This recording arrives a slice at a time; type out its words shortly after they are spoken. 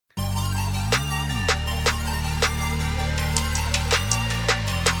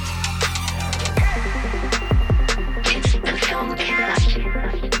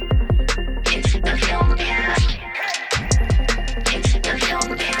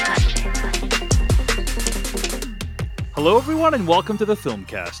Hello, everyone, and welcome to the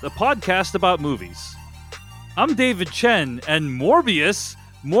Filmcast, a podcast about movies. I'm David Chen, and Morbius,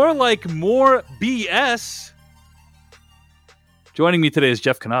 more like more BS. Joining me today is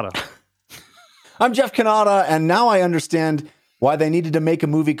Jeff Kanata. I'm Jeff Kanata, and now I understand why they needed to make a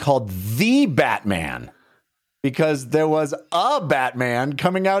movie called The Batman. Because there was a Batman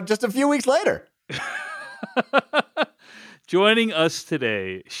coming out just a few weeks later. Joining us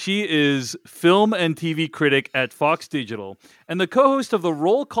today, she is film and TV critic at Fox Digital and the co-host of the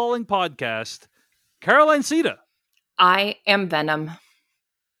Roll Calling podcast, Caroline Siede. I am Venom.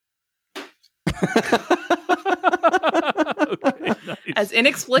 Okay, nice. As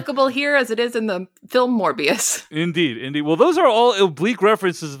inexplicable here as it is in the film Morbius. Indeed. Well, those are all oblique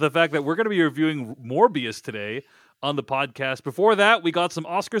references to the fact that we're going to be reviewing Morbius today on the podcast. Before that, we got some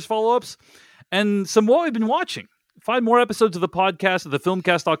Oscars follow-ups and some what we've been watching. Find more episodes of the podcast at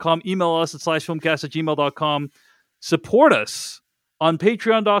thefilmcast.com. Email us at /filmcast@gmail.com. Support us on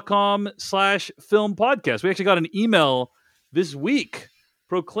patreon.com/filmpodcast. We actually got an email this week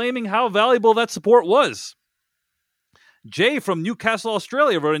proclaiming how valuable that support was. Jay from Newcastle,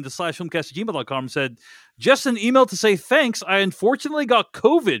 Australia wrote into /filmcast@gmail.com and said, just an email to say thanks. I unfortunately got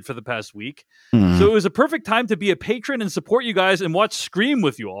COVID for the past week. So it was a perfect time to be a patron and support you guys and watch Scream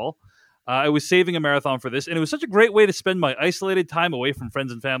with you all. I was saving a marathon for this, and it was such a great way to spend my isolated time away from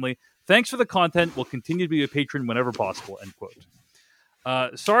friends and family. Thanks for the content. We'll continue to be a patron whenever possible, end quote.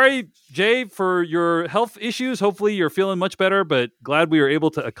 Sorry, Jay, for your health issues. Hopefully you're feeling much better, but glad we were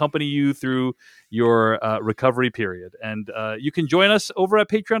able to accompany you through your recovery period. And you can join us over at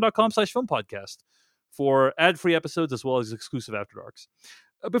patreon.com/filmpodcast for ad-free episodes as well as exclusive After Darks.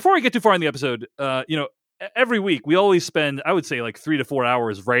 Before we get too far in the episode, every week we always spend, I would say, like 3 to 4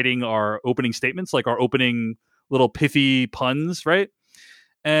 hours writing our opening statements, like our opening little pithy puns, right?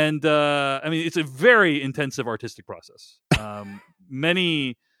 And it's a very intensive artistic process.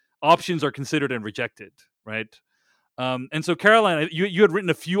 Many options are considered and rejected, right? And so, Caroline, you had written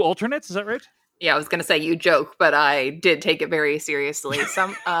a few alternates, is that right? Yeah, I was going to say you joke, but I did take it very seriously.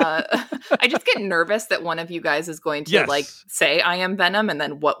 I just get nervous that one of you guys is going to say I am Venom, and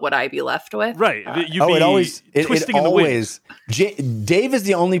then what would I be left with? Right. Twisting in the wind. Dave is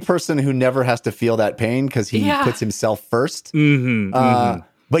the only person who never has to feel that pain because he puts himself first.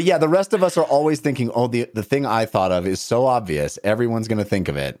 But yeah, the rest of us are always thinking, oh, the thing I thought of is so obvious. Everyone's going to think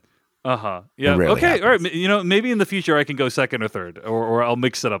of it. Yeah. Okay. Happens. All right. Maybe in the future I can go second or third, or I'll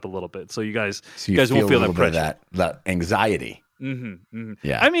mix it up a little bit, so you guys won't feel that pressure, that anxiety.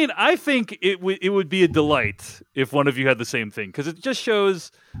 Yeah. I mean, I think it would be a delight if one of you had the same thing, because it just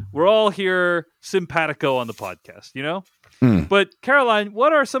shows we're all here simpatico on the podcast, you know. But Caroline,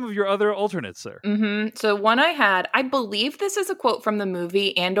 what are some of your other alternates there? So one I had, I believe this is a quote from the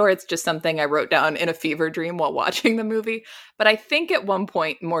movie, or it's just something I wrote down in a fever dream while watching the movie. But I think at one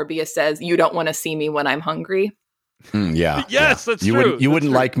point Morbius says, "You don't want to see me when I'm hungry." Yes, that's true. You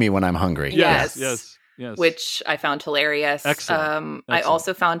wouldn't like me when I'm hungry. Yes. Which I found hilarious. Excellent. I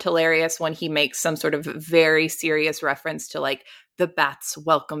also found hilarious when he makes some sort of very serious reference to like, the bats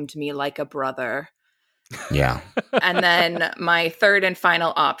welcomed me like a brother. Yeah. And then my third and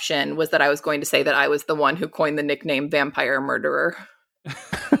final option was that I was going to say that I was the one who coined the nickname Vampire Murderer.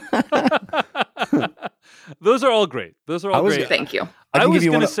 Those are all great. Great. Thank you. I was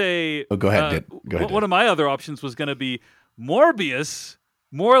going to say... Oh, go ahead. One of my other options was going to be Morbius,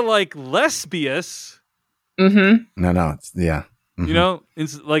 more like lesbius. No, it's, yeah. You know,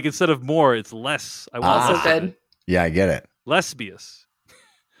 it's like instead of more, it's less. Also good. Yeah, I get it. Lesbius.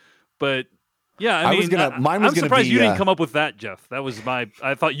 But... yeah, I'm surprised you didn't come up with that, Jeff. That was I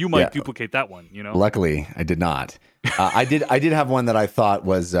thought you might duplicate that one, you know? Luckily, I did not. I did have one that I thought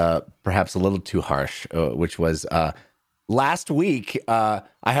was perhaps a little too harsh, which was last week, I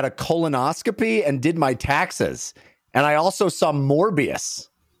had a colonoscopy and did my taxes. And I also saw Morbius.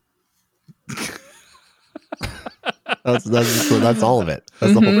 That's all of it.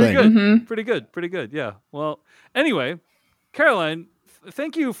 That's the whole thing. Pretty good. Yeah. Well, anyway, Caroline,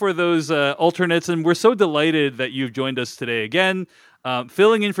 thank you for those alternates, and we're so delighted that you've joined us today again,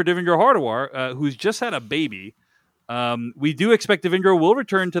 filling in for Devendra Hardawar, who's just had a baby. We do expect Devendra will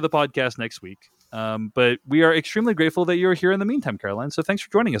return to the podcast next week, but we are extremely grateful that you're here in the meantime, Caroline, so thanks for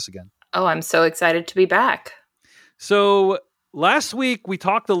joining us again. Oh, I'm so excited to be back. So last week we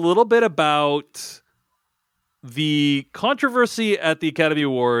talked a little bit about the controversy at the Academy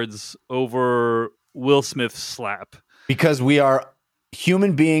Awards over Will Smith's slap. Because we are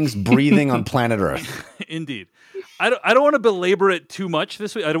human beings breathing on planet Earth. Indeed. I don't want to belabor it too much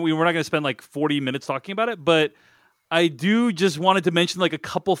this week. We're not going to spend like 40 minutes talking about it, but I do just wanted to mention like a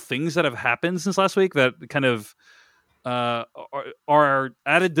couple things that have happened since last week that kind of are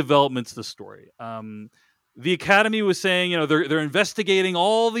added developments to the story. The Academy was saying, they're investigating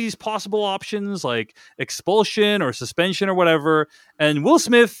all these possible options like expulsion or suspension or whatever. And Will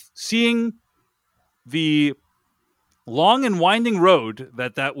Smith, seeing the long and winding road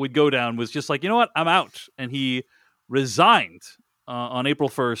that would go down, was just like, you know what, I'm out. And he resigned on April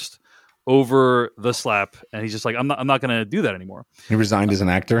 1st over the slap. And he's just like, I'm not going to do that anymore. He resigned as an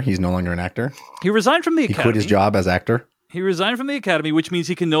actor. He's no longer an actor. He resigned from the Academy. He quit his job as actor. He resigned from the Academy, which means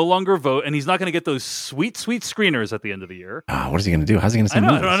he can no longer vote, and he's not going to get those sweet, sweet screeners at the end of the year. What is he going to do? How's he going to see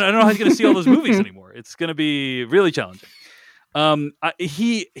movies? I don't know how he's going to see all those movies anymore. It's going to be really challenging.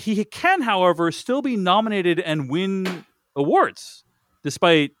 He can, however, still be nominated and win awards,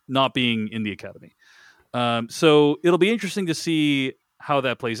 despite not being in the Academy. So it'll be interesting to see how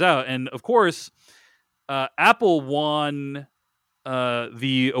that plays out. And, of course, Apple won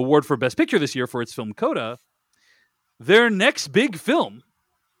the award for Best Picture this year for its film Coda. Their next big film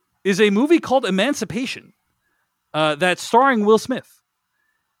is a movie called Emancipation that's starring Will Smith.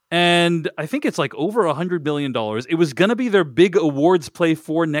 And I think it's like over $100 million. It was going to be their big awards play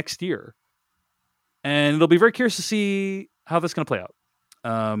for next year. And it'll be very curious to see how that's going to play out.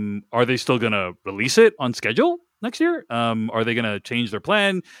 Are they still going to release it on schedule next year? Are they going to change their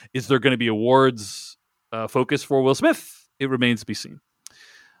plan? Is there going to be awards focus for Will Smith? It remains to be seen.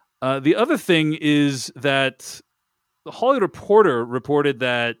 The other thing is that the Hollywood Reporter reported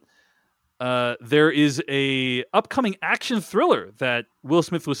that there is a upcoming action thriller that Will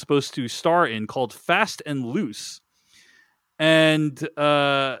Smith was supposed to star in called Fast and Loose. And it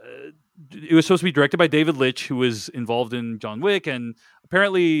was supposed to be directed by David Leitch, who was involved in John Wick. And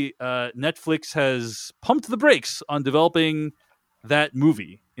apparently Netflix has pumped the brakes on developing that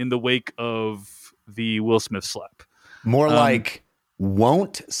movie in the wake of the Will Smith slap. More like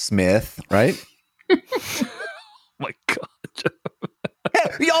won't Smith, right? My God.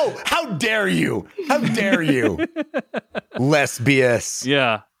 Yo, how dare you? How dare you? Lesbius.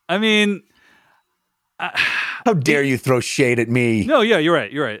 Yeah. I mean, how dare you throw shade at me? No, yeah, you're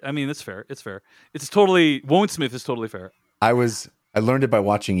right. I mean, it's fair. It's totally, won't Smith is totally fair. I learned it by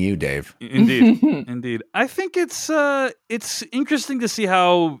watching you, Dave. Indeed. I think it's interesting to see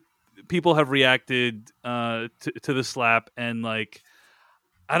how people have reacted to the slap. And like,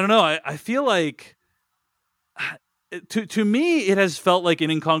 I don't know. I feel like to me, it has felt like an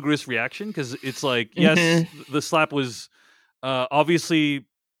incongruous reaction because it's like, yes, the slap was obviously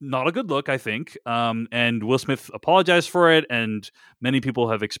not a good look, I think. And Will Smith apologized for it, and many people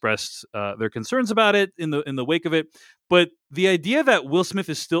have expressed their concerns about it in the wake of it. But the idea that Will Smith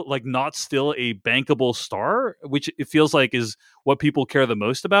is still not still a bankable star, which it feels like is what people care the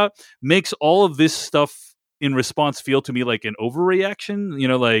most about, makes all of this stuff in response feel to me like an overreaction.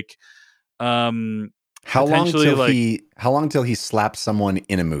 How long till he slaps someone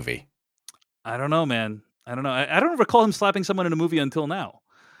in a movie? I don't know, man. I don't know. I don't recall him slapping someone in a movie until now.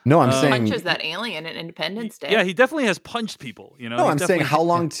 No, I'm saying punches that alien in Independence Day. Yeah, he definitely has punched people. No, I'm saying how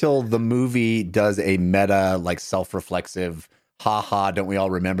long till the movie does a meta, like self-reflexive, ha, don't we all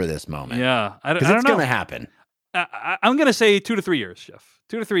remember this moment? Yeah, because it's going to happen. I'm going to say 2 to 3 years, Jeff.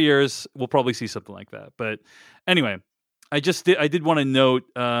 2 to 3 years, we'll probably see something like that. But anyway, I did want to note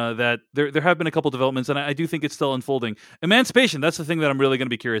that there have been a couple developments, and I do think it's still unfolding. Emancipation, that's the thing that I'm really going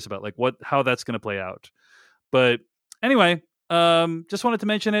to be curious about, like how that's going to play out. But anyway, just wanted to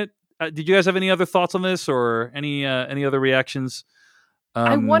mention it. Did you guys have any other thoughts on this or any other reactions?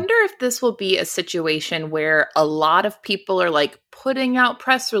 I wonder if this will be a situation where a lot of people are like putting out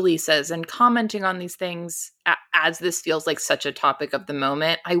press releases and commenting on these things as this feels like such a topic of the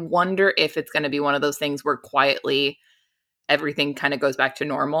moment. I wonder if it's going to be one of those things where quietly everything kind of goes back to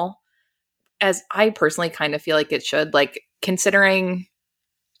normal, as I personally kind of feel like it should, like considering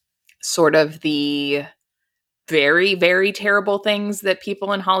sort of the very, very terrible things that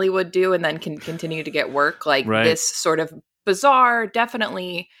people in Hollywood do and then can continue to get work. Like This sort of bizarre,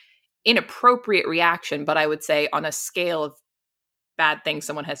 definitely inappropriate reaction, but I would say on a scale of bad things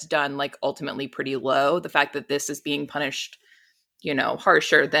someone has done, like ultimately pretty low. The fact that this is being punished,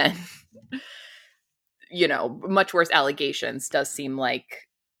 harsher than, much worse allegations does seem like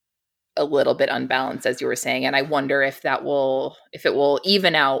a little bit unbalanced, as you were saying. And I wonder if it will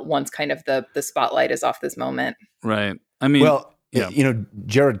even out once kind of the spotlight is off this moment. Right. I mean, well, yeah.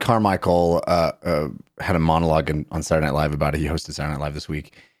 Jared Carmichael had a monologue on Saturday Night Live about it. He hosted Saturday Night Live this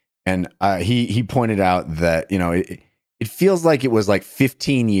week. And he pointed out that, it feels like it was like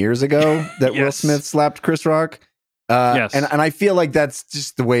 15 years ago that Will Smith slapped Chris Rock. And I feel like that's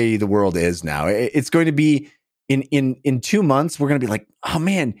just the way the world is now. It's going to be in 2 months, we're going to be like, oh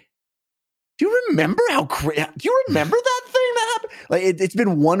man, Do you remember how crazy? Do you remember that thing that happened? Like it's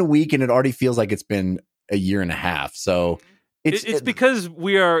been 1 week and it already feels like it's been a year and a half. So it's because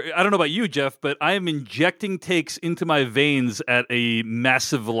we are. I don't know about you, Jeff, but I am injecting takes into my veins at a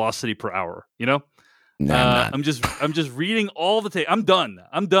massive velocity per hour. You know, no, I'm just reading all the takes. I'm done.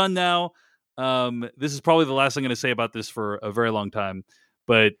 I'm done now. This is probably the last I'm going to say about this for a very long time.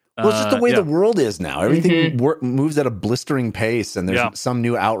 But it's just the way the world is now. Everything moves at a blistering pace, and there's some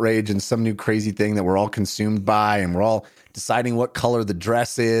new outrage and some new crazy thing that we're all consumed by, and we're all deciding what color the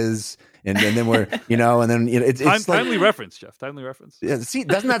dress is. And then we're, and then it's like, timely reference, Jeff. Timely reference. Yeah, see,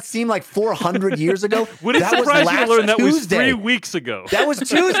 doesn't that seem like 400 years ago? Would it surprise you to learn that was 3 weeks ago? That was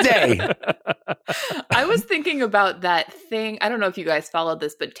Tuesday. I was thinking about that thing. I don't know if you guys followed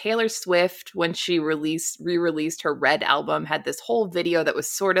this, but Taylor Swift, when she re-released her Red album, had this whole video that was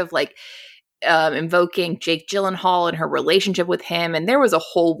sort of like invoking Jake Gyllenhaal and her relationship with him. And there was a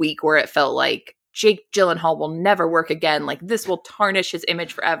whole week where it felt like Jake Gyllenhaal will never work again. Like, this will tarnish his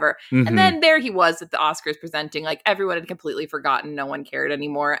image forever. Mm-hmm. And then there he was at the Oscars presenting, like, everyone had completely forgotten. No one cared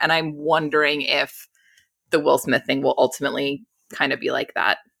anymore. And I'm wondering if the Will Smith thing will ultimately kind of be like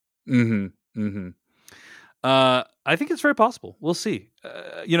that. Mm-hmm. Mm-hmm. I think it's very possible. We'll see.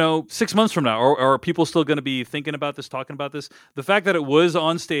 6 months from now, are people still going to be thinking about this, talking about this? The fact that it was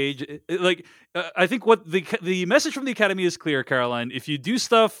on stage, I think what the message from the Academy is clear, Caroline. If you do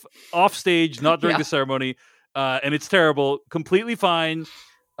stuff off stage, not during the ceremony, and it's terrible, completely fine.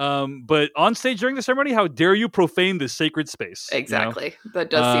 But on stage during the ceremony, how dare you profane this sacred space? Exactly.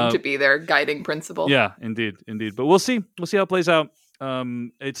 That does seem to be their guiding principle. Yeah, indeed. But we'll see. We'll see how it plays out.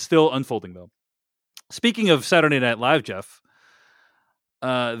 It's still unfolding, though. Speaking of Saturday Night Live, Jeff,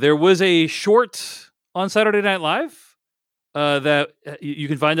 there was a short on Saturday Night Live that you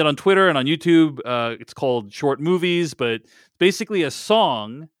can find it on Twitter and on YouTube. It's called Short Movies, but basically a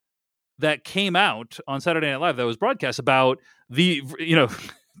song that came out on Saturday Night Live that was broadcast about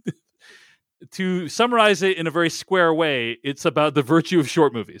to summarize it in a very square way, it's about the virtue of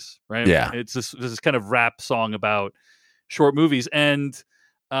short movies, right? Yeah. It's this kind of rap song about short movies and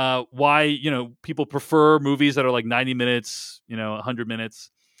why people prefer movies that are like 90 minutes, 100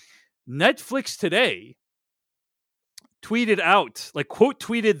 minutes. Netflix today tweeted out, like quote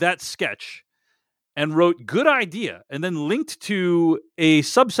tweeted that sketch and wrote "good idea" and then linked to a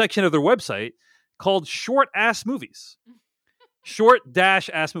subsection of their website called Short Ass Movies.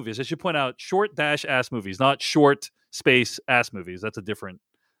 Short-ass movies. I should point out short-ass movies, not short space ass movies. That's a different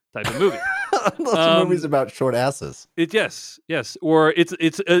type of movie. Those are movies about short asses. Yes, or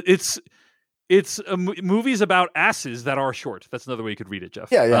it's movies about asses that are short. That's another way you could read it,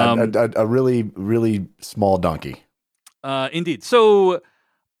 Jeff. Yeah. A really, really small donkey. Indeed. So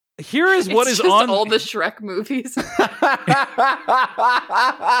here is what is on all the Shrek movies.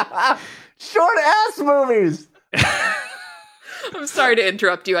 Short ass movies. I'm sorry to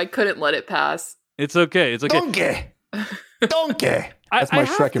interrupt you. I couldn't let it pass. It's okay. Donkey. That's my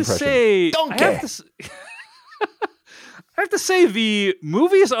Shrek impression. Donkey. I have to say the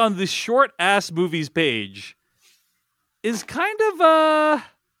movies on the Short Ass Movies page is kind of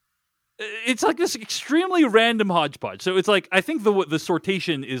it's like this extremely random hodgepodge. So it's like, I think the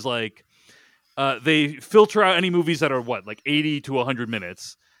sortation is like they filter out any movies that are like 80 to 100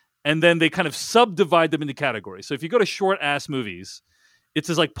 minutes, and then they kind of subdivide them into categories. So if you go to Short Ass Movies, it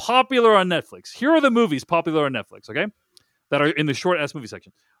says like popular on Netflix. Here are the movies popular on Netflix, okay, that are in the Short Ass Movie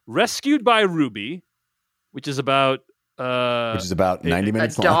section. Rescued by Ruby, which is about 90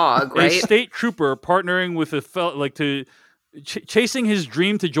 minutes long. A dog, right? A state trooper partnering with a chasing his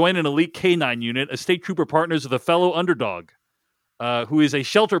dream to join an elite canine unit. A state trooper partners with a fellow underdog, who is a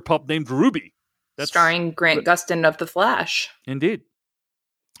shelter pup named Ruby. That's starring Grant Gustin of The Flash. Indeed.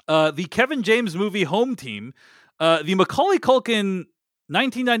 The Kevin James movie Home Team, the Macaulay Culkin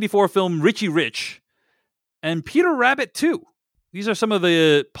 1994 film Richie Rich, and Peter Rabbit 2. These are some of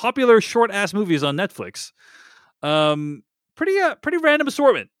the popular short-ass movies on Netflix. Pretty random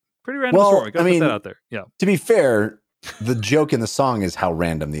assortment. Gotta put that out there. Yeah. To be fair, the joke in the song is how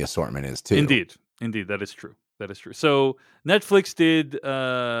random the assortment is too. Indeed, that is true. So Netflix did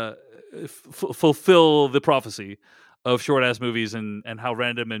fulfill the prophecy of short-ass movies and how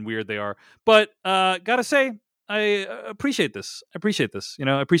random and weird they are. But gotta say, I appreciate this. I appreciate this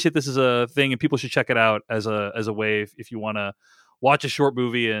as a thing, and people should check it out as a way if you want to watch a short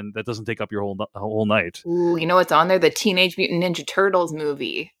movie and that doesn't take up your whole night. Ooh, you know what's on there? The Teenage Mutant Ninja Turtles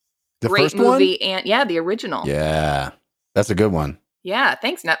movie. The Great first movie, one? and the original. Yeah, that's a good one. Yeah,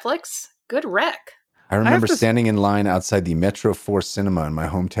 thanks Netflix. Good rec. I remember standing in line outside the Metro 4 cinema in my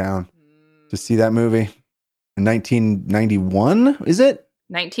hometown to see that movie in 1991. Is it?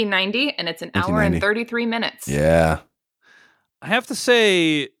 1990, and it's an hour and 33 minutes. Yeah. I have to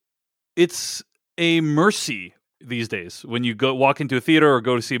say, it's a mercy these days when you walk into a theater or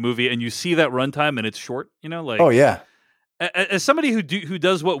go to see a movie and you see that runtime and it's short. Like, oh yeah. As somebody who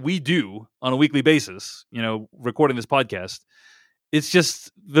does what we do on a weekly basis, recording this podcast, it's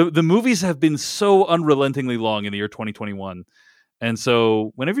just the movies have been so unrelentingly long in the year 2021, and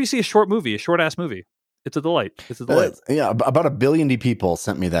so whenever you see a short ass movie, it's a delight. It's a delight. Yeah, about 1 billion D people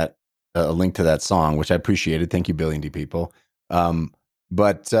sent me that link to that song, which I appreciated. Thank you, 1 billion D people.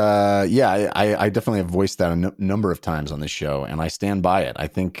 But I definitely have voiced that a number of times on this show, and I stand by it. I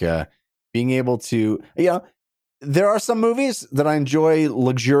think being able to, there are some movies that I enjoy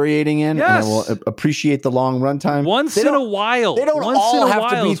luxuriating in, and I will appreciate the long runtime. Once in a while. They don't all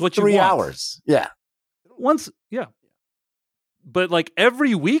have to be 3 hours. Yeah. But like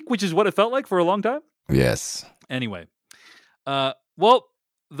every week, which is what it felt like for a long time. Yes. Anyway, well,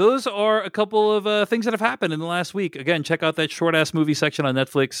 those are a couple of things that have happened in the last week. Again, check out that short-ass movie section on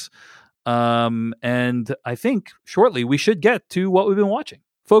Netflix. And I think shortly we should get to what we've been watching.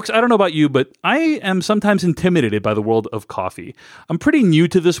 Folks, I don't know about you, but I am sometimes intimidated by the world of coffee. I'm pretty new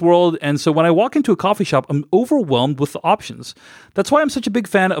to this world, and so when I walk into a coffee shop, I'm overwhelmed with the options. That's why I'm such a big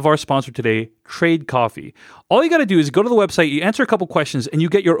fan of our sponsor today, Trade Coffee. All you got to do is go to the website, you answer a couple questions, and you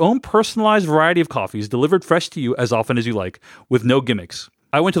get your own personalized variety of coffees delivered fresh to you as often as you like, with no gimmicks.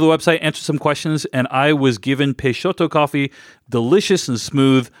 I went to the website, answered some questions, and I was given Peixoto coffee, delicious and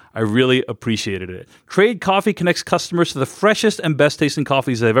smooth. I really appreciated it. Trade Coffee connects customers to the freshest and best tasting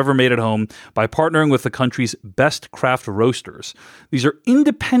coffees they've ever made at home by partnering with the country's best craft roasters. These are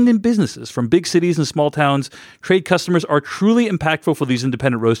independent businesses from big cities and small towns. Trade customers are truly impactful for these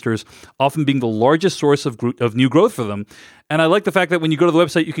independent roasters, often being the largest source of new growth for them. And I like the fact that when you go to the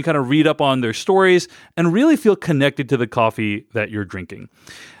website, you can kind of read up on their stories and really feel connected to the coffee that you're drinking.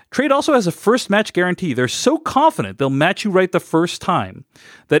 Trade also has a first match guarantee. They're so confident they'll match you right the first time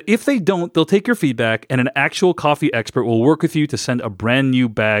that if they don't, they'll take your feedback and an actual coffee expert will work with you to send a brand new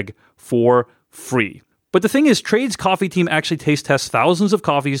bag for free. But the thing is, Trade's coffee team actually taste tests thousands of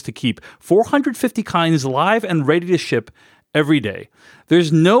coffees to keep 450 kinds live and ready to ship every day.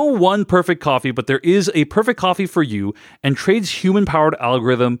 There's no one perfect coffee, but there is a perfect coffee for you, and Trade's human-powered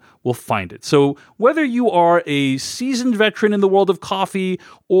algorithm will find it. So whether you are a seasoned veteran in the world of coffee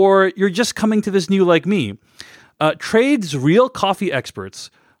or you're just coming to this new like me, Trade's real coffee experts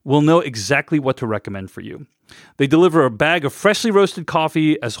will know exactly what to recommend for you. They deliver a bag of freshly roasted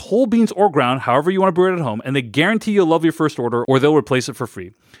coffee as whole beans or ground, however you want to brew it at home, and they guarantee you'll love your first order or they'll replace it for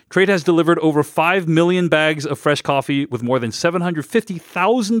free. Trade has delivered over 5 million bags of fresh coffee with more than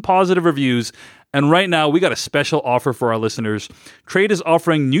 750,000 positive reviews. And right now, we got a special offer for our listeners. Trade is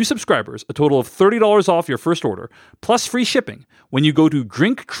offering new subscribers a total of $30 off your first order, plus free shipping when you go to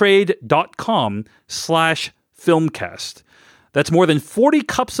drinktrade.com/filmcast. That's more than 40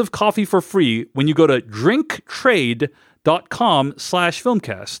 cups of coffee for free when you go to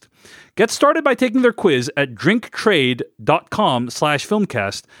drinktrade.com/filmcast. Get started by taking their quiz at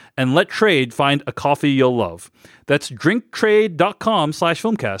drinktrade.com/filmcast and let Trade find a coffee you'll love. That's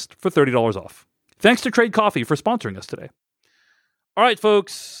drinktrade.com/filmcast for $30 off. Thanks to Trade Coffee for sponsoring us today. All right,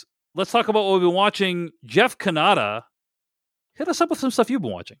 folks, let's talk about what we've been watching. Jeff Kanata, hit us up with some stuff you've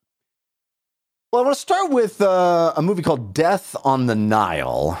been watching. Well, I want to start with a movie called Death on the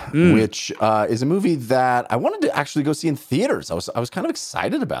Nile, which is a movie that I wanted to actually go see in theaters. I was kind of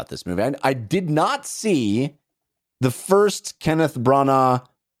excited about this movie. I did not see the first Kenneth Branagh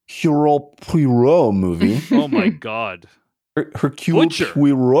Hercule Poirot movie. Oh my God. Hercule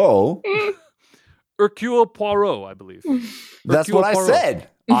Poirot. Hercule Poirot, I believe. That's what I said,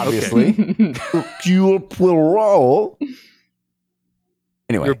 obviously. Hercule Poirot.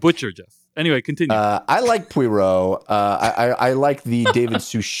 Anyway. You're a butcher, Jeff. Anyway, continue. I like Poirot. I like the David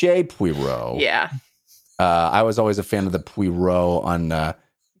Suchet Poirot. Yeah. I was always a fan of the Poirot on...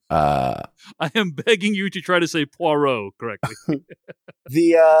 I am begging you to try to say Poirot correctly.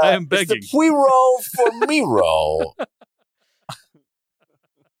 I am begging. It's the Poirot for Miro.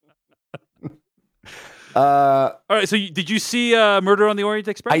 All right, so did you see Murder on the Orient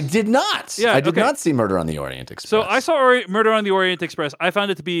Express? I did not. Yeah, I did not see Murder on the Orient Express. So I saw Murder on the Orient Express. I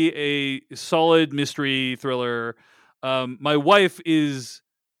found it to be a solid mystery thriller. My wife is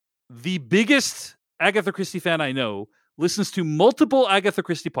the biggest Agatha Christie fan I know, listens to multiple Agatha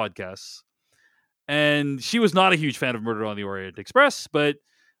Christie podcasts, and she was not a huge fan of Murder on the Orient Express, but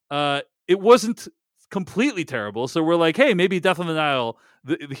it wasn't completely terrible. So we're like, hey, maybe Death on the Nile,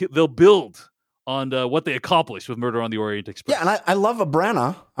 they'll build on what they accomplished with Murder on the Orient Express. Yeah, and I love a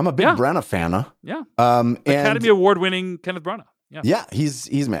Branagh. I'm a big Branagh fan. Yeah. Academy Award-winning Kenneth Branagh. Yeah,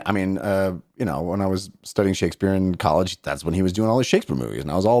 he's man. I mean, when I was studying Shakespeare in college, that's when he was doing all his Shakespeare movies,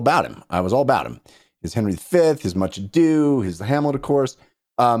 and I was all about him. His Henry V, his Much Ado, his Hamlet, of course.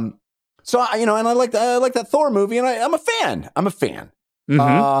 So and I like that Thor movie, and I'm a fan.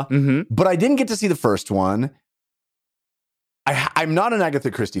 But I didn't get to see the first one. I'm not an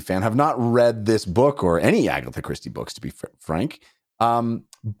Agatha Christie fan. Have not read this book or any Agatha Christie books, to be frank.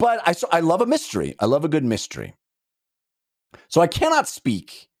 But I love a mystery. I love a good mystery. So I cannot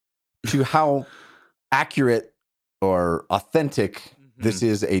speak to how accurate or authentic this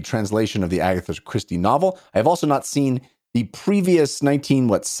is a translation of the Agatha Christie novel. I have also not seen the previous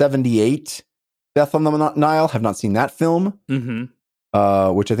 1978 Death on the Nile. Have not seen that film,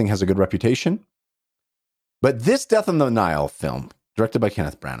 which I think has a good reputation. But this Death on the Nile film, directed by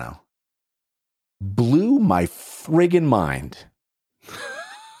Kenneth Branagh, blew my friggin' mind.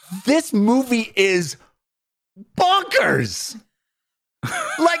 This movie is bonkers.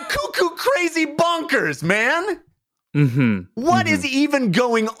 Like cuckoo crazy bonkers, man. What is even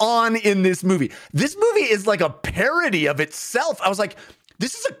going on in this movie? This movie is like a parody of itself. I was like,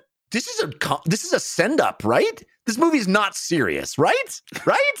 this is a send up, right? This movie is not serious, right?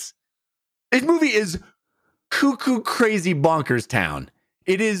 Right? This movie is cuckoo crazy bonkers town.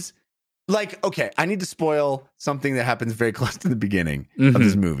 It is like, okay, I need to spoil something that happens very close to the beginning of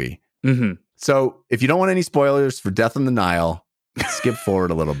this movie. So if you don't want any spoilers for Death on the Nile, skip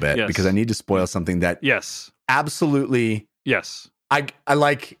forward a little bit because I need to spoil something that absolutely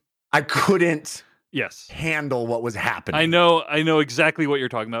I couldn't handle what was happening. I know exactly what you're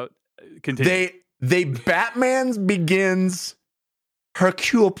talking about. Continue. They Batman Begins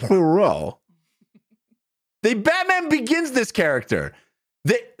Hercule Poirot. They Batman Begins this character.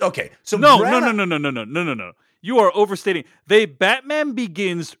 So No. You are overstating. They Batman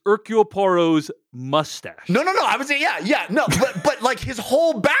Begins Hercule Poirot's mustache. No. I would say, yeah. No, but like his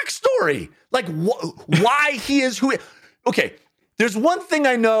whole backstory, like why he is who. Okay, there's one thing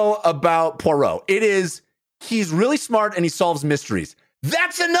I know about Poirot. It is he's really smart and he solves mysteries.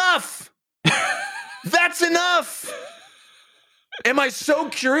 That's enough. That's enough. Am I so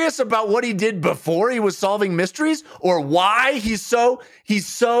curious about what he did before he was solving mysteries, or why he's so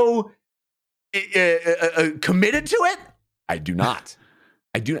committed to it? I do not.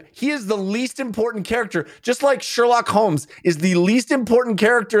 He is the least important character, just like Sherlock Holmes is the least important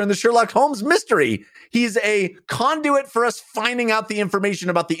character in the Sherlock Holmes mystery. He's a conduit for us finding out the information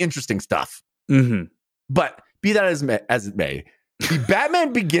about the interesting stuff. But be that as it may, the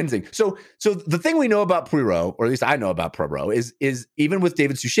Batman Beginsing. So the thing we know about Poirot, or at least I know about Poirot, is even with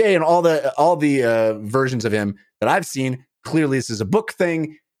David Suchet and all the versions of him that I've seen, clearly this is a book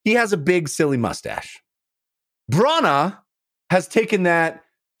thing. He has a big, silly mustache. Branagh has taken that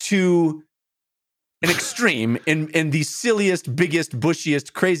to an extreme in the silliest, biggest,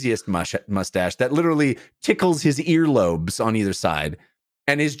 bushiest, craziest mustache that literally tickles his earlobes on either side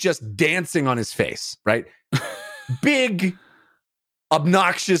and is just dancing on his face, right? Big,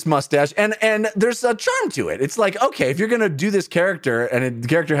 obnoxious mustache. And there's a charm to it. It's like, okay, if you're going to do this character and the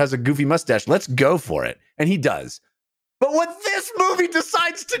character has a goofy mustache, let's go for it. And he does. But what this movie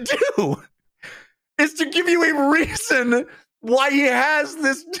decides to do is to give you a reason why he has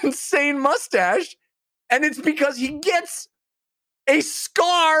this insane mustache. And it's because he gets a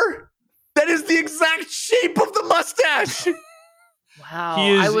scar that is the exact shape of the mustache. Wow.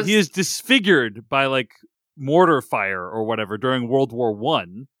 He is disfigured by like mortar fire or whatever during World War I,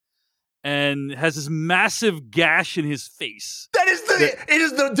 and has this massive gash in his face.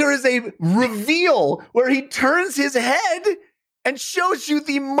 There is a reveal where he turns his head and shows you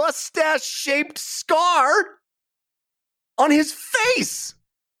the mustache-shaped scar on his face.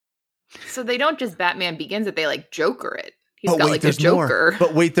 So they don't just Batman Begins it, they like Joker it. He's got like a Joker. More.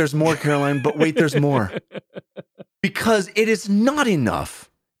 But wait, there's more, Caroline. But wait, there's more. Because it is not enough.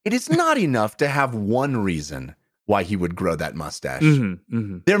 It is not enough to have one reason why he would grow that mustache.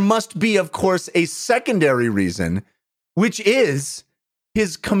 There must be, of course, a secondary reason, which is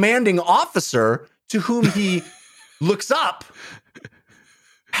his commanding officer, to whom he looks up,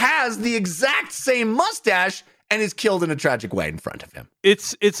 has the exact same mustache and is killed in a tragic way in front of him.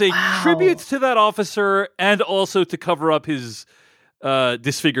 It's a tribute to that officer and also to cover up his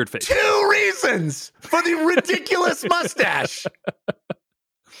disfigured face. 2 reasons for the ridiculous mustache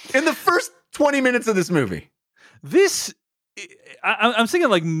in the first 20 minutes of this movie. I'm thinking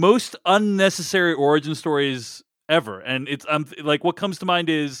like most unnecessary origin stories ever, and I'm like what comes to mind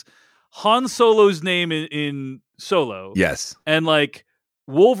is Han Solo's name in Solo, yes, and like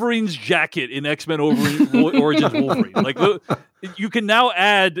Wolverine's jacket in X-Men Origins Wolverine. Like You can now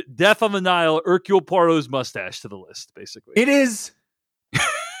add Death on the Nile, Hercule Poirot's mustache to the list, basically. It is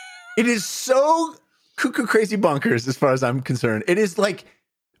so cuckoo crazy bonkers as far as I'm concerned. It is like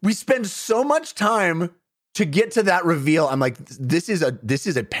we spend so much time to get to that reveal. I'm like, this is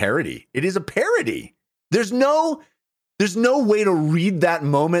a parody. It is a parody. There's no way to read that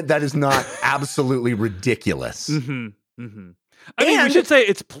moment that is not absolutely ridiculous. Mm-hmm, mm-hmm. I mean, we should say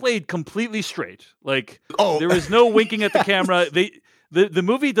it's played completely straight. Like, there is no winking at the camera. The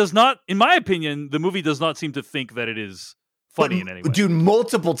movie does not, in my opinion, the movie does not seem to think that it is funny in any way. Dude,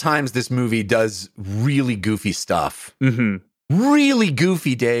 multiple times this movie does really goofy stuff. Mm-hmm. Really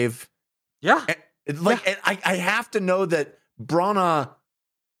goofy, Dave. Yeah. And I have to know that Branagh,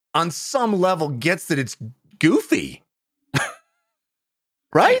 on some level, gets that it's goofy.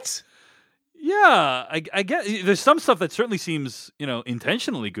 Right? Yeah, I get. There's some stuff that certainly seems,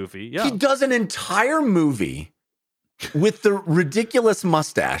 intentionally goofy. Yeah, he does an entire movie with the ridiculous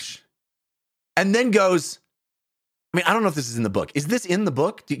mustache, and then goes. I mean, I don't know if this is in the book. Is this in the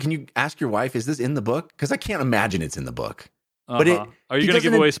book? Can you ask your wife? Is this in the book? Because I can't imagine it's in the book. But are you going to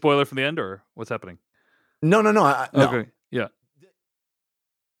give away a spoiler from the end, or what's happening? No. No. Okay, yeah.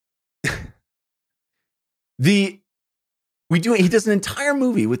 He does an entire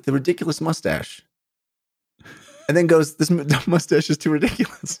movie with the ridiculous mustache, and then goes, "This mustache is too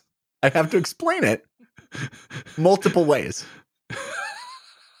ridiculous. I have to explain it multiple ways."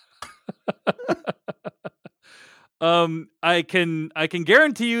 I can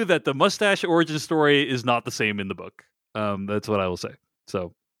guarantee you that the mustache origin story is not the same in the book. That's what I will say.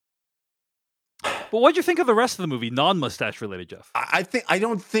 So, but what'd you think of the rest of the movie, non-mustache related, Jeff? I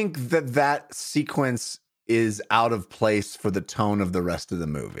don't think that sequence is out of place for the tone of the rest of the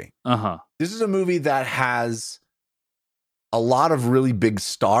movie. This is a movie that has a lot of really big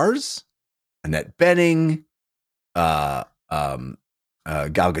stars: Annette Bening, Gal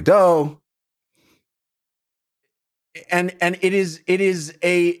Gadot, and it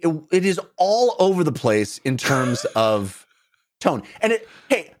is all over the place in terms of tone. And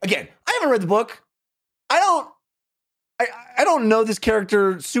hey, again, I haven't read the book. I don't know this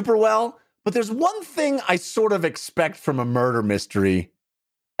character super well. But there's one thing I sort of expect from a murder mystery,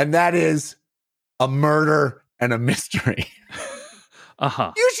 and that is a murder and a mystery.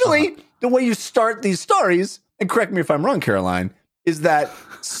 Usually, the way you start these stories, and correct me if I'm wrong, Caroline, is that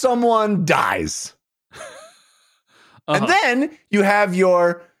someone dies. And then you have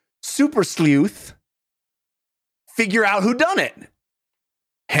your super sleuth figure out who done it.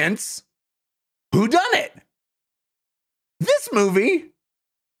 Hence, who done it? This movie...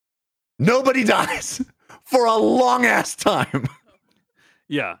 Nobody dies for a long ass time.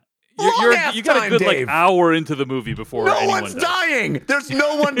 Yeah. You got a good Dave. Hour into the movie before no anyone one's dies. dying. There's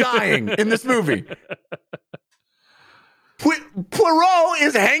no one dying in this movie. Poirot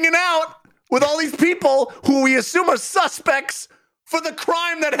is hanging out with all these people who we assume are suspects for the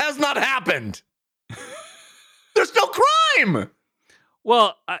crime that has not happened. There's no crime.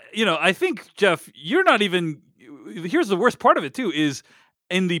 Well, I think, Jeff, you're not even... Here's the worst part of it, too, is...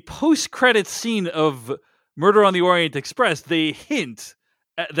 In the post-credits scene of Murder on the Orient Express, they hint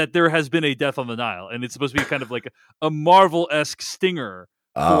that there has been a death on the Nile, and it's supposed to be kind of like a Marvel-esque stinger.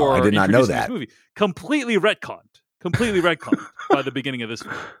 Oh, I did not know that. This movie. Completely retconned by the beginning of this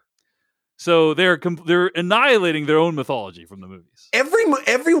movie. So they're annihilating their own mythology from the movies.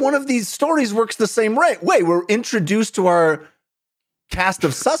 Every one of these stories works the same way. We're introduced to our cast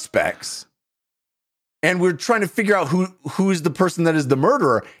of suspects. And we're trying to figure out who is the person that is the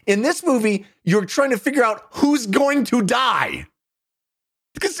murderer. In this movie, you're trying to figure out who's going to die.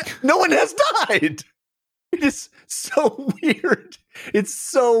 Because no one has died. It is so weird. It's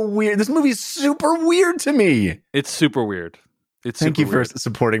so weird. This movie is super weird to me. It's super weird. Thank you for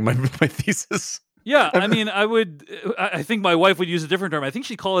supporting my thesis. Yeah, I mean, I think my wife would use a different term. I think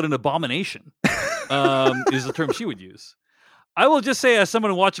she'd call it an abomination, is the term she would use. I will just say, as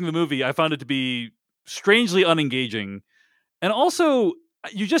someone watching the movie, I found it to be strangely unengaging. And also,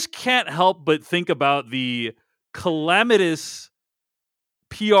 you just can't help but think about the calamitous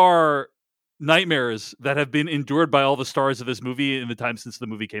PR nightmares that have been endured by all the stars of this movie in the time since the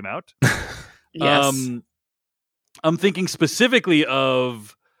movie came out. Yes. I'm thinking specifically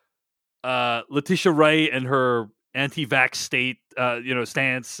of Letitia Wright and her anti-vax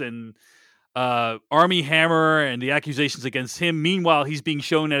stance, and Armie Hammer and the accusations against him. Meanwhile, he's being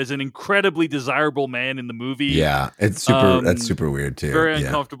shown as an incredibly desirable man in the movie. Yeah, it's super. That's super weird too. Very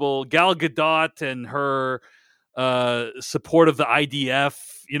uncomfortable. Gal Gadot and her support of the IDF,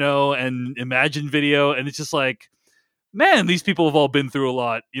 and Imagine Video, and it's just like, man, these people have all been through a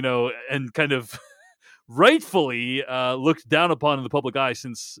lot, and kind of rightfully looked down upon in the public eye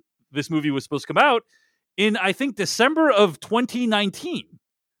since this movie was supposed to come out in, I think, December of 2019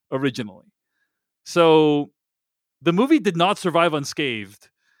 originally. So the movie did not survive unscathed.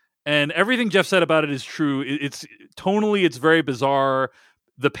 And everything Jeff said about it is true. It's tonally, it's very bizarre.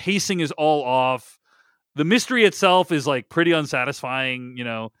 The pacing is all off. The mystery itself is like pretty unsatisfying.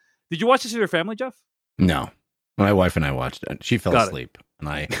 Did you watch this with your family, Jeff? No, my wife and I watched it. She fell asleep, and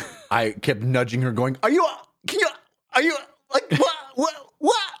I kept nudging her, going, "Are you like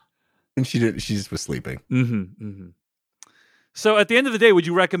what?" And she did. She just was sleeping. Mm-hmm, mm-hmm. So at the end of the day, would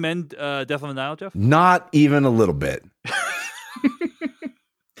you recommend Death on the Nile, Jeff? Not even a little bit.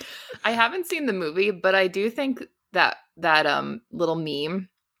 I haven't seen the movie, but I do think that little meme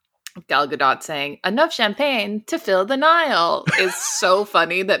of Gal Gadot saying "enough champagne to fill the Nile" is so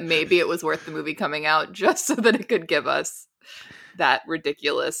funny that maybe it was worth the movie coming out just so that it could give us that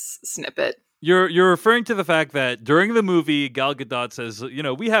ridiculous snippet. You're referring to the fact that during the movie, Gal Gadot says,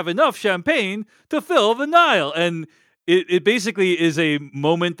 "We have enough champagne to fill the Nile," and it basically is a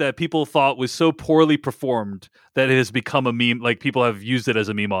moment that people thought was so poorly performed that it has become a meme. Like, people have used it as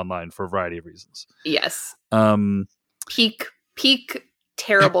a meme online for a variety of reasons. Yes. Peak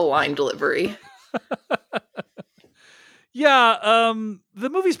terrible line delivery. Yeah, the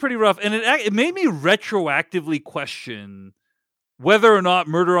movie's pretty rough, and it made me retroactively question whether or not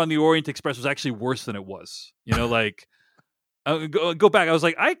Murder on the Orient Express was actually worse than it was. Go back. I was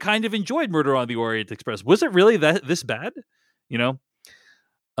like, I kind of enjoyed Murder on the Orient Express. Was it really this bad?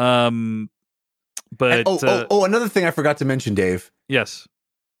 But another thing I forgot to mention, Dave. Yes,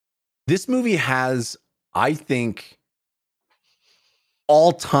 this movie has, I think,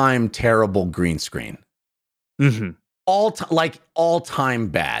 all-time terrible green screen. Mm-hmm. All-time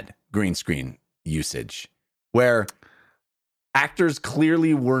bad green screen usage, where actors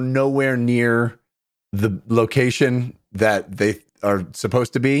clearly were nowhere near the location that they are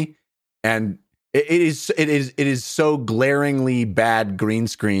supposed to be, and it is so glaringly bad green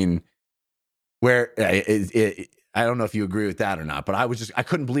screen. Where I don't know if you agree with that or not, but I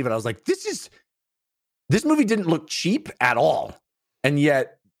couldn't believe it. I was like, this movie didn't look cheap at all, and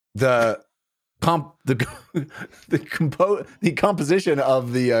yet the composition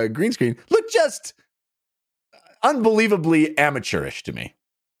of the green screen looked just unbelievably amateurish to me.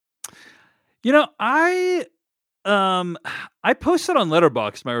 I posted on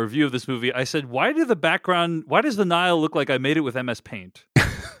Letterboxd my review of this movie. I said, why does the Nile look like I made it with MS Paint?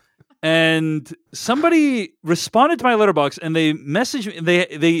 And somebody responded to my Letterboxd, and they messaged me.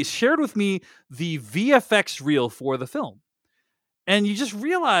 They shared with me the VFX reel for the film, and you just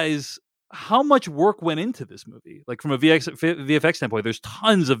realize how much work went into this movie. Like, from a VFX standpoint, there's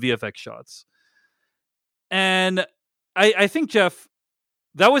tons of VFX shots, and I think, Jeff,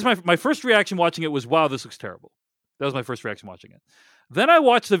 that was my first reaction watching it was, wow, this looks terrible. That was my first reaction watching it. Then I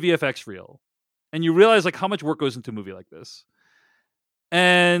watched the VFX reel, and you realize like how much work goes into a movie like this.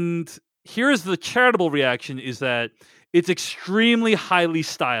 And here's the charitable reaction, is that it's extremely highly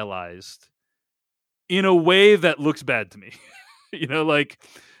stylized in a way that looks bad to me.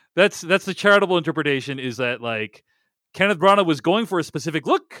 That's the charitable interpretation, is that like Kenneth Branagh was going for a specific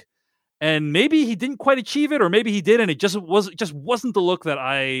look, and maybe he didn't quite achieve it, or maybe he did, and it just wasn't the look that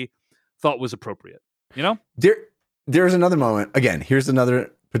I thought was appropriate. There's another moment. Again, here's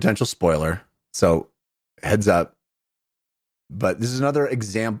another potential spoiler, so heads up. But this is another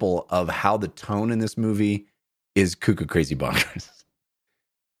example of how the tone in this movie is cuckoo crazy bonkers.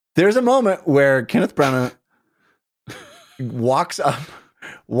 There's a moment where Kenneth Branagh walks up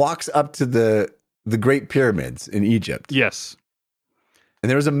to the Great Pyramids in Egypt. Yes. And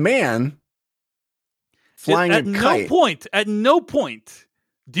there was a man flying a kite. At no point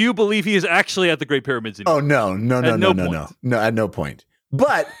do you believe he is actually at the Great Pyramids in Egypt. Oh, no, at no point.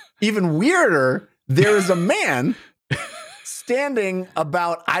 But even weirder, there is a man standing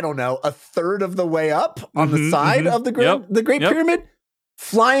about, I don't know, a third of the way up on the side of the Great Pyramid,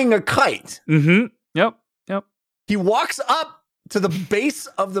 flying a kite. Mm-hmm. Yep. He walks up to the base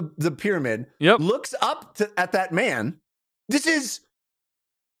of the pyramid, looks up at that man. This is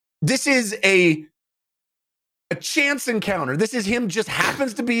a chance encounter. This is him just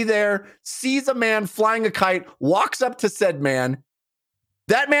happens to be there, sees a man flying a kite, walks up to said man.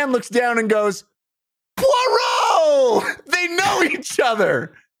 That man looks down and goes, Poirot! They know each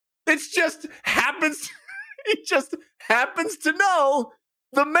other. He just happens to know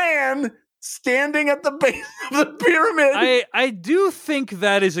the man standing at the base of the pyramid. I do think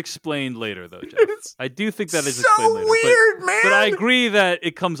that is explained later, though, Jeff. I do think that is so explained later. Weird, man. But I agree that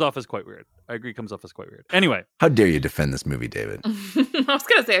it comes off as quite weird. Anyway. How dare you defend this movie, David? I was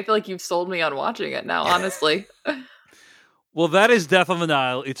going to say, I feel like you've sold me on watching it now, honestly. Well, that is Death on the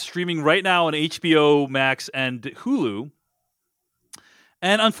Nile. It's streaming right now on HBO Max and Hulu.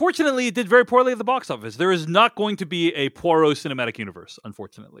 And unfortunately, it did very poorly at the box office. There is not going to be a Poirot cinematic universe,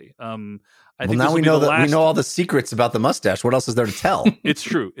 unfortunately. I think now we know that we know all the secrets about the mustache. What else is there to tell? It's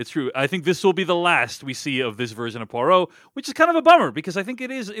true. I think this will be the last we see of this version of Poirot, which is kind of a bummer because I think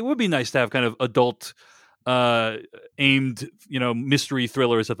it would be nice to have kind of adult aimed, mystery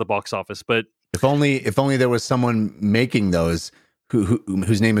thrillers at the box office. But if only there was someone making those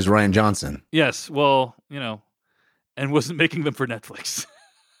whose name is Rian Johnson. Yes, well, and wasn't making them for Netflix.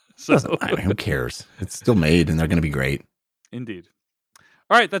 So who cares? It's still made, and they're going to be great. Indeed.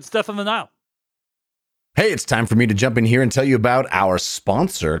 All right, that's Death on the Nile. Hey, it's time for me to jump in here and tell you about our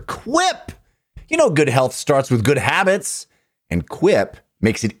sponsor, Quip. Good health starts with good habits, and Quip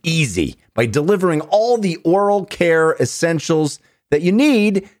makes it easy by delivering all the oral care essentials that you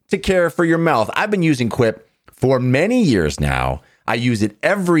need to care for your mouth. I've been using Quip for many years now. I use it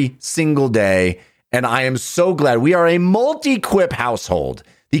every single day, and I am so glad. We are a multi-Quip household.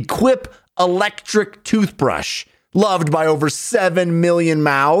 The Quip electric toothbrush, loved by over 7 million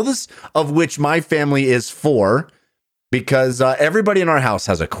mouths, of which my family is 4, because everybody in our house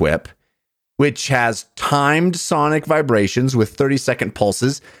has a Quip, which has timed sonic vibrations with 30-second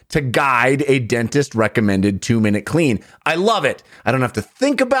pulses to guide a dentist-recommended 2-minute clean. I love it. I don't have to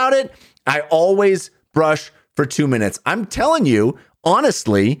think about it. I always brush for 2 minutes. I'm telling you,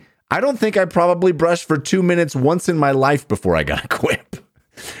 honestly, I don't think I probably brushed for 2 minutes once in my life before I got a Quip.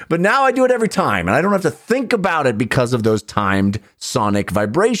 But now I do it every time, and I don't have to think about it because of those timed sonic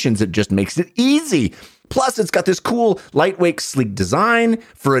vibrations. It just makes it easy. Plus, it's got this cool, lightweight, sleek design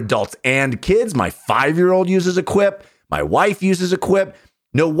for adults and kids. My 5-year-old uses a Quip. My wife uses a Quip.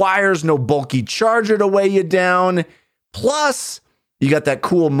 No wires, no bulky charger to weigh you down. Plus, you got that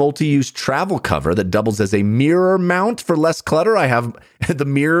cool multi-use travel cover that doubles as a mirror mount for less clutter. I have the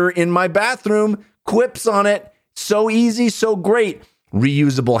mirror in my bathroom, Quips on it. So easy, so great.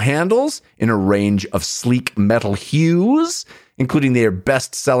 Reusable handles in a range of sleek metal hues, including their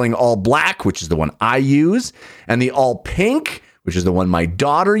best-selling all black, which is the one I use, and the all pink, which is the one my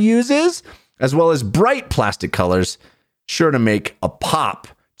daughter uses, as well as bright plastic colors, sure to make a pop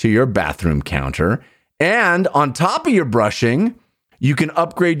to your bathroom counter. And on top of your brushing, you can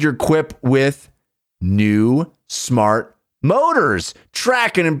upgrade your Quip with new smart motors.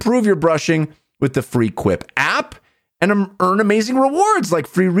 Track and improve your brushing with the free Quip app and earn amazing rewards like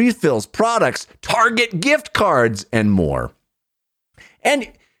free refills, products, Target gift cards, and more.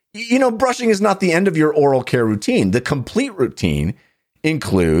 And, brushing is not the end of your oral care routine. The complete routine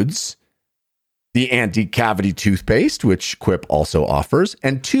includes the anti-cavity toothpaste, which Quip also offers,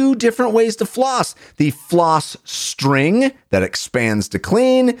 and 2 different ways to floss. The floss string that expands to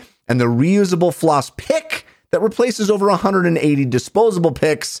clean, and the reusable floss pick that replaces over 180 disposable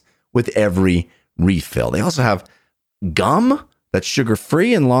picks with every refill. They also have gum that's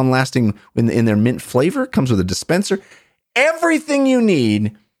sugar-free and long-lasting in their mint flavor. Comes with a dispenser. Everything you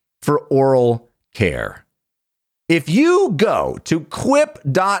need for oral care. If you go to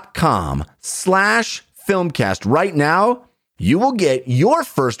quip.com/filmcast right now, you will get your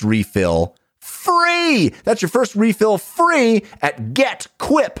first refill free. That's your first refill free at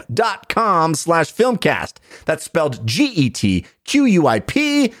getquip.com/filmcast. That's spelled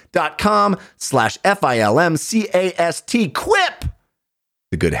GETQUIP.com/FILMCAST. Quip,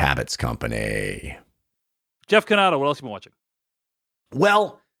 the Good Habits Company. Jeff Canado, what else have you been watching?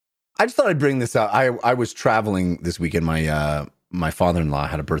 Well, I just thought I'd bring this up. I was traveling this weekend. My father-in-law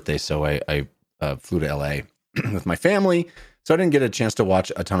had a birthday, so I flew to LA with my family. So I didn't get a chance to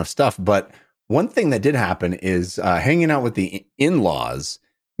watch a ton of stuff. But one thing that did happen is hanging out with the in-laws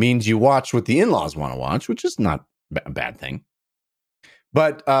means you watch what the in-laws want to watch, which is not a bad thing.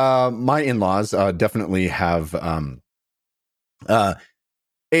 But my in-laws definitely have an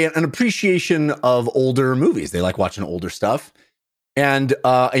appreciation of older movies. They like watching older stuff. And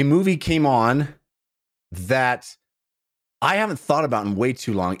a movie came on that I haven't thought about in way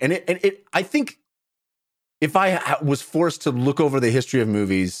too long. And I think if I was forced to look over the history of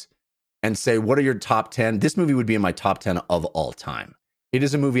movies and say, what are your top 10? This movie would be in my top 10 of all time. It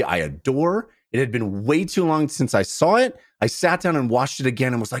is a movie I adore. It had been way too long since I saw it. I sat down and watched it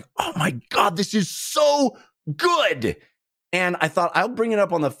again and was like, oh my God, this is so good. And I thought I'll bring it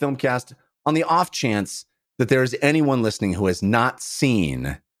up on the Filmcast on the off chance that there is anyone listening who has not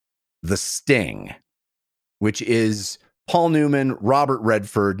seen The Sting, which is Paul Newman, Robert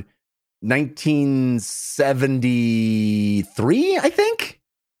Redford, 1973, I think.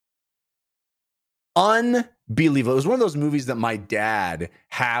 Unbelievable. It was one of those movies that my dad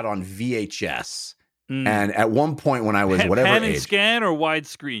had on VHS. And at one point when I was whatever pan age, and scan or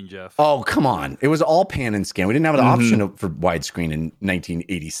widescreen, Jeff? Oh, come on. It was all pan and scan. We didn't have an option for widescreen in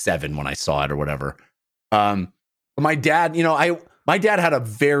 1987 when I saw it or whatever. But my dad, my dad had a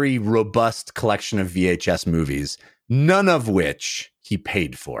very robust collection of VHS movies, none of which he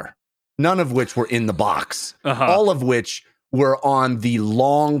paid for, none of which were in the box, all of which were on the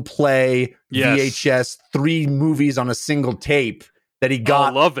long play VHS, 3 movies on a single tape that he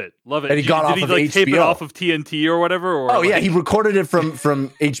got. Love it. That he got off of HBO. Tape it off of TNT or whatever? Or yeah, he recorded it from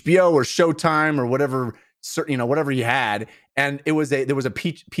HBO or Showtime or whatever, whatever he had. And there was a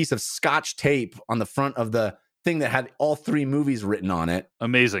piece of Scotch tape on the front of the thing that had all 3 movies written on it.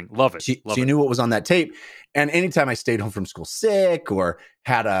 Amazing. Love it. She knew what was on that tape. And anytime I stayed home from school sick or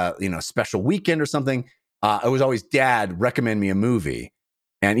had a special weekend or something, it was always Dad recommend me a movie.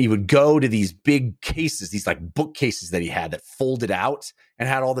 And he would go to these big cases, these like bookcases that he had that folded out and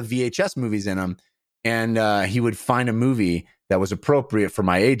had all the VHS movies in them. And he would find a movie that was appropriate for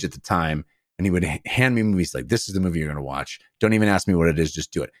my age at the time. And he would hand me movies like, this is the movie you're going to watch. Don't even ask me what it is.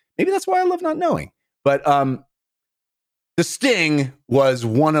 Just do it. Maybe that's why I love not knowing. But The Sting was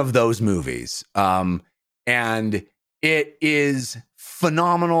one of those movies. And it is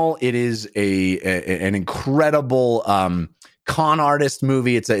phenomenal. It is an incredible con artist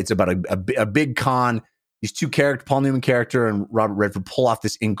movie. It's about a big con. These 2 characters, Paul Newman character and Robert Redford, pull off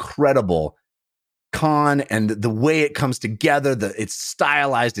this incredible con, and the way it comes together, it's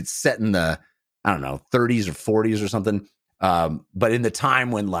stylized. It's set in the 30s or 40s or something. But in the time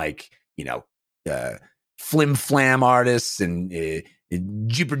when flim flam artists and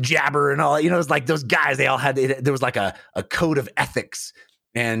jibber jabber and all, it's like those guys. They all had. There was like a code of ethics,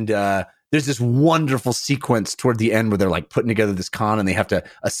 and there's this wonderful sequence toward the end where they're like putting together this con and they have to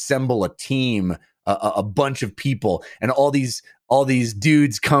assemble a team, a bunch of people, and all these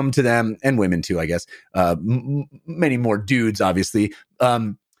dudes come to them, and women too, I guess. Many more dudes, obviously,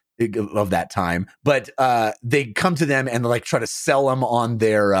 of that time, but they come to them and like try to sell them on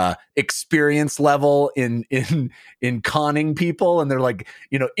their experience level in conning people, and they're like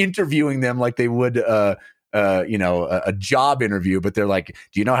interviewing them like they would a job interview, but they're like,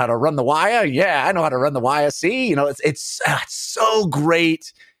 do you know how to run the wire? Yeah, I know how to run the wire. See, it's so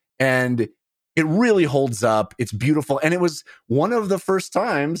great. And it really holds up. It's beautiful. And it was one of the first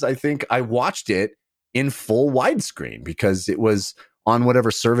times I think I watched it in full widescreen because it was on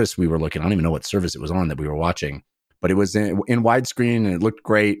whatever service we were looking. I don't even know what service it was on that we were watching, but it was in widescreen and it looked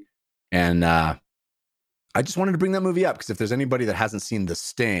great. And I just wanted to bring that movie up because if there's anybody that hasn't seen The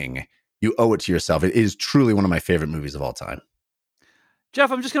Sting, you owe it to yourself. It is truly one of my favorite movies of all time.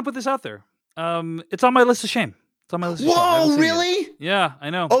 Jeff, I'm just going to put this out there. It's on my list of shame. It's on my list of shame. Whoa, really? Yeah,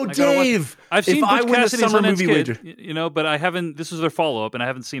 I know. Oh, Dave. I've seen Butch Cassidy's summer movie Kid, but I haven't. This is their follow-up, and I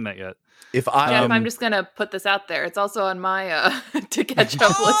haven't seen that yet. Jeff, I'm just going to put this out there. It's also on my to catch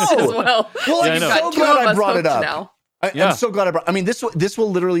up list as well. Well, I'm so glad I brought it up. I'm so glad I brought. I mean, this will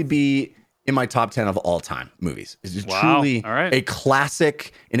literally be in my top 10 of all time movies. It's truly a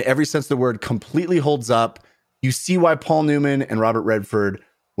classic in every sense of the word. Completely holds up. You see why Paul Newman and Robert Redford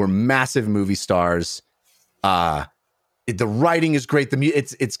were massive movie stars. The writing is great.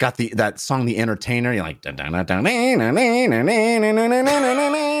 It's got that song, The Entertainer. You're like,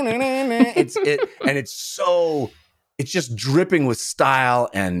 it's just dripping with style,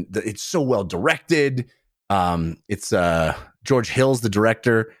 and it's so well directed. It's George Hill's the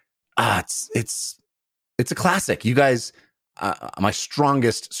director. It's a classic. You guys, my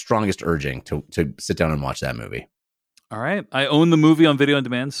strongest urging to sit down and watch that movie. All right. I own the movie on video on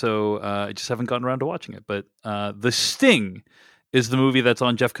demand, so I just haven't gotten around to watching it. But The Sting is the movie that's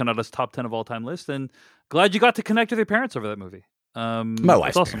on Jeff Canada's top 10 of all time list. And glad you got to connect with your parents over that movie. My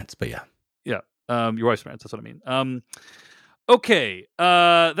wife's parents, but yeah. Yeah. Your wife's parents. That's what I mean. Okay.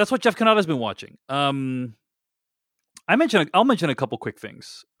 That's what Jeff Canada's been watching. I'll mention a couple quick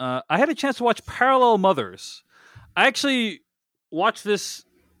things. I had a chance to watch Parallel Mothers. I actually watched this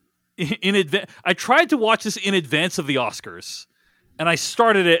in advance. I tried to watch this in advance of the Oscars, and I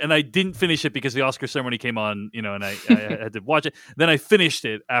started it and I didn't finish it because the Oscar ceremony came on, and I had to watch it. Then I finished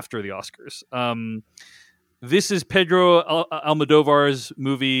it after the Oscars. This is Pedro Almodovar's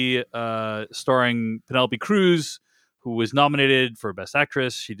movie starring Penelope Cruz, who was nominated for Best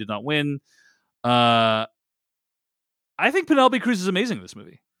Actress. She did not win. I think Penelope Cruz is amazing in this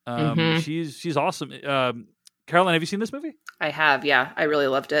movie. She's awesome. Caroline, have you seen this movie? I have, yeah. I really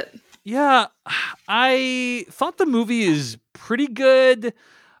loved it. Yeah, I thought the movie is pretty good.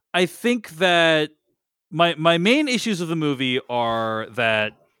 I think that my main issues of the movie are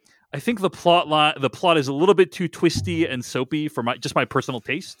that I think the plot is a little bit too twisty and soapy for my personal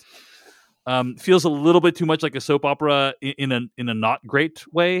taste. Feels a little bit too much like a soap opera in a not great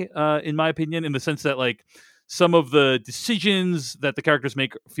way, in my opinion, in the sense that like some of the decisions that the characters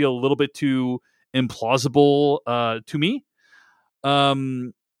make feel a little bit too implausible to me.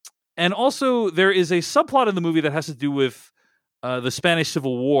 And also there is a subplot in the movie that has to do with the Spanish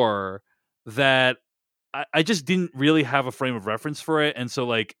Civil War that I just didn't really have a frame of reference for it, and so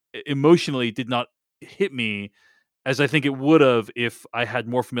like emotionally it did not hit me as I think it would have if I had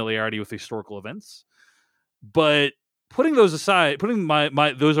more familiarity with historical events. But putting those aside, putting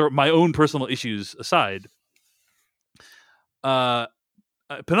my those are my own personal issues aside,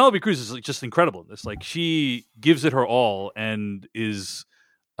 Penelope Cruz is just incredible in this. Like she gives it her all and is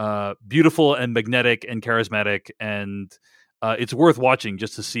beautiful and magnetic and charismatic, and it's worth watching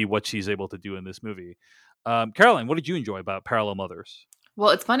just to see what she's able to do in this movie. Caroline, what did you enjoy about Parallel Mothers?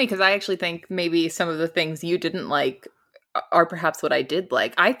 Well, it's funny because I actually think maybe some of the things you didn't like are perhaps what I did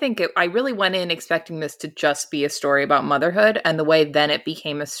like. I really went in expecting this to just be a story about motherhood, and the way then it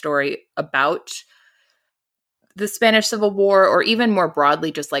became a story about the Spanish Civil War, or even more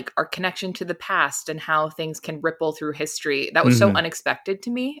broadly, just like our connection to the past and how things can ripple through history. That was so unexpected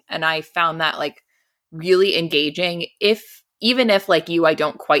to me. And I found that like really engaging. Even if like you, I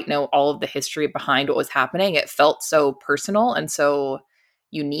don't quite know all of the history behind what was happening, it felt so personal and so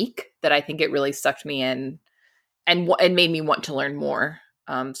unique that I think it really sucked me in and made me want to learn more.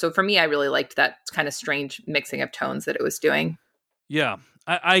 So for me, I really liked that kind of strange mixing of tones that it was doing. Yeah.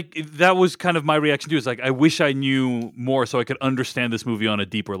 I that was kind of my reaction too. Is like I wish I knew more so I could understand this movie on a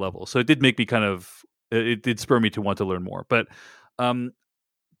deeper level. So it did make me it did spur me to want to learn more. But I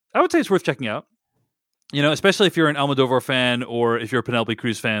would say it's worth checking out. You know, especially if you're an Almodovar fan or if you're a Penelope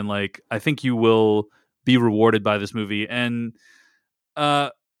Cruz fan. Like I think you will be rewarded by this movie. And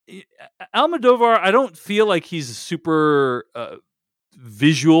Almodovar, I don't feel like he's a super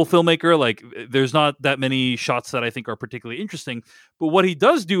visual filmmaker. Like there's not that many shots that I think are particularly interesting, but what he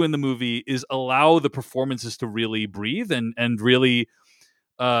does do in the movie is allow the performances to really breathe and really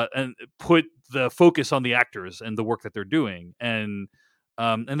and put the focus on the actors and the work that they're doing, and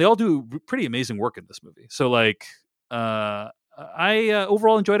they all do pretty amazing work in this movie. So like I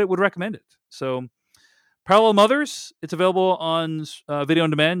overall enjoyed it, would recommend it. So Parallel Mothers, it's available on video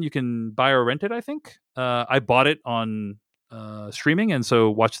on demand. You can buy or rent it, I think. I bought it on streaming, and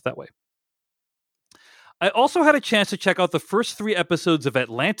so watched it that way. I also had a chance to check out the first 3 episodes of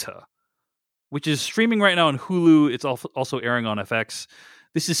Atlanta, which is streaming right now on Hulu. It's also airing on FX.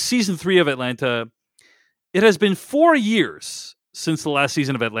 This is season 3 of Atlanta. It has been 4 years since the last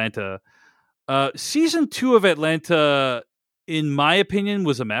season of Atlanta. Season 2 of Atlanta, in my opinion,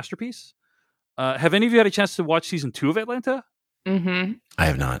 was a masterpiece. Have any of you had a chance to watch season 2 of Atlanta? Mm-hmm. I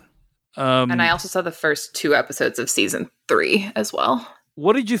have not. And I also saw the first 2 episodes of season 3 as well.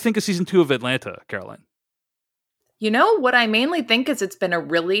 What did you think of season 2 of Atlanta, Caroline? You know, what I mainly think is it's been a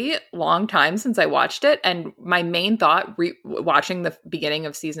really long time since I watched it. And my main thought watching the beginning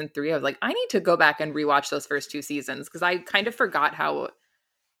of season 3, I was like, I need to go back and rewatch those first 2 seasons because I kind of forgot how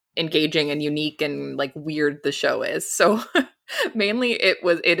engaging and unique and like weird the show is. So mainly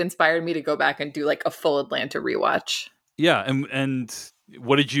it inspired me to go back and do like a full Atlanta rewatch. Yeah. And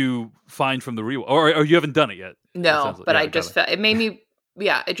what did you find from the rewatch? Or you haven't done it yet? No, but I just felt it made me.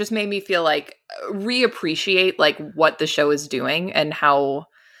 Yeah, it just made me feel like reappreciate like what the show is doing and how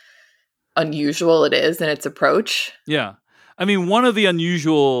unusual it is in its approach. Yeah. I mean, one of the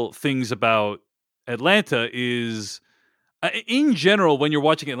unusual things about Atlanta is in general, when you're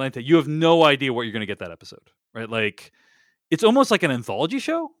watching Atlanta, you have no idea what you're going to get that episode, right? Like it's almost like an anthology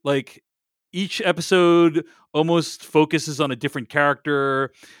show. Like each episode almost focuses on a different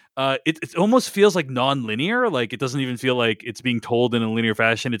character. It almost feels like non-linear. Like it doesn't even feel like it's being told in a linear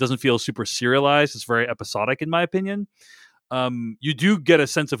fashion. It doesn't feel super serialized. It's very episodic, in my opinion. You do get a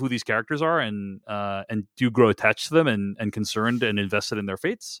sense of who these characters are, and do grow attached to them and concerned and invested in their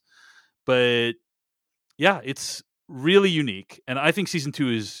fates. But yeah, it's really unique, and I think season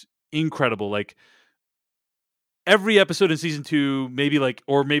 2 is incredible. Like every episode in season 2, maybe like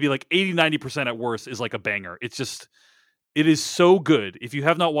 80-90% at worst is like a banger. It is so good. If you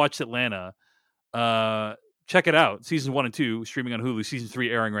have not watched Atlanta, check it out. Season 1 and 2 streaming on Hulu. Season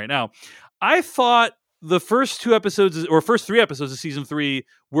 3 airing right now. I thought the first 3 episodes of season 3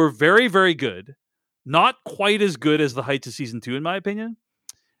 were very, very good. Not quite as good as the heights of season 2, in my opinion.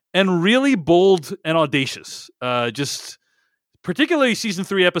 and really bold and audacious. Just particularly season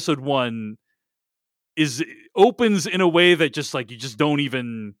 3, episode 1 opens in a way that just like you just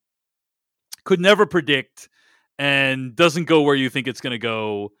could never predict, and doesn't go where you think it's going to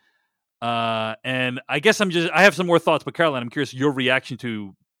go. And I guess I have some more thoughts, but Caroline, I'm curious your reaction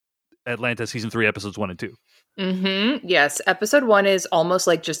to Atlanta season 3, episodes 1 and 2. Mm-hmm. Yes. Episode 1 is almost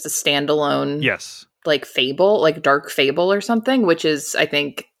like just a standalone, like fable, like dark fable or something, which is, I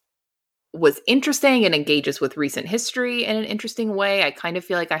think, was interesting and engages with recent history in an interesting way. I kind of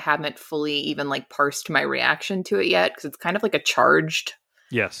feel like I haven't fully even like parsed my reaction to it yet, because it's kind of like a charged,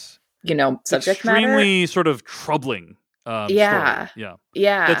 subject matter. Extremely sort of troubling. Story. Yeah.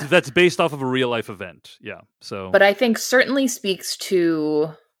 That's based off of a real life event. Yeah. So, but I think certainly speaks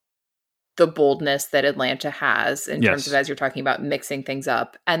to the boldness that Atlanta has in terms of, as you're talking about, mixing things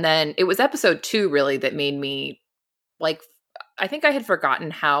up. And then it was episode 2 really that made me like, I think I had forgotten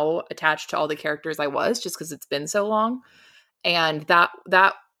how attached to all the characters I was, just because it's been so long. And that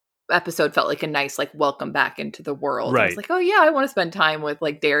episode felt like a nice, like, welcome back into the world. Right. I was like, oh yeah, I want to spend time with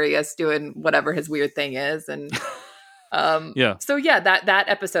like Darius doing whatever his weird thing is. And so that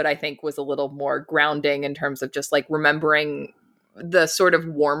episode I think was a little more grounding in terms of just like remembering the sort of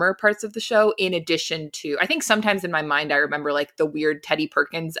warmer parts of the show, in addition to, I think sometimes in my mind I remember like the weird Teddy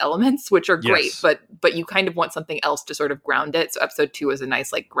Perkins elements, which are great, but you kind of want something else to sort of ground it. So episode 2 is a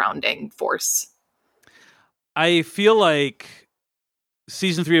nice like grounding force. I feel like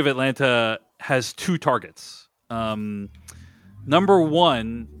season 3 of Atlanta has 2 targets. Number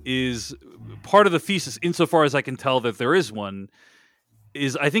 1 is part of the thesis, insofar as I can tell that there is one,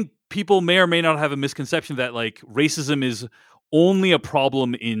 is I think people may or may not have a misconception that like racism is only a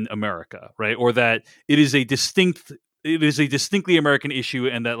problem in America, right? Or that it is a distinctly American issue,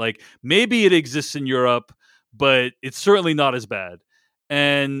 and that like maybe it exists in Europe, but it's certainly not as bad.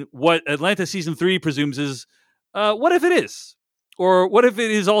 And what Atlanta season 3 presumes is, what if it is? Or what if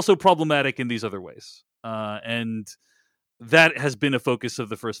it is also problematic in these other ways? And that has been a focus of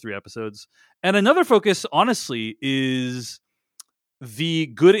the first 3 episodes. And another focus, honestly, is the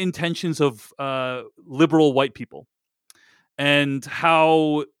good intentions of liberal white people, and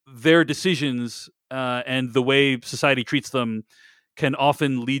how their decisions and the way society treats them can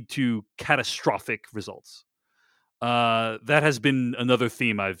often lead to catastrophic results. That has been another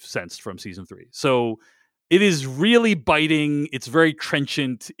theme I've sensed from season 3. So it is really biting. It's very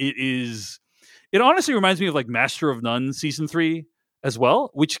trenchant. It honestly reminds me of like Master of None season 3 as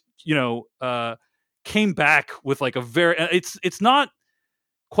well, which, came back with like a very, it's not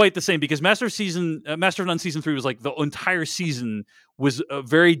quite the same, because Master of None season 3 was like the entire season was a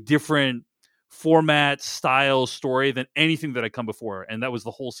very different format, style, story than anything that had come before, and that was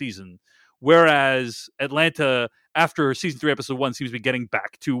the whole season. Whereas Atlanta, after season 3, episode 1, seems to be getting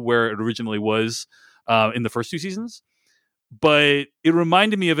back to where it originally was in the first 2 seasons. But it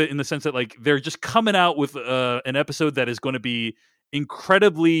reminded me of it in the sense that like they're just coming out with an episode that is going to be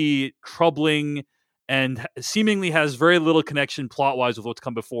incredibly troubling and seemingly has very little connection plot-wise with what's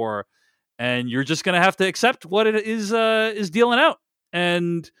come before, and you're just going to have to accept what it is dealing out.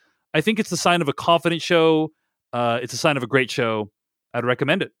 And I think it's the sign of a confident show. It's a sign of a great show. I'd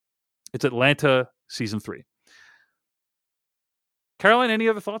recommend it. It's Atlanta season 3. Caroline, any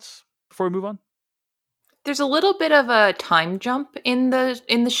other thoughts before we move on? There's a little bit of a time jump in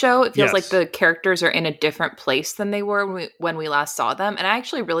the show. It feels like the characters are in a different place than they were when we last saw them. And I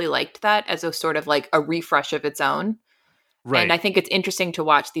actually really liked that as a sort of like a refresh of its own. Right. And I think it's interesting to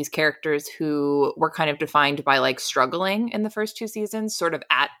watch these characters who were kind of defined by like struggling in the first 2 seasons, sort of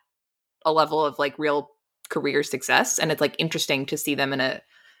at a level of like real career success. And it's like interesting to see them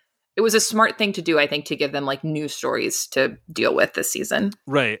it was a smart thing to do, I think, to give them like new stories to deal with this season.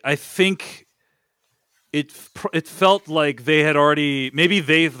 Right. I think it felt like they had already,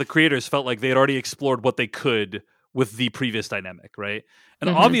 the creators felt like they had already explored what they could with the previous dynamic, right? And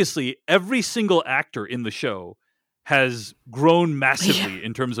obviously, every single actor in the show has grown massively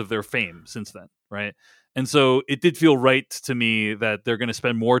in terms of their fame since then, right? And so it did feel right to me that they're going to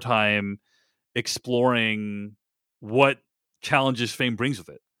spend more time exploring what challenges fame brings with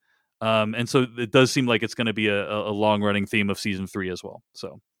it. And so it does seem like it's going to be a long-running theme of season 3 as well.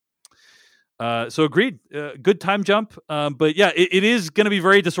 So agreed. Good time jump. But yeah, it is going to be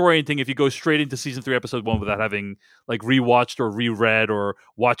very disorienting if you go straight into season 3, episode 1 without having like rewatched or reread or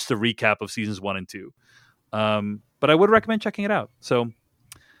watched the recap of seasons 1 and 2. But I would recommend checking it out. So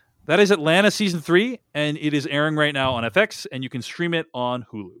that is Atlanta season 3, and it is airing right now on FX, and you can stream it on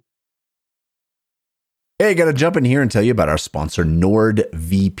Hulu. Hey, I got to jump in here and tell you about our sponsor,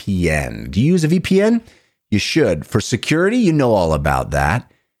 NordVPN. Do you use a VPN? You should. For security, you know all about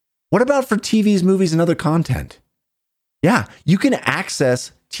that. What about for TVs, movies, and other content? Yeah, you can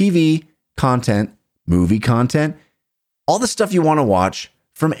access TV content, movie content, all the stuff you want to watch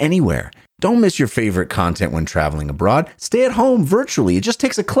from anywhere. Don't miss your favorite content when traveling abroad. Stay at home virtually. It just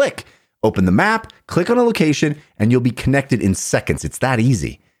takes a click. Open the map, click on a location, and you'll be connected in seconds. It's that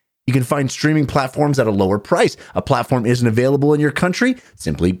easy. You can find streaming platforms at a lower price. A platform isn't available in your country?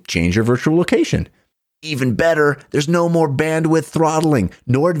 Simply change your virtual location. Even better, there's no more bandwidth throttling.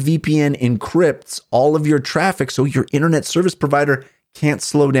 NordVPN encrypts all of your traffic so your internet service provider can't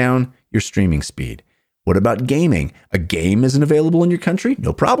slow down your streaming speed. What about gaming? A game isn't available in your country?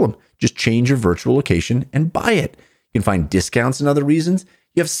 No problem. Just change your virtual location and buy it. You can find discounts and other reasons.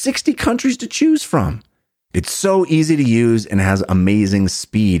 You have 60 countries to choose from. It's so easy to use and has amazing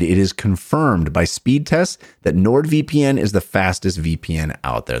speed. It is confirmed by speed tests that NordVPN is the fastest VPN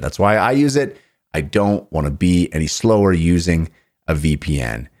out there. That's why I use it. I don't want to be any slower using a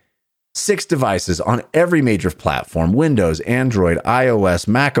VPN. 6 devices on every major platform: Windows, Android, iOS,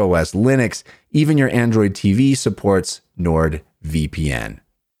 macOS, Linux. Even your Android TV supports NordVPN.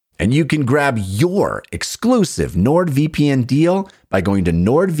 And you can grab your exclusive NordVPN deal by going to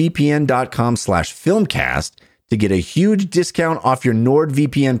nordvpn.com/filmcast to get a huge discount off your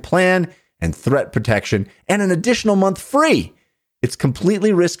NordVPN plan and threat protection and an additional month free. It's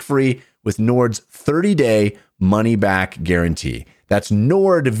completely risk-free with Nord's 30-day money-back guarantee. That's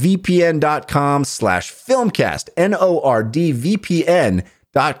nordvpn.com/filmcast,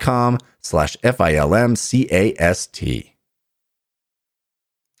 nordvpn.com/filmcast.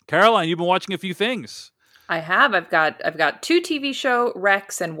 Caroline, you've been watching a few things. I have. I've got 2 TV show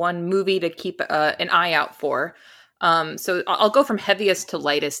recs and 1 movie to keep an eye out for. So I'll go from heaviest to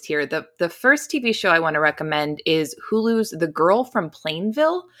lightest here. The first TV show I want to recommend is Hulu's The Girl from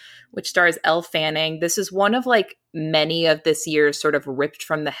Plainville, which stars Elle Fanning. This is one of like many of this year's sort of ripped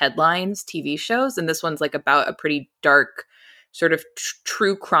from the headlines TV shows. And this one's like about a pretty dark sort of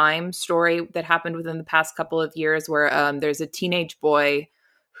true crime story that happened within the past couple of years where there's a teenage boy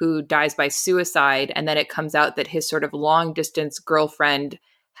who dies by suicide. And then it comes out that his sort of long distance girlfriend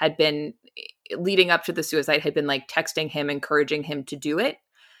had been, leading up to the suicide, had been like texting him, encouraging him to do it,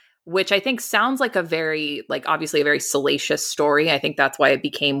 which I think sounds like a very, like obviously a very salacious story. I think that's why it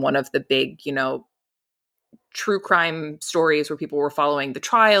became one of the big, true crime stories where people were following the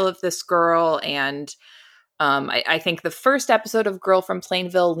trial of this girl. And I think the first episode of Girl from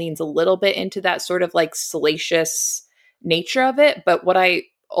Plainville leans a little bit into that sort of like salacious nature of it. But what I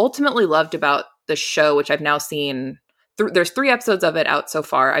ultimately loved about the show, which I've now seen, there's 3 episodes of it out so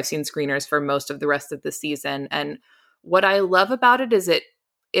far. I've seen screeners for most of the rest of the season. And what I love about it is it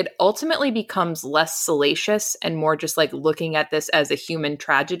ultimately becomes less salacious and more just like looking at this as a human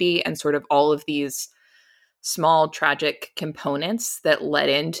tragedy and sort of all of these small tragic components that led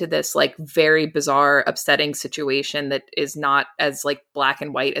into this like very bizarre, upsetting situation that is not as like black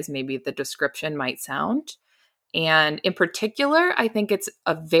and white as maybe the description might sound. And in particular, I think it's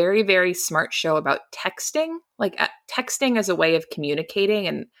a very, very smart show about texting, like texting as a way of communicating.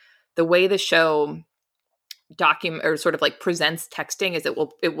 And the way the show or sort of like presents texting is it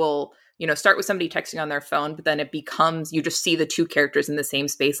will start with somebody texting on their phone, but then it becomes, you just see the 2 characters in the same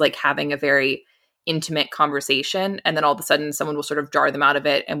space, like having a very intimate conversation. And then all of a sudden someone will sort of jar them out of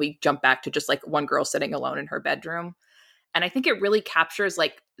it. And we jump back to just like one girl sitting alone in her bedroom. And I think it really captures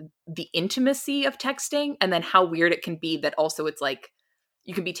like the intimacy of texting and then how weird it can be that also it's like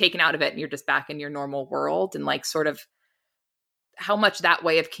you can be taken out of it and you're just back in your normal world, and like sort of how much that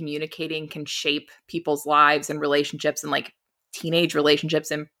way of communicating can shape people's lives and relationships, and like teenage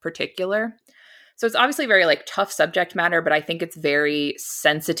relationships in particular. So it's obviously very like tough subject matter, but I think it's very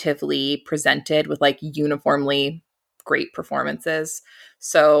sensitively presented with like uniformly great performances.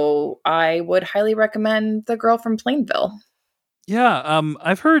 So I would highly recommend The Girl from Plainville. Yeah,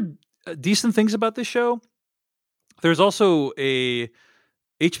 I've heard decent things about this show. There's also a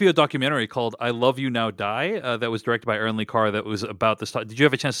HBO documentary called I Love You Now Die that was directed by Erin Lee Carr that was about this. Did you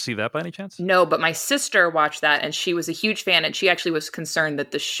have a chance to see that by any chance? No, but my sister watched that and she was a huge fan, and she actually was concerned that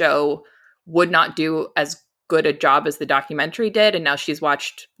the show would not do as good a job as the documentary did. And now she's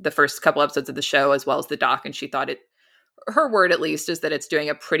watched the first couple episodes of the show as well as the doc, and she thought her word at least is that it's doing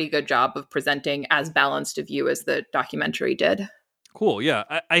a pretty good job of presenting as balanced a view as the documentary did. Cool.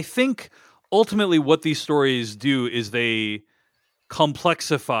 Yeah. I think ultimately what these stories do is they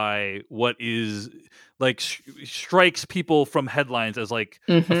complexify what is like strikes people from headlines as like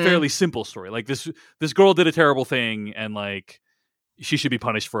a fairly simple story. Like this girl did a terrible thing and like she should be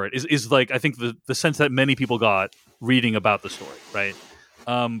punished for it is like, I think the sense that many people got reading about the story. Right.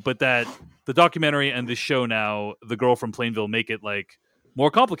 But that the documentary and the show now, The Girl from Plainville, make it like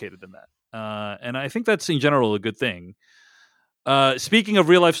more complicated than that. And I think that's in general a good thing. Speaking of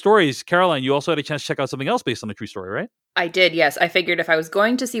real life stories, Caroline, you also had a chance to check out something else based on a true story, right? I did, yes. I figured if I was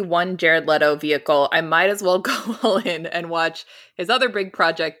going to see one Jared Leto vehicle, I might as well go all in and watch his other big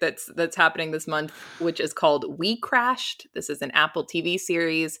project that's happening this month, which is called We Crashed. This is an Apple TV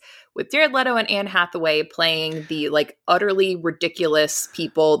series with Jared Leto and Anne Hathaway playing the like utterly ridiculous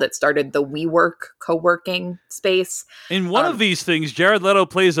people that started the WeWork co-working space. In one of these things, Jared Leto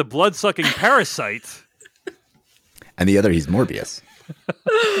plays a blood-sucking parasite. And the other, he's Morbius.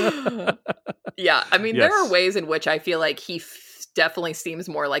 Yeah, I mean, there are ways in which I feel like he definitely seems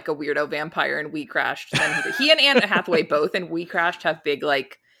more like a weirdo vampire in We Crashed than he and Anne Hathaway both in We Crashed have big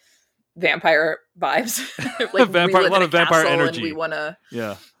like vampire vibes. Like a lot of vampire energy. And we want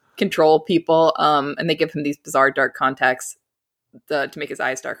to control people. And they give him these bizarre dark contacts to make his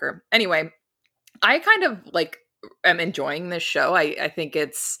eyes darker. Anyway, I kind of like am enjoying this show. I think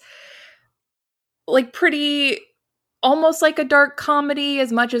it's like pretty almost like a dark comedy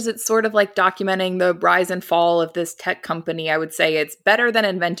as much as it's sort of like documenting the rise and fall of this tech company. I would say it's better than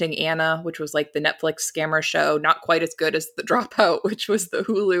Inventing Anna, which was like the Netflix scammer show. Not quite as good as The Dropout, which was the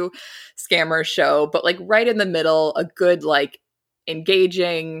Hulu scammer show, but like right in the middle, a good, like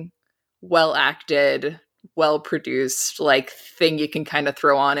engaging, well acted, well produced like thing you can kind of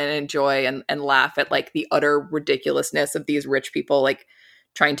throw on and enjoy and laugh at like the utter ridiculousness of these rich people like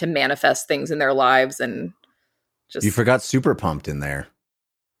trying to manifest things in their lives. And just, you forgot Super Pumped in there.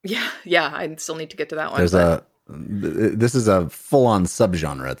 Yeah. I still need to get to that one. This is a full-on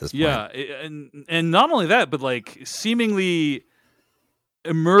subgenre at this point. Yeah, and not only that, but like seemingly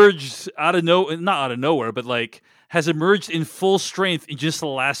emerged not out of nowhere, but like has emerged in full strength in just the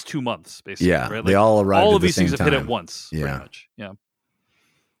last 2 months, basically. Yeah, right? Like, they all arrived. All at of the these same things time. have hit at once. Yeah, pretty much. Yeah.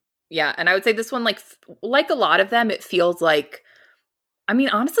 Yeah, and I would say this one, like a lot of them, it feels like, I mean,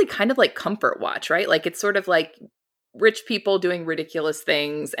 honestly, kind of like comfort watch, right? Like it's sort of like rich people doing ridiculous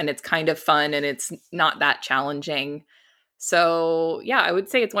things, and it's kind of fun, and it's not that challenging. So yeah, I would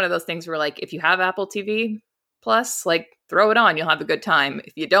say it's one of those things where like if you have Apple TV Plus, like throw it on, you'll have a good time.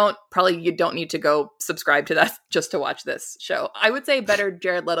 If you don't, probably you don't need to go subscribe to that just to watch this show. I would say better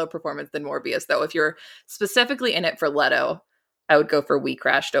Jared Leto performance than Morbius, though. If you're specifically in it for Leto, I would go for We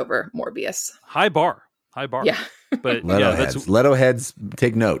Crashed over Morbius. High bar. Yeah. But Leto heads. Leto heads,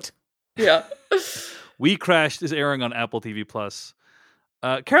 take note. Yeah. We Crashed is airing on Apple TV Plus.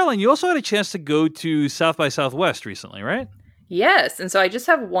 Caroline, you also had a chance to go to South by Southwest recently, right? Yes. And so I just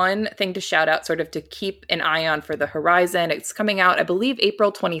have one thing to shout out, sort of to keep an eye on for the horizon. It's coming out, I believe,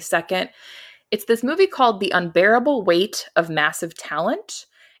 April 22nd. It's this movie called The Unbearable Weight of Massive Talent.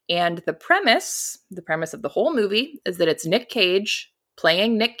 And the premise of the whole movie is that it's Nick Cage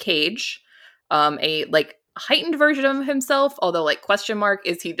playing Nick Cage, a like heightened version of himself, although like question mark,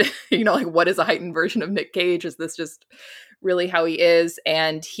 is he, like what is a heightened version of Nick Cage? Is this just really how he is?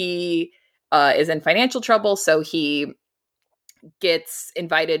 And he is in financial trouble. So he gets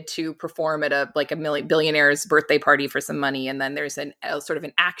invited to perform at a billionaire's birthday party for some money. And then there's a sort of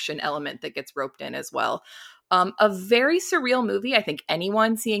an action element that gets roped in as well. A very surreal movie. I think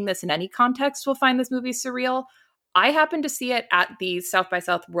anyone seeing this in any context will find this movie surreal. I happened to see it at the South by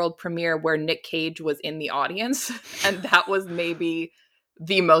South world premiere where Nick Cage was in the audience. And that was maybe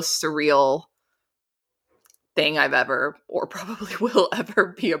the most surreal thing I've ever, or probably will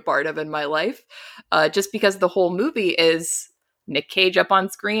ever be a part of in my life. Just because the whole movie is Nick Cage up on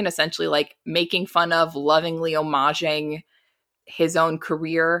screen, essentially like making fun of, lovingly homaging his own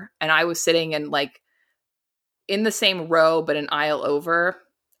career. And I was sitting in like in the same row, but an aisle over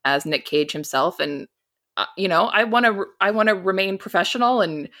as Nick Cage himself. And, I want to remain professional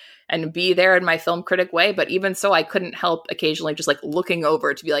and be there in my film critic way. But even so, I couldn't help occasionally just like looking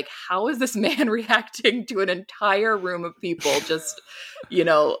over to be like, how is this man reacting to an entire room of people just,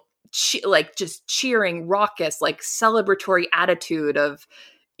 just cheering, raucous, like celebratory attitude of,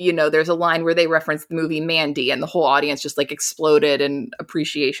 there's a line where they reference the movie Mandy and the whole audience just like exploded in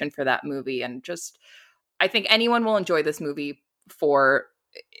appreciation for that movie. And just, I think anyone will enjoy this movie for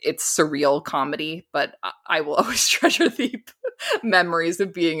its surreal comedy, but I will always treasure the memories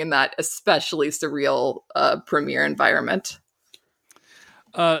of being in that especially surreal premiere environment.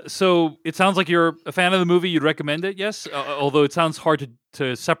 So it sounds like you're a fan of the movie. You'd recommend it, yes? Although it sounds hard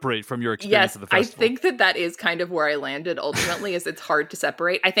to separate from your experience of the festival. I think that is kind of where I landed ultimately, is it's hard to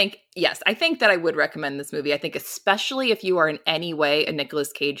separate. I think that I would recommend this movie. I think especially if you are in any way a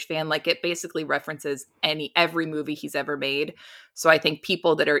Nicolas Cage fan, like it basically references every movie he's ever made. So I think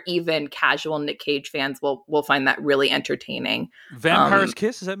people that are even casual Nick Cage fans will find that really entertaining. Vampire's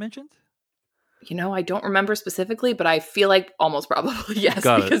Kiss, is that mentioned? I don't remember specifically, but I feel like almost probably yes.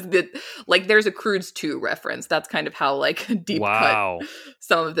 Got because there's a Croods 2 reference. That's kind of how deep cut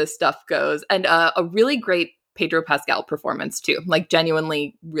some of this stuff goes. And a really great Pedro Pascal performance too.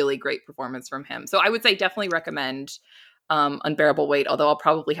 Genuinely really great performance from him. So I would say definitely recommend Unbearable Weight, although I'll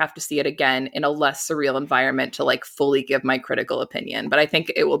probably have to see it again in a less surreal environment to fully give my critical opinion. But I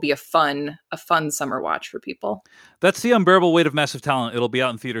think it will be a fun summer watch for people. That's The Unbearable Weight of Massive Talent. It'll be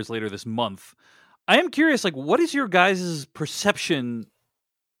out in theaters later this month. I am curious, what is your guys' perception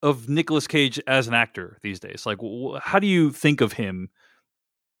of Nicolas Cage as an actor these days? How do you think of him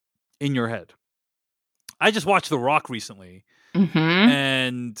in your head? I just watched The Rock recently,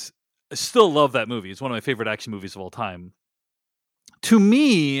 and I still love that movie. It's one of my favorite action movies of all time. To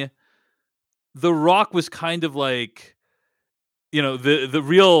me, The Rock was kind of the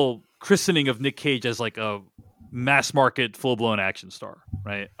real christening of Nick Cage as a mass market, full blown action star,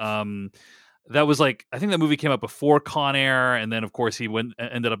 right? That was I think that movie came out before Con Air, and then of course he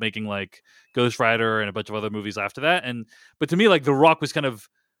ended up making Ghost Rider and a bunch of other movies after that. But to me, The Rock was kind of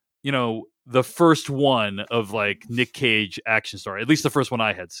the first one of Nick Cage action star, at least the first one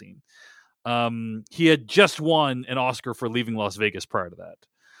I had seen. He had just won an Oscar for Leaving Las Vegas prior to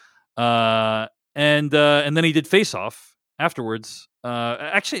that. And then he did Face Off afterwards.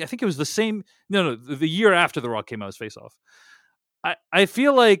 Actually, I think it was the year after The Rock came out was Face Off. I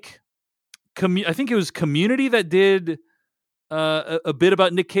feel I think it was Community that did a bit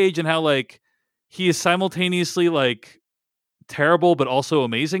about Nick Cage and how he is simultaneously terrible but also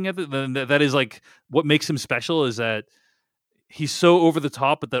amazing at it. That is what makes him special, is that he's so over the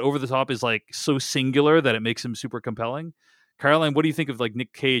top, but that over the top is so singular that it makes him super compelling. Caroline, what do you think of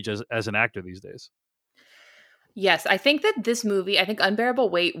Nick Cage as an actor these days? Yes, I think that this movie, Unbearable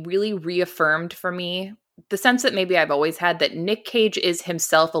Weight really reaffirmed for me the sense that maybe I've always had, that Nick Cage is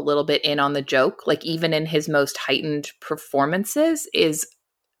himself a little bit in on the joke. Even in his most heightened performances is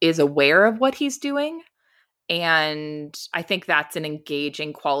aware of what he's doing. And I think that's an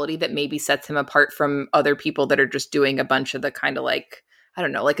engaging quality that maybe sets him apart from other people that are just doing a bunch of the kind of I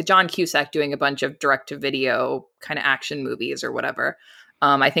don't know, a John Cusack doing a bunch of direct-to-video kind of action movies or whatever.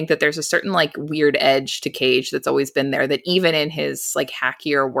 I think that there's a certain weird edge to Cage that's always been there, that even in his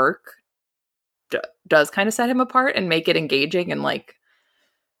hackier work does kind of set him apart and make it engaging and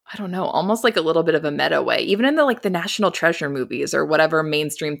I don't know, almost a little bit of a meta way. Even in the National Treasure movies or whatever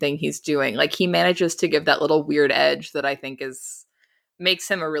mainstream thing he's doing, he manages to give that little weird edge that I think makes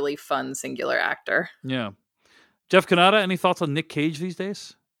him a really fun singular actor. Yeah. Jeff Cannata, any thoughts on Nick Cage these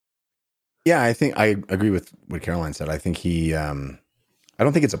days? Yeah, I think I agree with what Caroline said. I think he, I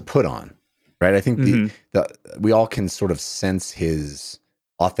don't think it's a put on, right? I think we all can sort of sense his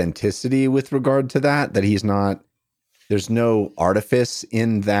authenticity with regard to that he's not, there's no artifice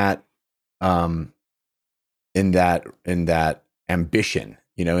in that ambition, in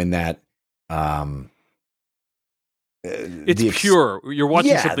that, it's pure. You're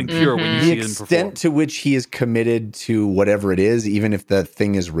watching something pure when you see him perform. The extent to which he is committed to whatever it is, even if the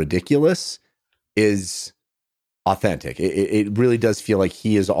thing is ridiculous, is authentic. It really does feel like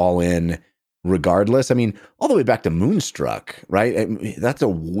he is all in regardless. I mean, all the way back to Moonstruck, right? That's a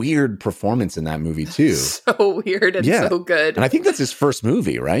weird performance in that movie too. So weird and so good. And I think that's his first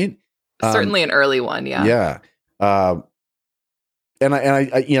movie, right? Certainly an early one, yeah. Yeah.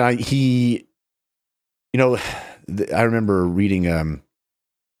 I remember reading an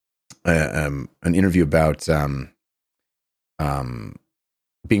interview about Being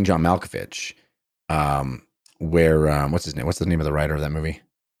John Malkovich, where what's his name? What's the name of the writer of that movie?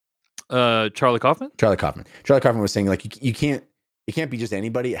 Charlie Kaufman. Charlie Kaufman was saying you can't be just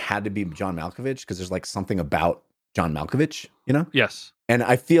anybody. It had to be John Malkovich because there's something about John Malkovich, Yes. And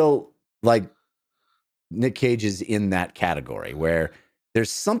I feel like Nick Cage is in that category where there's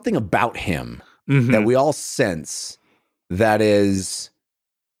something about him that we all sense that is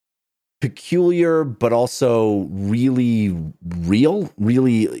peculiar, but also really real.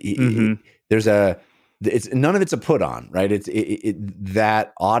 Really, it's none of it's a put on, right? It's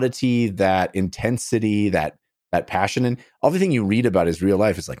that oddity, that intensity, that passion, and everything you read about his real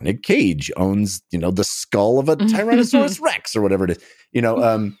life is Nick Cage owns, the skull of a Tyrannosaurus Rex or whatever it is.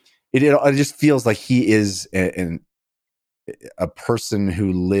 It just feels like he is a person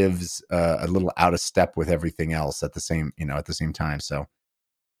who lives a little out of step with everything else at the same time. So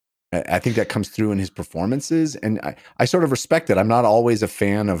I think that comes through in his performances, and I sort of respect it. I'm not always a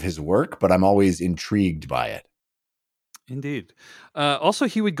fan of his work, but I'm always intrigued by it. Indeed. Also,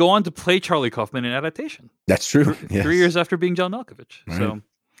 he would go on to play Charlie Kaufman in adaptation. That's true. 3 years after Being John Malkovich. Right. So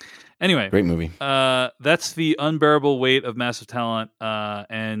Anyway, great movie. That's The Unbearable Weight of Massive Talent.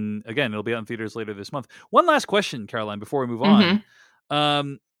 And again, it'll be out in theaters later this month. One last question, Caroline, before we move on.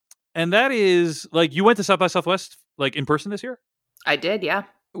 And that is, like, you went to South by Southwest, like, in person this year? I did, yeah.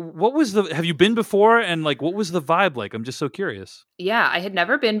 What was have you been before? And, like, what was the vibe like? I'm just so curious. Yeah, I had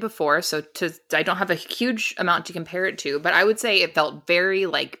never been before, so I don't have a huge amount to compare it to, but I would say it felt very,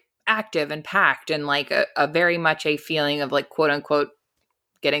 like, active and packed and, like, a very much a feeling of, like, quote unquote,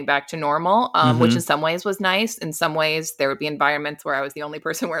 getting back to normal, which in some ways was nice. In some ways, there would be environments where I was the only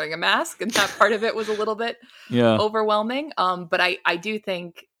person wearing a mask, and that part of it was a little bit overwhelming. But I do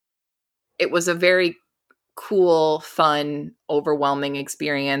think it was a very cool, fun, overwhelming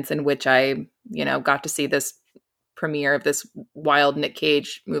experience in which I, got to see this premiere of this wild Nick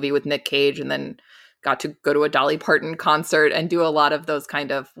Cage movie with Nick Cage, and then got to go to a Dolly Parton concert and do a lot of those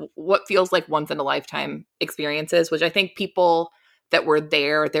kind of what feels like once in a lifetime experiences, which I think people that were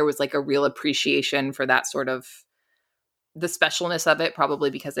there was like a real appreciation for that sort of the specialness of it, probably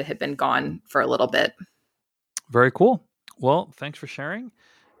because it had been gone for a little bit. Very cool. Well, thanks for sharing.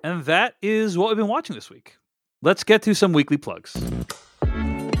 And that is what we've been watching this week. Let's get to some weekly plugs.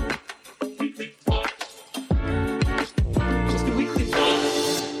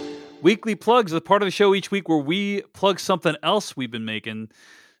 Weekly plugs are the part of the show each week where we plug something else we've been making.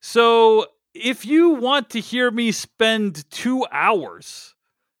 So if you want to hear me spend 2 hours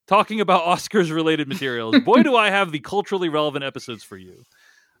talking about Oscars-related materials, boy, do I have the culturally relevant episodes for you.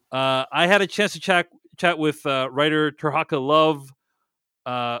 I had a chance to chat with writer Terhaka Love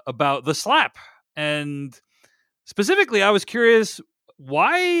about The Slap. And specifically, I was curious,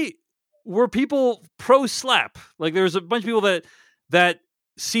 why were people pro-slap? Like, there was a bunch of people that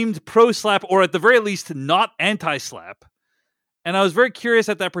seemed pro-slap, or at the very least, not anti-slap. And I was very curious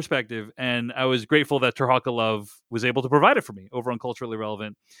at that perspective, and I was grateful that Terhaka Love was able to provide it for me over on Culturally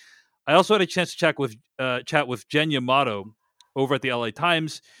Relevant. I also had a chance to chat with Jen Yamato over at the LA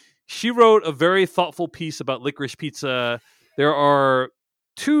Times. She wrote a very thoughtful piece about licorice pizza. There are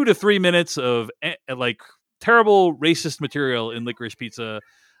 2 to 3 minutes of like terrible racist material in licorice pizza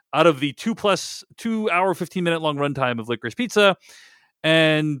out of the 2 hour, 15-minute long runtime of licorice pizza.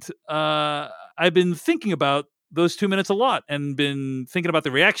 And I've been thinking about those 2 minutes a lot and been thinking about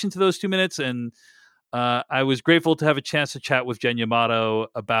the reaction to those 2 minutes. And I was grateful to have a chance to chat with Jen Yamato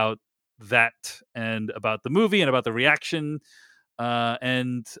about that and about the movie and about the reaction.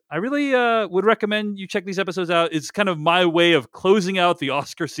 And I really would recommend you check these episodes out. It's kind of my way of closing out the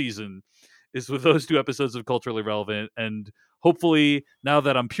Oscar season is with those 2 episodes of Culturally Relevant. And hopefully now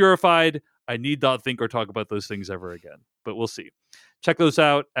that I'm purified, I need not think or talk about those things ever again, but we'll see. Check those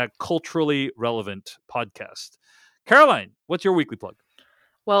out at Culturally Relevant Podcast. Caroline, what's your weekly plug?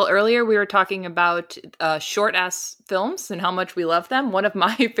 Well, earlier we were talking about short-ass films and how much we love them. One of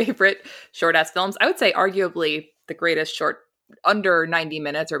my favorite short-ass films, I would say arguably the greatest short, under 90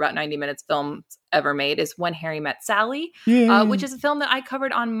 minutes or about 90 minutes films ever made, is When Harry Met Sally, which is a film that I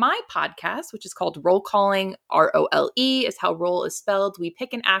covered on my podcast, which is called Roll Calling. ROLE is how roll is spelled. We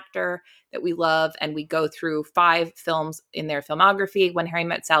pick an actor that we love and we go through 5 films in their filmography. When Harry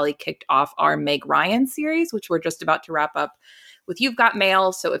Met Sally kicked off our Meg Ryan series, which we're just about to wrap up with You've Got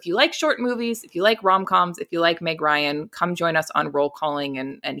Mail. So if you like short movies, if you like rom-coms, if you like Meg Ryan, come join us on Roll Calling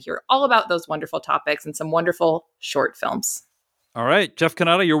and hear all about those wonderful topics and some wonderful short films. All right. Jeff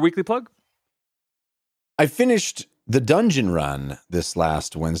Cannata, your weekly plug? I finished the Dungeon Run this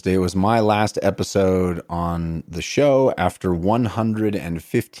last Wednesday. It was my last episode on the show after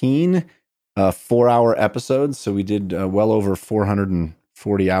 115 4-hour episodes. So we did well over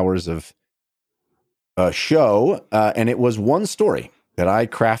 440 hours of show. And it was one story that I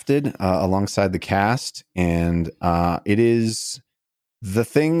crafted alongside the cast. And it is the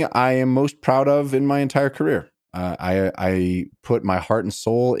thing I am most proud of in my entire career. I put my heart and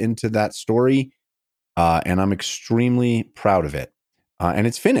soul into that story, and I'm extremely proud of it. And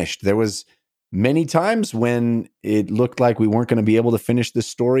it's finished. There was many times when it looked like we weren't going to be able to finish this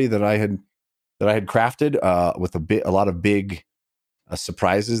story that I had crafted with a lot of big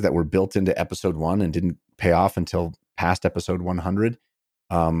surprises that were built into episode 1 and didn't pay off until past episode 100.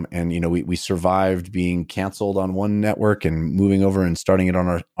 And we survived being canceled on one network and moving over and starting it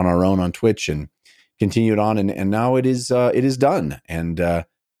on our own on Twitch and continued on, and now it is done, and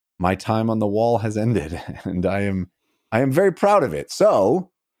my time on the wall has ended, and I am very proud of it. So,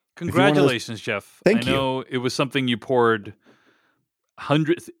 congratulations, Jeff. Thank you. I know it was something you poured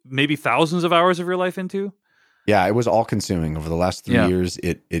hundreds, maybe thousands of hours of your life into. Yeah, it was all consuming over the last 3 years.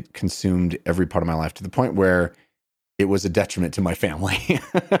 It consumed every part of my life to the point where it was a detriment to my family.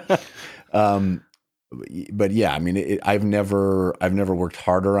 but yeah, I mean, I've never worked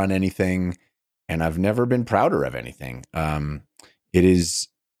harder on anything, and I've never been prouder of anything. It is,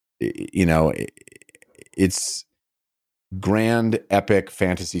 it's grand, epic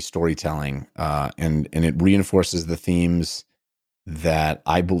fantasy storytelling, and it reinforces the themes that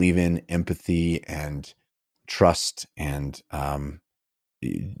I believe in: empathy and trust, and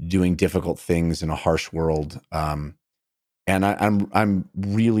doing difficult things in a harsh world. And I'm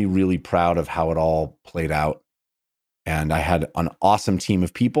really, really proud of how it all played out. And I had an awesome team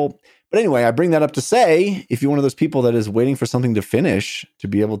of people. But anyway, I bring that up to say, if you're one of those people that is waiting for something to finish to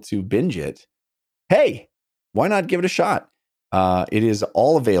be able to binge it, hey, why not give it a shot? It is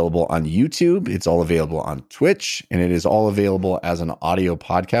all available on YouTube. It's all available on Twitch, and it is all available as an audio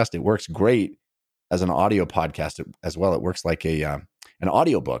podcast. It works great as an audio podcast as well. It works like an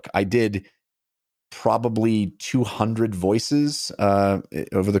audiobook. I did probably 200 voices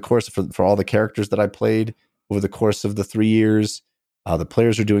over the course for all the characters that I played over the course of the 3 years. The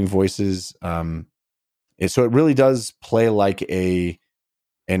players are doing voices. So it really does play like an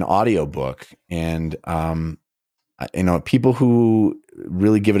audiobook. And, people who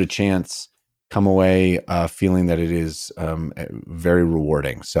really give it a chance come away feeling that it is very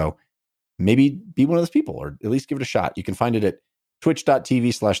rewarding. So maybe be one of those people, or at least give it a shot. You can find it at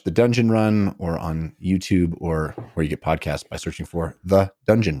twitch.tv/The Dungeon Run, or on YouTube, or where you get podcasts by searching for The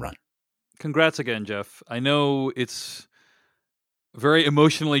Dungeon Run. Congrats again, Jeff. I know it's very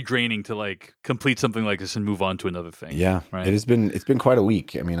emotionally draining to complete something like this and move on to another thing. Yeah, right? It's been quite a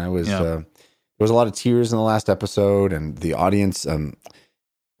week. I mean, there was a lot of tears in the last episode, and the audience,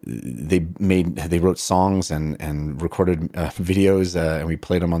 they wrote songs and recorded videos, and we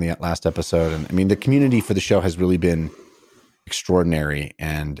played them on the last episode. And I mean, the community for the show has really been extraordinary,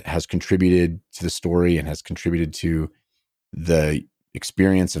 and has contributed to the story, and has contributed to the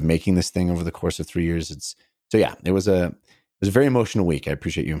experience of making this thing over the course of 3 years. It was a very emotional week. I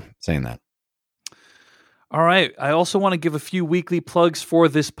appreciate you saying that. All right. I also want to give a few weekly plugs for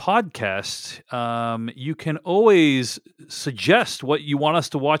this podcast. You can always suggest what you want us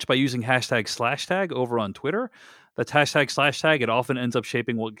to watch by using #/tag over on Twitter. That's #/tag. It often ends up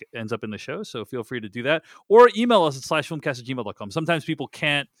shaping what ends up in the show, so feel free to do that. Or email us at /filmcast@gmail.com. Sometimes people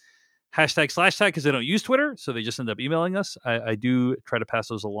can't #/tag because they don't use Twitter, so they just end up emailing us. I do try to pass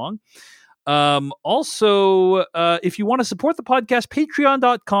those along. Also, if you want to support the podcast,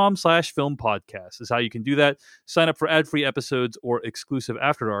 patreon.com/filmpodcast is how you can do that. Sign up for ad-free episodes or exclusive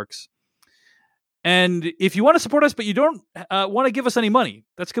After Darks. And if you want to support us, but you don't want to give us any money,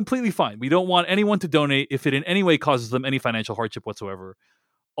 that's completely fine. We don't want anyone to donate if it in any way causes them any financial hardship whatsoever.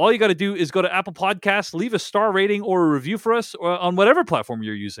 All you got to do is go to Apple Podcasts, leave a star rating or a review for us on whatever platform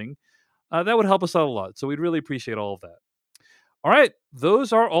you're using. That would help us out a lot. So we'd really appreciate all of that. All right.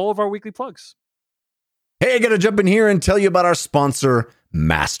 Those are all of our weekly plugs. Hey, I got to jump in here and tell you about our sponsor,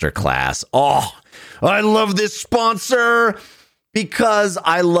 Masterclass. Oh, I love this sponsor because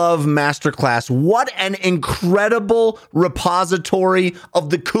I love Masterclass. What an incredible repository of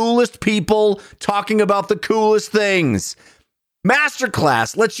the coolest people talking about the coolest things.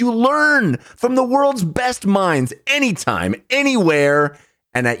 Masterclass lets you learn from the world's best minds anytime, anywhere,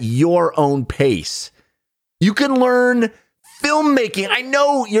 and at your own pace. You can learn filmmaking. I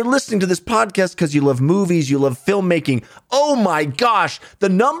know you're listening to this podcast because you love movies, you love filmmaking. Oh my gosh, the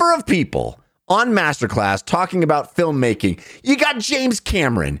number of people on Masterclass talking about filmmaking. You got James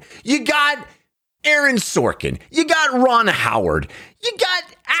Cameron, you got Aaron Sorkin, you got Ron Howard, you got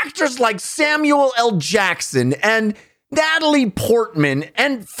actors like Samuel L. Jackson and Natalie Portman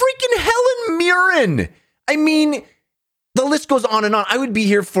and freaking Helen Mirren. I mean, the list goes on and on. I would be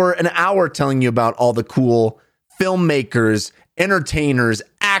here for an hour telling you about all the cool filmmakers, entertainers,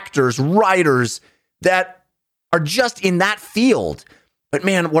 actors, writers that are just in that field. But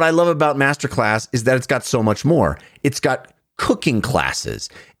man, what I love about Masterclass is that it's got so much more. It's got cooking classes.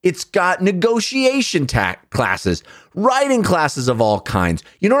 It's got negotiation classes, writing classes of all kinds.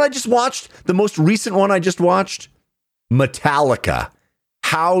 You know what I just watched? The most recent one I just watched? Metallica,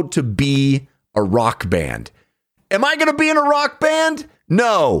 How to Be a Rock Band. Am I going to be in a rock band?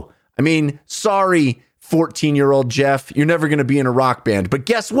 No. I mean, sorry, 14-year-old Jeff, you're never going to be in a rock band. But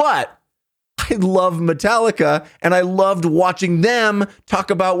guess what? I love Metallica, and I loved watching them talk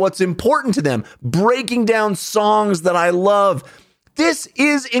about what's important to them, breaking down songs that I love. This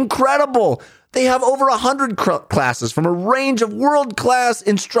is incredible. They have over 100 classes from a range of world-class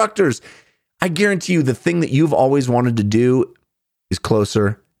instructors. I guarantee you the thing that you've always wanted to do is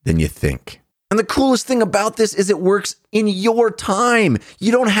closer than you think. And the coolest thing about this is it works in your time.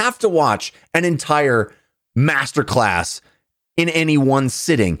 You don't have to watch an entire masterclass in any one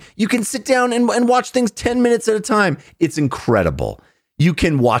sitting. You can sit down and watch things 10 minutes at a time. It's incredible. You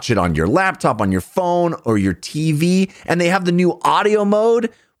can watch it on your laptop, on your phone, or your TV. And they have the new audio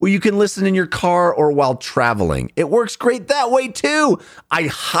mode where you can listen in your car or while traveling. It works great that way too. I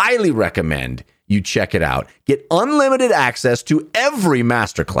highly recommend you check it out. Get unlimited access to every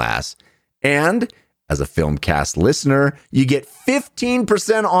masterclass. And as a Filmcast listener, you get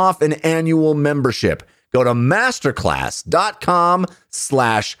 15% off an annual membership. Go to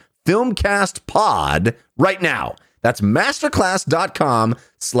masterclass.com/filmcastpod right now. That's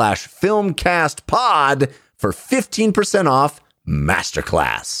masterclass.com/filmcastpod for 15% off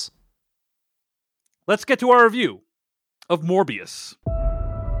Masterclass. Let's get to our review of Morbius.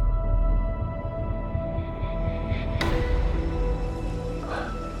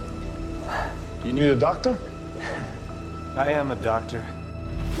 You need a doctor? I am a doctor.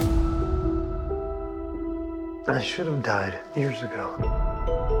 I should have died years ago.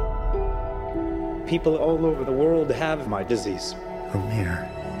 People all over the world have my disease. I'm here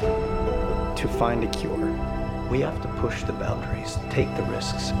To find a cure, we have to push the boundaries, take the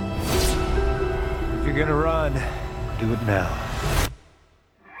risks. If you're gonna run, do it now.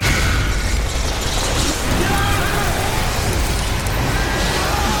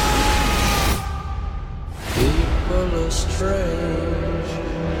 People are strange.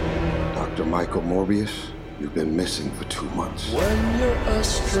 Dr. Michael Morbius, you've been missing for 2 months. When you're a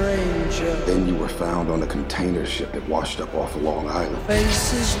stranger, Then you were found on a container ship that washed up off of Long Island.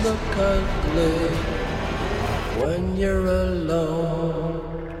 faces look ugly. When you're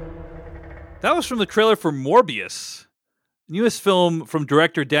alone, That was from the trailer for Morbius, newest film from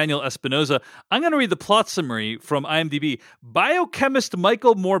director Daniel Espinosa. I'm going to read the plot summary from IMDb. Biochemist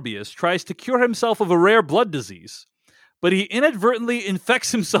Michael Morbius tries to cure himself of a rare blood disease, but he inadvertently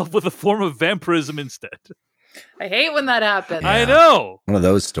infects himself with a form of vampirism instead. I hate when that happens. I know. One of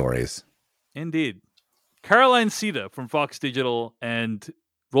those stories. Indeed. Caroline Siede from Fox Digital and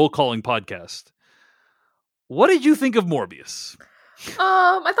Roll Calling Podcast. What did you think of Morbius?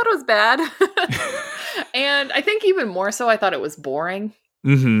 I thought it was bad. And I think even more so, I thought it was boring.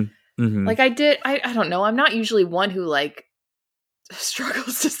 Like I don't know. I'm not usually one who like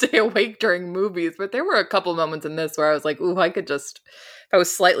struggles to stay awake during movies, but there were a couple moments in this where I was like, ooh, if I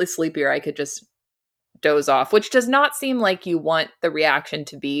was slightly sleepier, I could just doze off, which does not seem like you want the reaction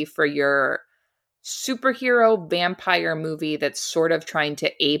to be for your superhero vampire movie that's sort of trying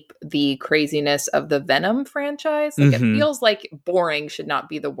to ape the craziness of the Venom franchise. Like it feels like boring should not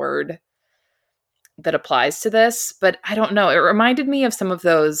be the word that applies to this, but I don't know. It reminded me of some of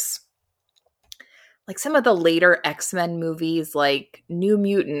those, like some of the later X-Men movies, like New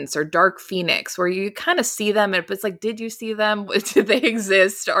Mutants or Dark Phoenix, where you kind of see them and it's like, did you see them? Did they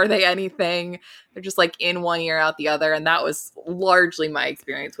exist? Are they anything? They're just like in one ear out the other. And that was largely my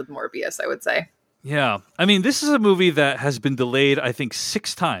experience with Morbius, I would say. Yeah. I mean, this is a movie that has been delayed, I think,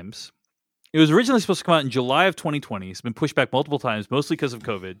 6 times. It was originally supposed to come out in July of 2020. It's been pushed back multiple times, mostly because of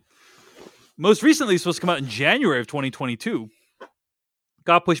COVID. Most recently, it's supposed to come out in January of 2022.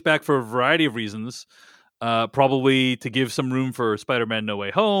 Got pushed back for a variety of reasons, probably to give some room for Spider-Man No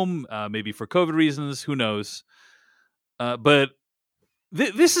Way Home, maybe for COVID reasons, who knows. But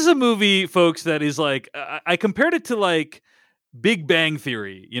this is a movie, folks, that is like, I compared it to like Big Bang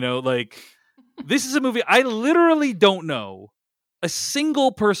Theory, you know, like this is a movie, I literally don't know a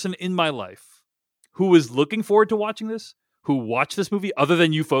single person in my life who was looking forward to watching this, who watched this movie, other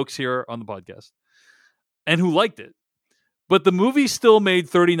than you folks here on the podcast, and who liked it. But the movie still made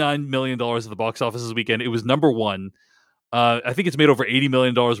 $39 million at the box office this weekend. It was number 1. I think it's made over $80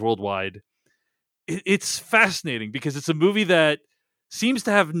 million worldwide. It's fascinating because it's a movie that seems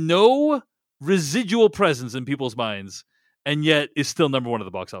to have no residual presence in people's minds, and yet is still number 1 at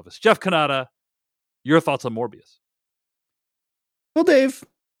the box office. Jeff Cannata, your thoughts on Morbius? Well, Dave,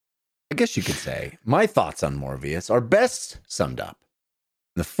 I guess you could say my thoughts on Morbius are best summed up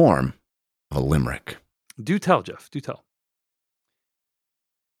in the form of a limerick. Do tell, Jeff. Do tell.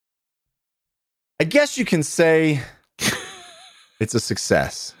 I guess you can say it's a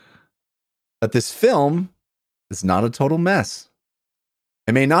success. That this film is not a total mess.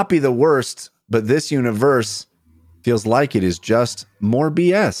 It may not be the worst, but this universe feels like it is just more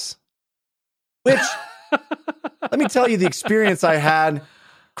BS. Which, let me tell you the experience I had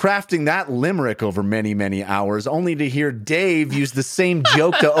crafting that limerick over many, many hours, only to hear Dave use the same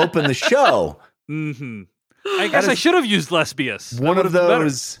joke to open the show. I guess I should have used less BS. One of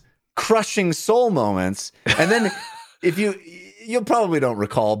those crushing soul moments. And then if you probably don't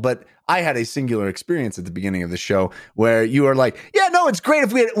recall, but I had a singular experience at the beginning of the show where you were like, yeah, no, it's great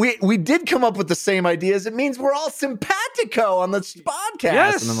if we did come up with the same ideas. It means we're all simpatico on this podcast.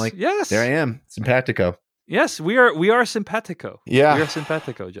 Yes, and I'm like, yes. There I am, simpatico. Yes, we are simpatico. Yeah. We are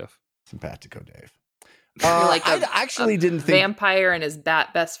simpatico, Jeff. Simpatico, Dave. Like I actually didn't think vampire and his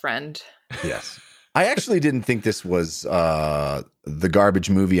bat best friend. Yes. I actually didn't think this was the garbage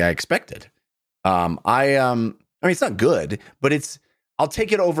movie I expected. I mean, it's not good, but I'll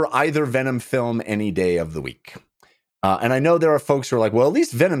take it over either Venom film any day of the week. And I know there are folks who are like, well, at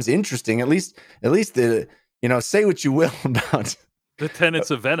least Venom's interesting. At least the, say what you will about the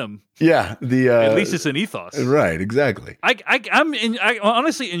tenets of Venom. Yeah. At least it's an ethos. Right. Exactly. I'm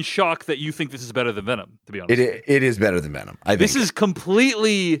honestly in shock that you think this is better than Venom, to be honest. It is better than Venom. I think this is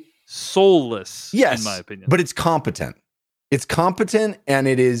completely soulless, in my opinion. But it's competent. It's competent, and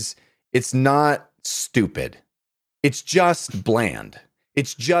it's not stupid. It's just bland.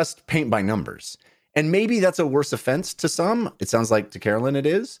 It's just paint by numbers. And maybe that's a worse offense to some. It sounds like to Carolyn it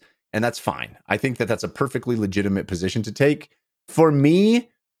is, and that's fine. I think that's a perfectly legitimate position to take. For me,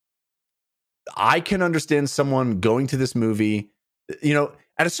 I can understand someone going to this movie,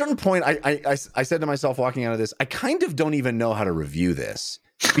 at a certain point, I said to myself walking out of this, I kind of don't even know how to review this.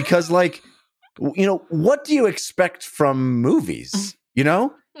 Because what do you expect from movies?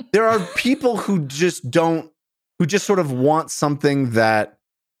 There are people who just sort of want something that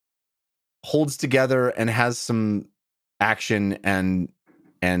holds together and has some action and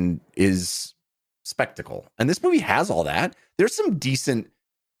is spectacle. And this movie has all that. There's some decent,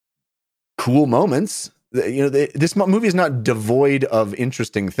 cool moments. This movie is not devoid of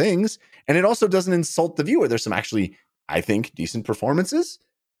interesting things, and it also doesn't insult the viewer. There's some actually, I think, decent performances.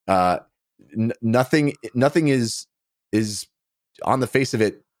 Nothing is on the face of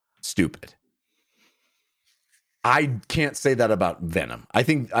it stupid. I can't say that about Venom. I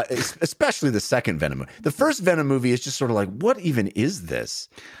think, especially the second Venom movie. The first Venom movie is just sort of like, what even is this?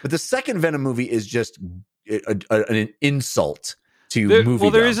 But the second Venom movie is just an insult to movie. Well,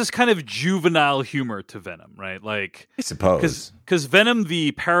 there is this kind of juvenile humor to Venom, right? Like, I suppose because Venom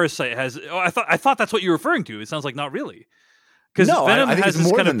the parasite has. I thought that's what you're referring to. It sounds like not really. Because Venom has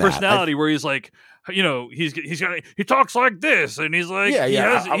this kind of personality where he's like, he talks like this, and he's like,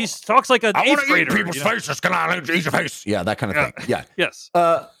 he talks like an eighth grader. People's faces. Can I eat your face? Yeah, that kind of thing. Yeah. Yes.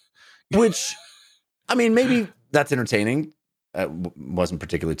 Which, I mean, maybe that's entertaining. Wasn't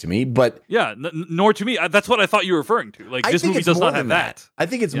particularly to me, but nor to me. That's what I thought you were referring to. Like, this movie does not have that. I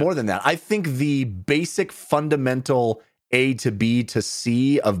think it's more than that. I think the basic fundamental A to B to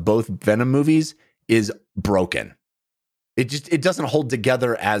C of both Venom movies is broken. It doesn't hold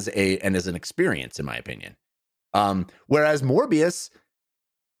together as an experience, in my opinion. Whereas Morbius,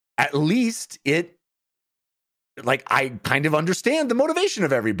 at least I kind of understand the motivation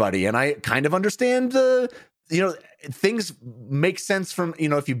of everybody, and I kind of understand things make sense from,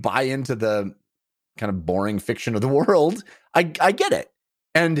 if you buy into the kind of boring fiction of the world, I get it.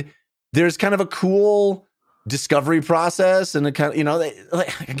 And there's kind of a cool discovery process, and a kind of,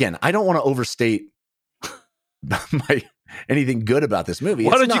 again, I don't want to overstate anything good about this movie.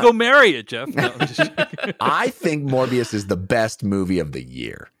 Why don't you go marry it, Jeff? No, I think Morbius is the best movie of the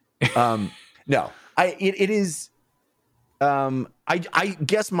year. It is. I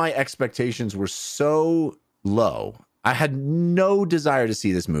guess my expectations were so low. I had no desire to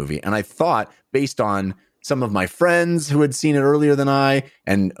see this movie, and I thought, based on some of my friends who had seen it earlier than I,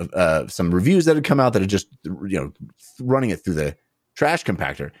 and some reviews that had come out that had just running it through the trash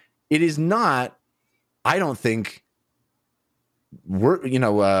compactor, it is not. I don't think we're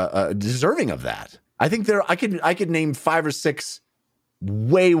deserving of that. I think I could name 5 or 6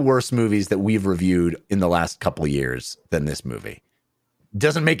 way worse movies that we've reviewed in the last couple of years than this movie.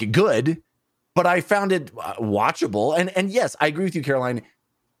 Doesn't make it good, but I found it watchable. And yes, I agree with you, Caroline.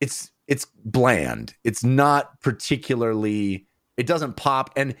 It's bland. It's not particularly. It doesn't pop.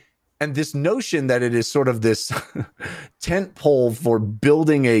 And this notion that it is sort of this tent pole for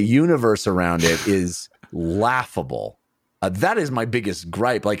building a universe around it is laughable. That is my biggest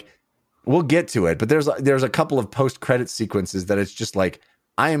gripe. Like, we'll get to it, but there's a couple of post-credit sequences that it's just like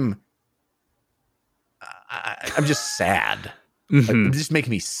I'm just sad. Mm-hmm. Like, just making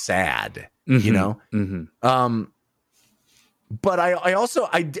me sad, Mm-hmm. But I also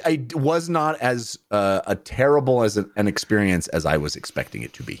was not as a terrible as an experience as I was expecting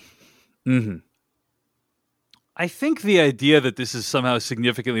it to be. Mm-hmm. I think the idea that this is somehow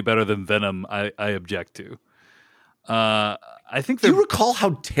significantly better than Venom, I object to. I think. Do you recall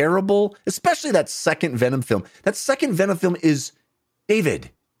how terrible, especially that second Venom film? That second Venom film is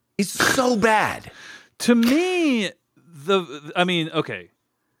so bad. To me, okay.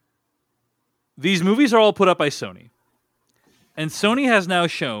 these movies are all put up by Sony. And Sony has now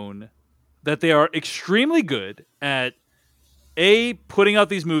shown that they are extremely good at A, putting out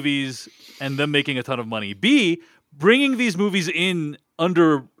these movies and them making a ton of money. B, bringing these movies in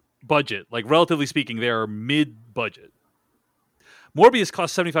under budget. Like, relatively speaking, they are mid-budget. Morbius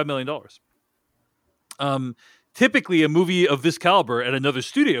cost $75 million. Typically, a movie of this caliber at another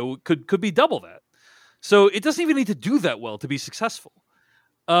studio could be double that. So it doesn't even need to do that well to be successful.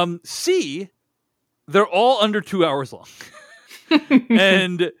 C, they're all under 2 hours long.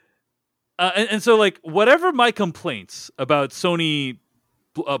 And so, like, whatever my complaints about Sony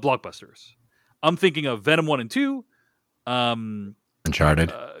blockbusters, I'm thinking of Venom 1 and 2,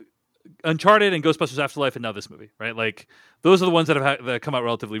 Uncharted and Ghostbusters Afterlife, and now this movie, right? Like, those are the ones that have come out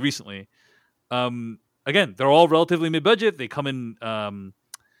relatively recently. Again, they're all relatively mid-budget. They come in,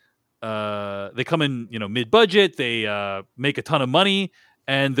 mid-budget. They make a ton of money,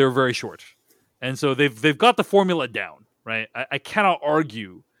 and they're very short. And so they've got the formula down, right? I cannot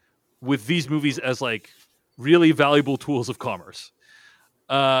argue with these movies as, like, really valuable tools of commerce.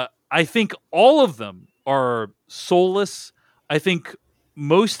 I think all of them are soulless. I think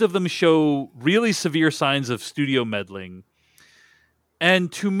most of them show really severe signs of studio meddling.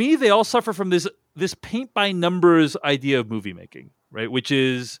 And to me, they all suffer from this paint by numbers idea of movie making, right? Which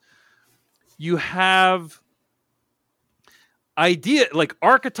is, you have like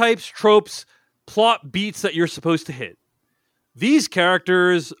archetypes, tropes, plot beats that you're supposed to hit. These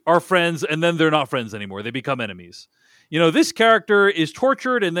characters are friends, and then they're not friends anymore. They become enemies. This character is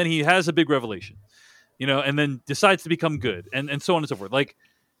tortured, and then he has a big revelation, and then decides to become good, and so on and so forth. Like,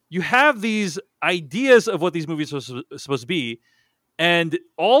 you have these ideas of what these movies are supposed to be, and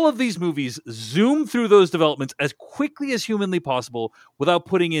all of these movies zoom through those developments as quickly as humanly possible without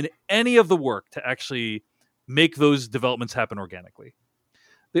putting in any of the work to actually make those developments happen organically.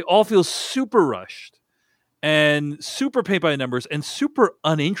 They all feel super rushed and super paint by numbers and super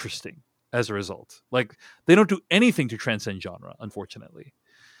uninteresting as a result. Like, they don't do anything to transcend genre, unfortunately.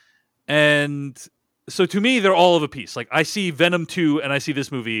 And so to me, they're all of a piece. Like, I see Venom 2 and I see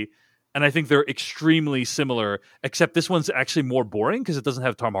this movie, and I think they're extremely similar, except this one's actually more boring because it doesn't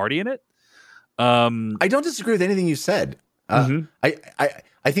have Tom Hardy in it. I don't disagree with anything you said. I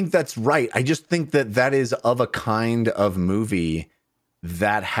think that's right. I just think that is of a kind of movie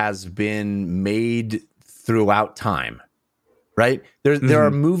that has been made throughout time, right? There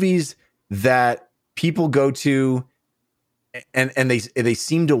are movies that people go to and they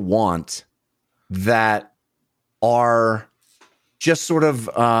seem to want, that are just sort of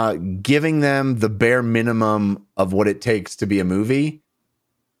giving them the bare minimum of what it takes to be a movie.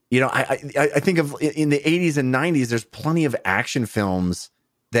 I think of in the 80s and 90s, there's plenty of action films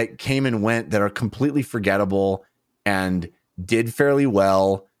that came and went that are completely forgettable and did fairly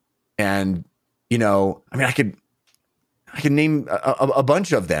well. And, I could name a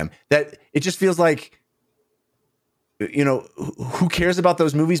bunch of them that it just feels like, who cares about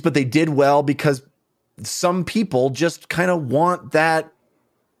those movies, but they did well because some people just kind of want that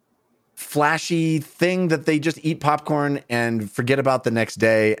flashy thing that they just eat popcorn and forget about the next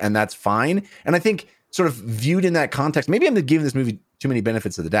day, and that's fine. And I think, sort of viewed in that context, maybe I'm giving this movie too many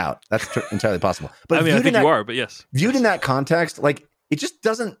benefits of the doubt. That's entirely possible. But I think you are, but yes. Viewed in that context, like, it just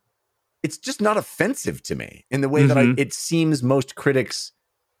doesn't, it's just not offensive to me in the way that it seems most critics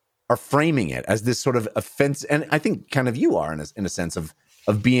are framing it as this sort of offense. And I think kind of you are in a sense of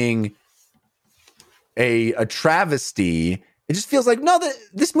being a travesty. It just feels like, no,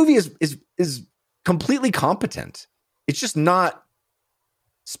 this movie is completely competent. It's just not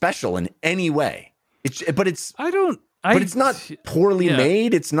special in any way. But it's not poorly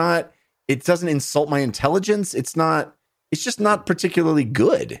made. It's not, it doesn't insult my intelligence. It's just not particularly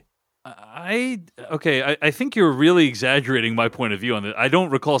good. I think you're really exaggerating my point of view on it. I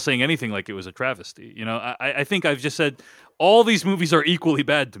don't recall saying anything like it was a travesty. I think I've just said all these movies are equally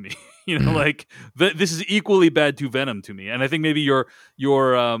bad to me. Like, this is equally bad to Venom to me. And I think maybe your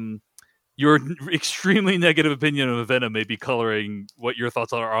extremely negative opinion of Venom may be coloring what your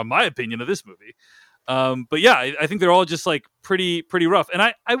thoughts are on my opinion of this movie. But yeah, I think they're all just, like, pretty rough. And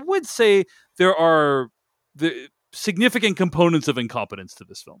I would say there are the significant components of incompetence to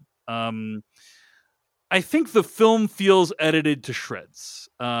this film. I think the film feels edited to shreds.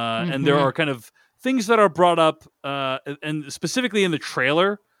 And there are kind of things that are brought up, and specifically in the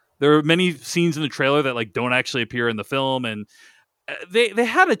trailer. There are many scenes in the trailer that, like, don't actually appear in the film. And they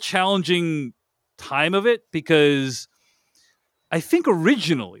had a challenging time of it because I think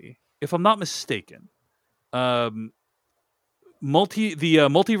originally, if I'm not mistaken, the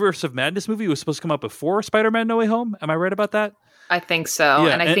Multiverse of Madness movie was supposed to come out before Spider-Man No Way Home. Am I right about that? I think so.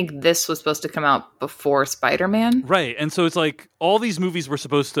 Yeah, and I think this was supposed to come out before Spider-Man. Right. And so it's like all these movies were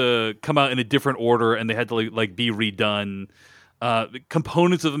supposed to come out in a different order and they had to like be redone. The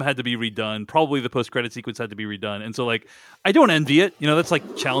components of them had to be redone. Probably the post-credit sequence had to be redone. And so like I don't envy it. That's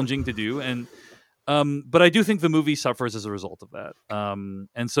like challenging to do. And but I do think the movie suffers as a result of that.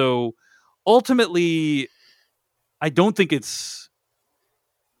 And so ultimately I don't think it's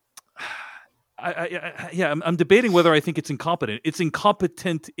I'm debating whether I think it's incompetent. It's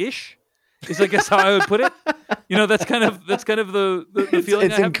incompetent-ish, is I guess how I would put it. That's kind of the feeling.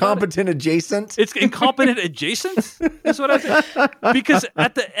 It's incompetent adjacent. It's incompetent adjacent. Is what I think. Because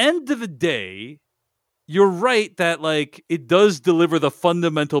at the end of the day, you're right that like it does deliver the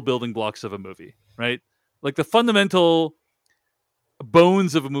fundamental building blocks of a movie, right? Like the fundamental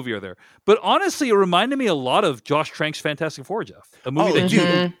bones of a movie are there. But honestly, it reminded me a lot of Josh Trank's Fantastic Four, Jeff. A movie that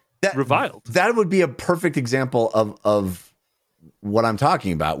you reviled. That would be a perfect example of what I'm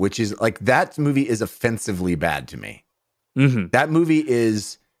talking about, which is like that movie is offensively bad to me. Mm-hmm. That movie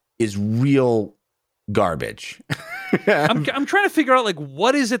is real garbage. I'm trying to figure out like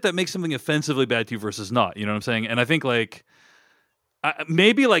what is it that makes something offensively bad to you versus not. You know what I'm saying? And I think like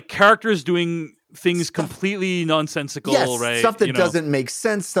maybe like characters doing things completely nonsensical, right? Stuff that doesn't make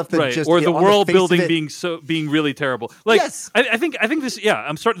sense, stuff that just or the world building being really terrible. Like yes. I think this. Yeah,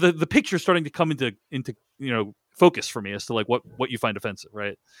 I'm starting the picture's starting to come into focus for me as to like what you find offensive,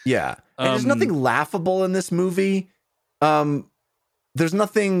 right? Yeah, and there's nothing laughable in this movie. There's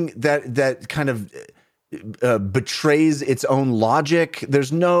nothing that kind of betrays its own logic.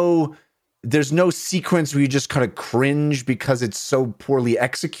 There's no sequence where you just kind of cringe because it's so poorly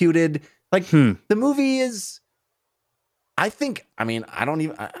executed. Like the movie is, I think. I mean, I don't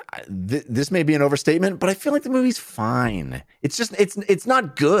even. This may be an overstatement, but I feel like the movie's fine. It's just it's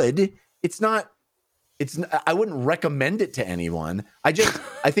not good. It's not. I wouldn't recommend it to anyone. I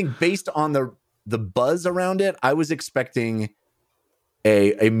think based on the buzz around it, I was expecting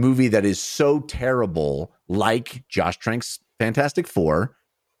a movie that is so terrible, like Josh Trank's Fantastic Four,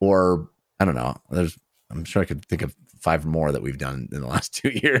 or I don't know. I'm sure I could think of 5 more that we've done in the last 2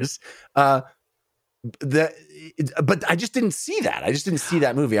 years. But I just didn't see that. I just didn't see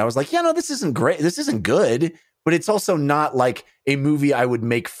that movie. I was like, no, this isn't great. This isn't good. But it's also not like a movie I would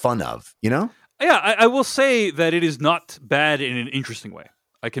make fun of. Yeah, I will say that it is not bad in an interesting way.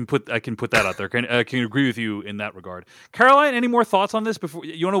 I can put that out there. I can agree with you in that regard. Caroline, any more thoughts on this before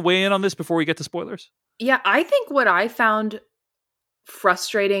you want to weigh in on this before we get to spoilers? Yeah, I think what I found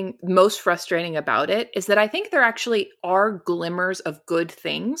most frustrating about it is that I think there actually are glimmers of good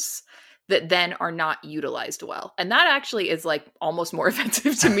things that then are not utilized well. And that actually is like almost more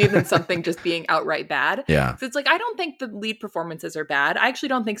offensive to me than something just being outright bad. Yeah. So it's like, I don't think the lead performances are bad. I actually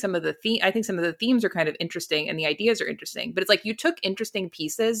don't think I think some of the themes are kind of interesting and the ideas are interesting, but it's like you took interesting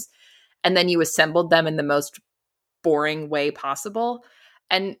pieces and then you assembled them in the most boring way possible.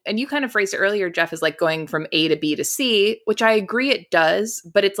 And you kind of phrased it earlier, Jeff, is like going from A to B to C, which I agree it does,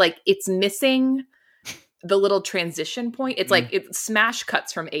 but it's like it's missing the little transition point. It's like it smash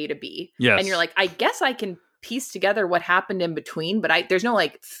cuts from A to B. Yes. And you're like, I guess I can piece together what happened in between, but there's no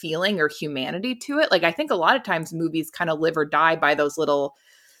like feeling or humanity to it. Like I think a lot of times movies kind of live or die by those little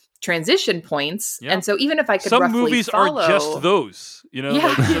transition points. Yeah. And so even if I could some movies are just those, some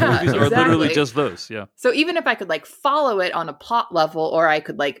movies are literally just those. Yeah. So even if I could like follow it on a plot level, or I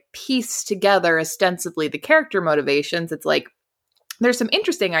could like piece together ostensibly the character motivations, it's like there's some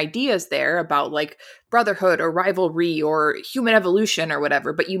interesting ideas there about like brotherhood or rivalry or human evolution or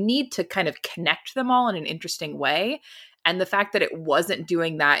whatever, but you need to kind of connect them all in an interesting way. And the fact that it wasn't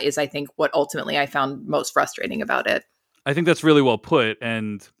doing that is, I think, what ultimately I found most frustrating about it. I think that's really well put.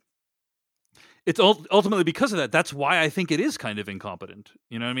 And it's ultimately because of that. That's why I think it is kind of incompetent.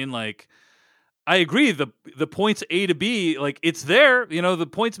 You know what I mean? Like, I agree. The points A to B, like it's there. The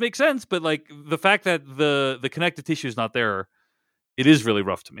points make sense, but like the fact that the connective tissue is not there, it is really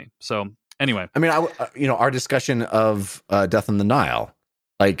rough to me. So anyway, I mean, our discussion of Death on the Nile,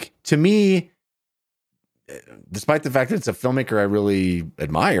 like to me, despite the fact that it's a filmmaker I really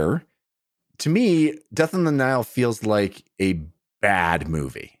admire, to me, Death on the Nile feels like a bad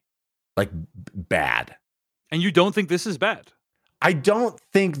movie. Like bad. And you don't think this is bad? I don't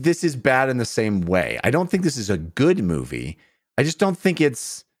think this is bad in the same way. I don't think this is a good movie. I just don't think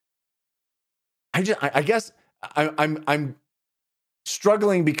it's. I guess I'm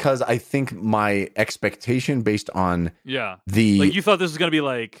struggling because I think my expectation based on like you thought this was gonna be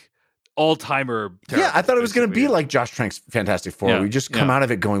like all-timer. Yeah, I thought it was gonna be like Josh Trank's Fantastic Four. Yeah, we just come out of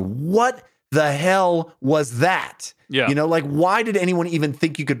it going, what the hell was that? Yeah. Like why did anyone even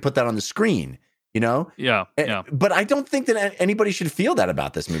think you could put that on the screen? Yeah. But I don't think that anybody should feel that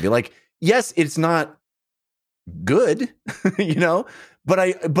about this movie. Like, yes, it's not good, but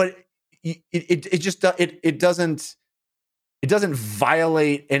it doesn't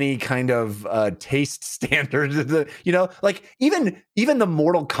violate any kind of taste standard. Like even the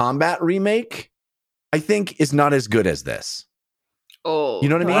Mortal Kombat remake, I think, is not as good as this. Oh, you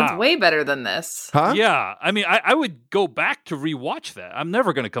know what I mean? That's way better than this. Huh? Yeah. I mean, I would go back to rewatch that. I'm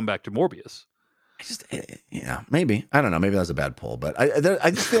never going to come back to Morbius. Maybe. I don't know. Maybe that's a bad pull, but I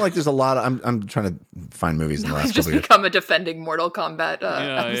just feel like there's a lot of, I'm trying to find movies in the last It's just couple years. become a defending Mortal Kombat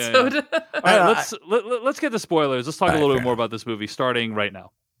episode. Yeah. All right, let's get the spoilers. Let's talk a little bit more about this movie, starting right now.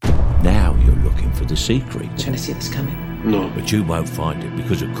 Now you're looking for the secret. Can I see this coming? No. But you won't find it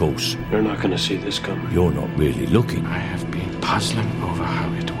because, of course, You're not going to see this coming. you're not really looking. I have been puzzling over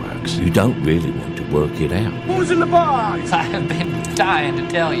how it works. You don't really want to work it out. Who's in the box? I have been dying to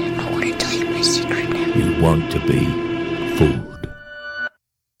tell you. I want to tell you my secret now. You want to be fooled.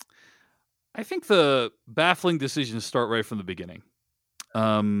 I think the baffling decisions start right from the beginning.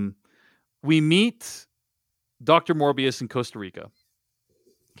 We meet Dr. Morbius in Costa Rica.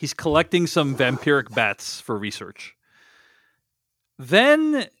 He's collecting some vampiric bats for research.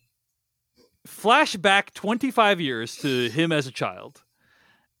 Then flash back 25 years to him as a child.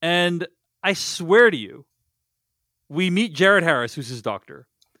 And I swear to you, we meet Jared Harris, who's his doctor.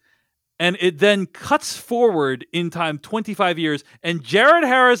 And it then cuts forward in time 25 years, and Jared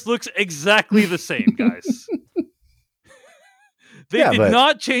Harris looks exactly the same, guys. They did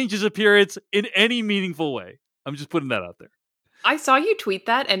not change his appearance in any meaningful way. I'm just putting that out there. I saw you tweet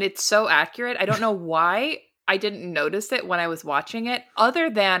that, and it's so accurate. I don't know why I didn't notice it when I was watching it,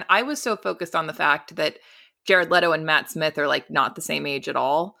 other than I was so focused on the fact that Jared Leto and Matt Smith are like not the same age at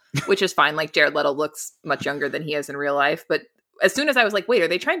all, which is fine. Like Jared Leto looks much younger than he is in real life. But as soon as I was like, wait, are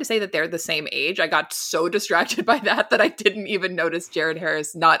they trying to say that they're the same age? I got so distracted by that I didn't even notice Jared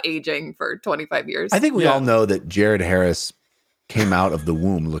Harris not aging for 25 years. I think we all know that Jared Harris came out of the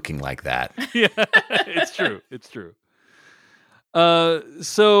womb looking like that. Yeah, it's true. It's true.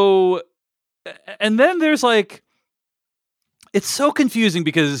 So, and then there's like, it's so confusing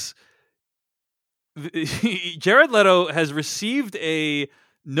because Jared Leto has received a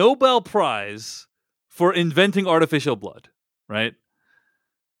Nobel Prize for inventing artificial blood, right?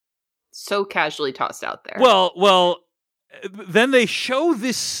 So casually tossed out there. Well, then they show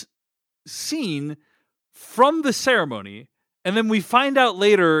this scene from the ceremony, and then we find out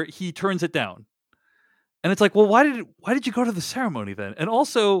later he turns it down. And it's like, well, why did you go to the ceremony then? And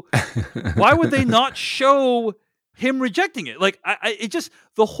also, why would they not show him rejecting it? Like, it just,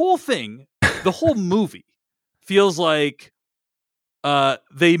 the whole thing, the whole movie feels like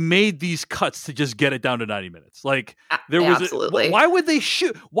they made these cuts to just get it down to 90 minutes. Like, there was absolutely. Why would they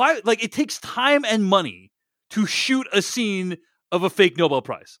shoot? Why? Like, it takes time and money to shoot a scene of a fake Nobel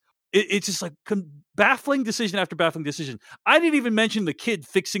Prize. It's just like baffling decision after baffling decision. I didn't even mention the kid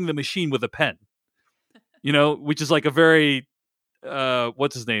fixing the machine with a pen. Which is like a very,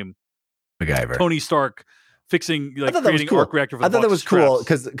 what's his name? MacGyver. Tony Stark fixing, like, creating cool. arc reactor. I thought that was cool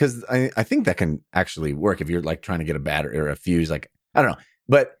because I think that can actually work if you're like trying to get a battery or a fuse. Like, I don't know,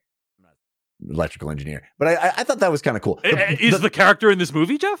 but I'm not an electrical engineer. But I thought that was kind of cool. Is the character in this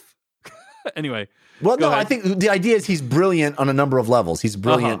movie, Jeff? Anyway. Well, no, ahead. I think the idea is he's brilliant on a number of levels. He's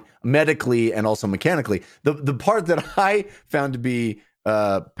brilliant medically and also mechanically. The part that I found to be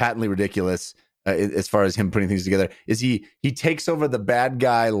patently ridiculous, as far as him putting things together, is he takes over the bad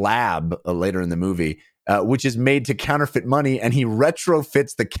guy lab later in the movie, which is made to counterfeit money, and he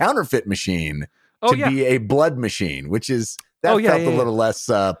retrofits the counterfeit machine to be a blood machine, which is felt a little less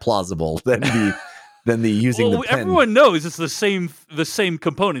plausible than the using the pen. Everyone knows it's the same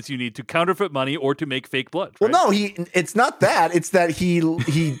components you need to counterfeit money or to make fake blood. Right? Well, no, it's not that. It's that he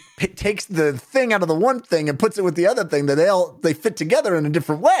takes the thing out of the one thing and puts it with the other thing that they fit together in a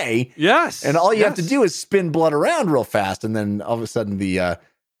different way. Yes. And all you have to do is spin blood around real fast, and then all of a sudden the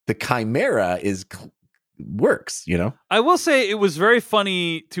chimera works, I will say it was very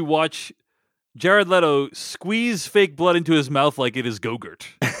funny to watch Jared Leto squeeze fake blood into his mouth like it is Go-Gurt.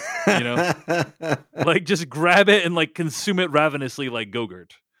 Like just grab it and like consume it ravenously like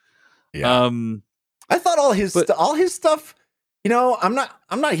Go-Gurt. Yeah. I thought all his stuff, I'm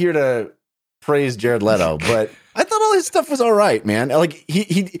not here to praise Jared Leto, but I thought all his stuff was all right, man. Like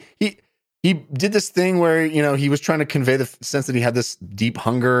he did this thing where, he was trying to convey the sense that he had this deep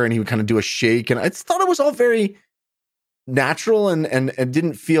hunger, and he would kind of do a shake, and I thought it was all very natural and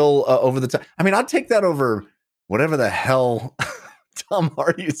didn't feel over the top. I mean, I'd take that over whatever the hell Tom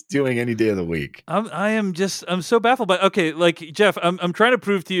Hardy is doing any day of the week. I'm so baffled by. Okay, like Jeff, I'm trying to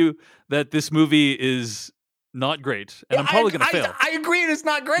prove to you that this movie is not great, and I'm probably going to fail. I agree, it's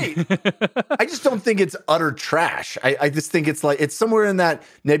not great. I just don't think it's utter trash. I just think it's like it's somewhere in that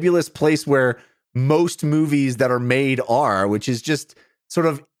nebulous place where most movies that are made are, which is just sort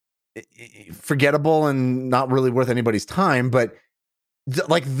of forgettable and not really worth anybody's time. But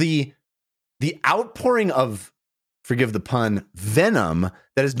like the outpouring of, forgive the pun, venom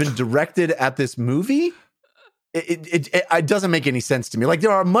that has been directed at this movie, it doesn't make any sense to me. Like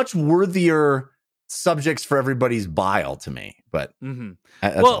there are much worthier subjects for everybody's bile to me, but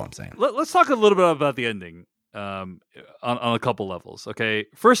that's all I'm saying. Let's talk a little bit about the ending on a couple levels. Okay,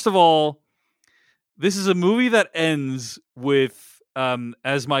 first of all, this is a movie that ends with,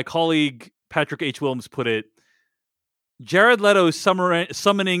 as my colleague Patrick H. Williams put it, Jared Leto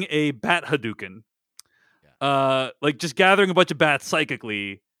summoning a bat Hadouken, like just gathering a bunch of bats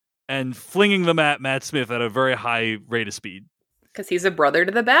psychically and flinging them at Matt Smith at a very high rate of speed. Because he's a brother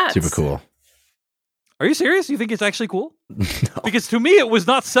to the bats. Super cool. Are you serious? You think it's actually cool? No. Because to me, it was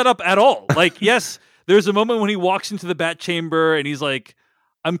not set up at all. Like, yes, there's a moment when he walks into the bat chamber and he's like,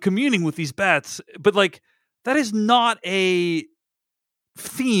 I'm communing with these bats. But like, that is not a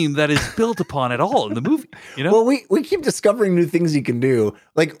theme that is built upon at all in the movie. You know? Well, we keep discovering new things he can do.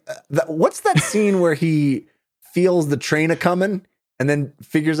 Like, what's that scene where he feels the train a-coming? And then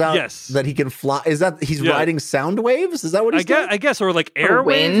figures out that he can fly. Is that he's riding sound waves? Is that what he's doing? I guess, or like air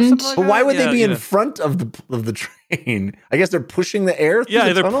waves. But why would they be in front of the train? I guess they're pushing the air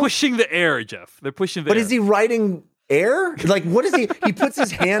through the tunnel? Pushing the air, Jeff. They're pushing the air. But is he riding air? Like, what is he? He puts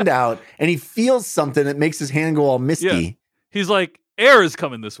his hand out and he feels something that makes his hand go all misty. Yeah. He's like, air is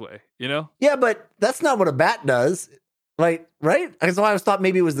coming this way, you know? Yeah, but that's not what a bat does. Like, right? That's why I thought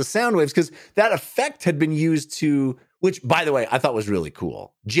maybe it was the sound waves, because that effect had been used to... Which, by the way, I thought was really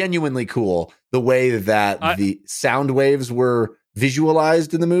cool. Genuinely cool. The way that the sound waves were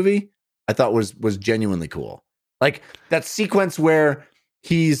visualized in the movie, I thought was genuinely cool. Like that sequence where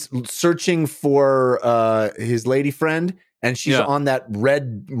he's searching for his lady friend and she's on that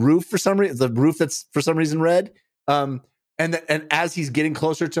red roof for some reason, the roof that's for some reason red. And as he's getting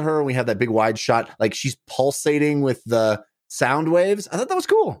closer to her, we have that big wide shot, like she's pulsating with the sound waves. I thought that was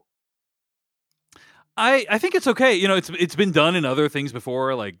cool. I think it's okay. You know, it's been done in other things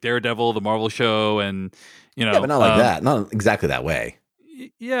before, like Daredevil, the Marvel show, and you know, but not like that, not exactly that way.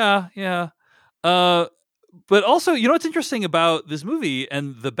 Yeah. But also, you know, what's interesting about this movie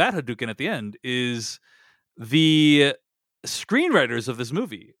and the Bat Hadouken at the end is the screenwriters of this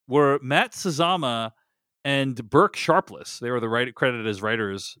movie were Matt Sazama and Burke Sharpless. They were credited as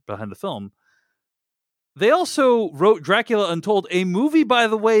writers behind the film. They also wrote Dracula Untold, a movie, by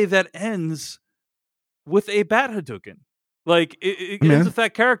the way, that ends with a bat Hadouken. Like it ends with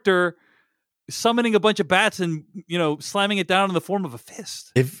that character summoning a bunch of bats and, you know, slamming it down in the form of a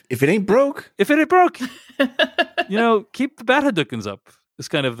fist. If it ain't broke, you know, keep the bat Hadoukens up is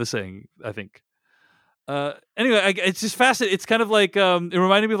kind of the saying, I think. Anyway, it's just fascinating. It's kind of like it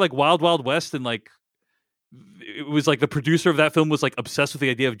reminded me of like Wild Wild West, and like it was like the producer of that film was like obsessed with the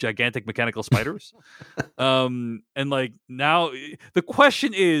idea of gigantic mechanical spiders. And like now the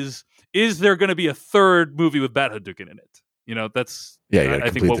question is there going to be a third movie with Bat Hadouken in it? You know, that's I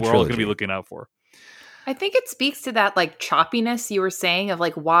think what we're all going to be looking out for. I think it speaks to that like choppiness you were saying of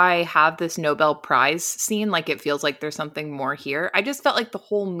like, why have this Nobel Prize scene? Like it feels like there's something more here. I just felt like the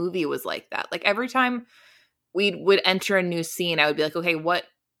whole movie was like that. Like every time we would enter a new scene, I would be like, okay, what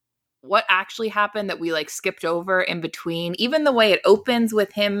actually happened that we like skipped over in between? Even the way it opens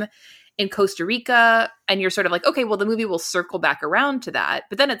with him in Costa Rica, and you're sort of like, okay, well, the movie will circle back around to that.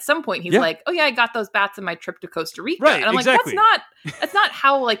 But then at some point he's like, oh yeah, I got those bats in my trip to Costa Rica. Right, and I'm exactly. like, that's not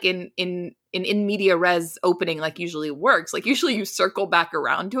how like in media res opening like usually works. Like usually you circle back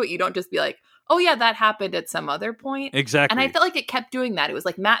around to it. You don't just be like, oh yeah, that happened at some other point. Exactly. And I felt like it kept doing that. It was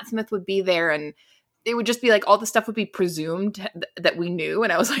like Matt Smith would be there and it would just be like all the stuff would be presumed that we knew.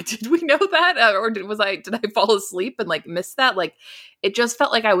 And I was like, did we know that? Or did I fall asleep and like miss that? Like, it just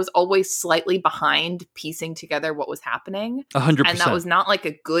felt like I was always slightly behind piecing together what was happening. 100%. And that was not like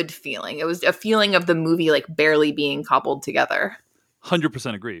a good feeling. It was a feeling of the movie like barely being cobbled together.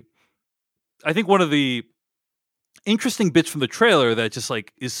 100% agree. I think one of the interesting bits from the trailer that just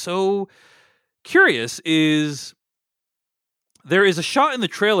like is so curious is there is a shot in the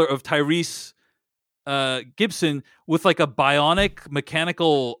trailer of Tyrese Gibson with like a bionic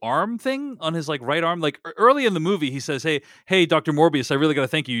mechanical arm thing on his like right arm. Like early in the movie he says, hey Dr. Morbius, I really gotta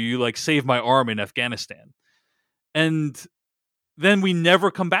thank you like saved my arm in Afghanistan. And then we never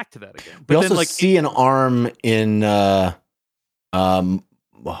come back to that again. But we also see an arm in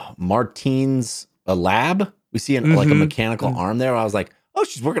Martine's a lab. We see like a mechanical arm there. I was like, oh,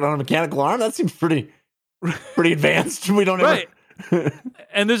 she's working on a mechanical arm. That seems pretty advanced. We don't right.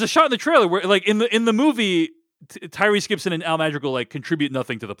 And there's a shot in the trailer where, like, in the movie, Tyrese Gibson and Al Madrigal like contribute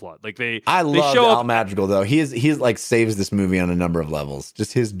nothing to the plot. Like I love Al Madrigal though. He's like saves this movie on a number of levels.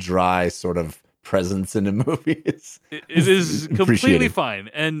 Just his dry sort of presence in the movie. It is completely fine,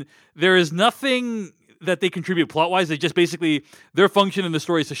 and there is nothing that they contribute plot-wise. They just basically, their function in the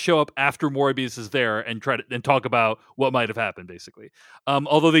story is to show up after Morbius is there and try to and talk about what might have happened, basically.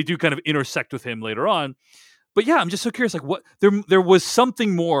 Although they do kind of intersect with him later on. But yeah, I'm just so curious. Like, what there was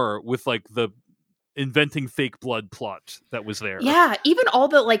something more with like the inventing fake blood plot that was there. Yeah, even all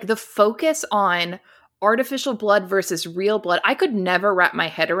the focus on artificial blood versus real blood. I could never wrap my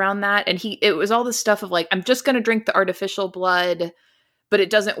head around that. And it was all this stuff of like, I'm just going to drink the artificial blood, but it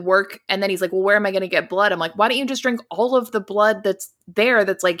doesn't work. And then he's like, well, where am I going to get blood? I'm like, why don't you just drink all of the blood that's there,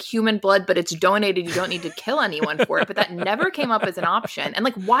 that's like human blood, but it's donated. You don't need to kill anyone for it. But that never came up as an option. And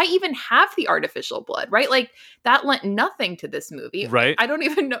like, why even have the artificial blood, right? Like that lent nothing to this movie. Right. I don't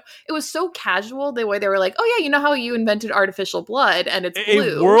even know. It was so casual the way they were like, oh yeah, you know how you invented artificial blood and it's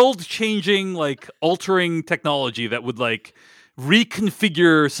blue. A world-changing, like altering technology that would like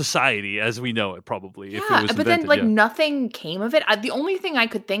reconfigure society as we know it, probably. Yeah, if it was but then like nothing came of it. The only thing I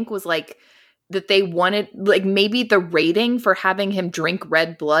could think was like that they wanted, like maybe the rating for having him drink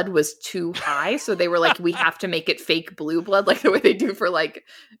red blood was too high, so they were like, we have to make it fake blue blood, like the way they do for like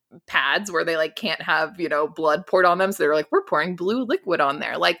pads where they like can't have, you know, blood poured on them, so they were like, we're pouring blue liquid on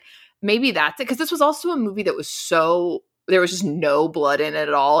there. Like maybe that's it, because this was also a movie that was so, there was just no blood in it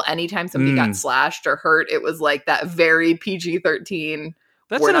at all. Anytime somebody got slashed or hurt, it was like that very PG-13.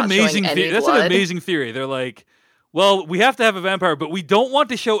 That's an amazing theory. That's an amazing theory. They're like, well, we have to have a vampire, but we don't want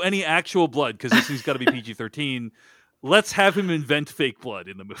to show any actual blood because this thing's got to be PG-13. Let's have him invent fake blood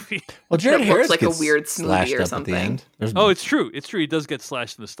in the movie. Well, Jared Harris like a weird smoothie or something. Oh, it's true. It's true. He does get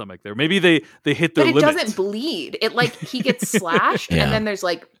slashed in the stomach there. Maybe they hit their limit. But it doesn't bleed. It like he gets slashed and then there's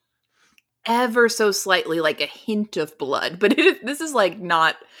like ever so slightly like a hint of blood, but this is like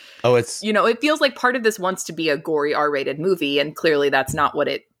not, it's, you know, it feels like part of this wants to be a gory R-rated movie, and clearly that's not what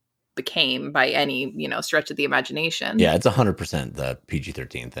it became by any, you know, stretch of the imagination. Yeah, it's 100% the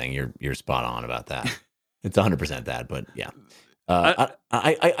PG-13 thing. You're spot on about that. It's 100% that, but yeah.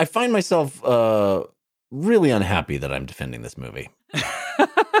 I find myself really unhappy that I'm defending this movie.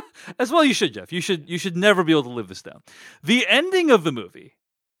 As well you should, Jeff. You should never be able to live this down. The ending of the movie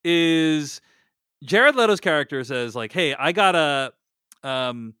is Jared Leto's character says like, hey, I gotta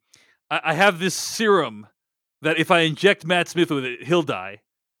I have this serum that if I inject Matt Smith with it, he'll die.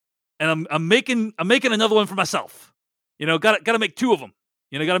 And I'm making another one for myself. You know, gotta make two of them.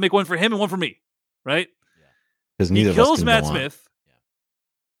 You know, gotta make one for him and one for me. Right? Because neither he kills of us Matt Smith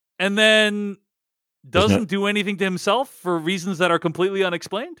and then doesn't do anything to himself for reasons that are completely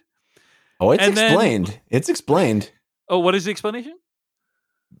unexplained. Oh, it's explained. It's explained. Oh, what is the explanation?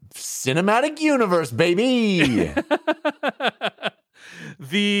 Cinematic universe, baby.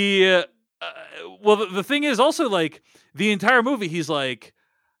 The thing is also like the entire movie he's like,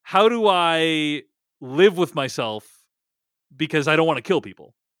 how do I live with myself because I don't want to kill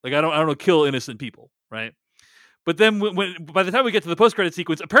people, like I don't want to kill innocent people, right? But then when by the time we get to the post-credit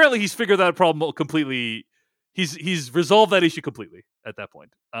sequence, apparently he's figured that problem completely. He's resolved that issue completely at that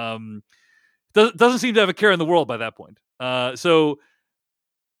point. Doesn't seem to have a care in the world by that point. Well,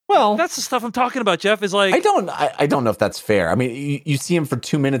 that's the stuff I'm talking about, Jeff. Is like I don't know if that's fair. I mean, you see him for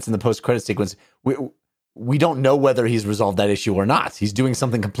 2 minutes in the post-credit sequence. We don't know whether he's resolved that issue or not. He's doing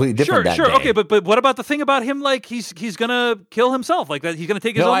something completely different. That day. Okay, but what about the thing about him? Like he's gonna kill himself. Like that he's gonna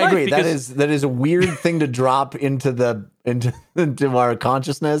take his own life. No, I agree. That is a weird thing to drop into our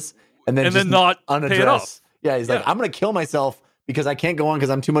consciousness and then not unaddress. Pay it off. Yeah, he's like, I'm gonna kill myself because I can't go on because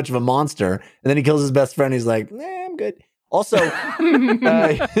I'm too much of a monster. And then he kills his best friend. He's like, I'm good. Also,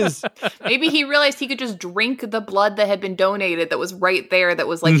 maybe he realized he could just drink the blood that had been donated that was right there that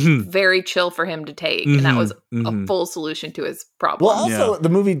was like very chill for him to take. And that was a full solution to his problem. Well, also, the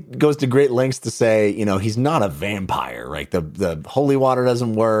movie goes to great lengths to say, you know, he's not a vampire, right? The holy water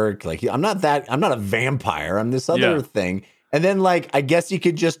doesn't work. Like, I'm not a vampire. I'm this other thing. And then, like, I guess he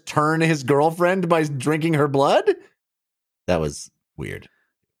could just turn his girlfriend by drinking her blood? That was weird.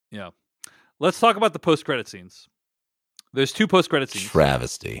 Yeah. Let's talk about the post-credit scenes. There's two post-credit scenes.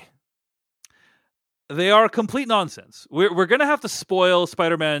 Travesty. They are complete nonsense. We're going to have to spoil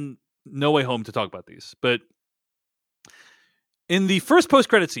Spider-Man No Way Home to talk about these. But in the first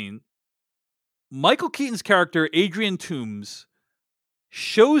post-credit scene, Michael Keaton's character, Adrian Toomes,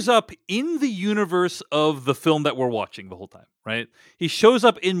 shows up in the universe of the film that we're watching the whole time, right? He shows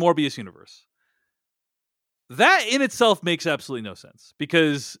up in Morbius universe. That in itself makes absolutely no sense,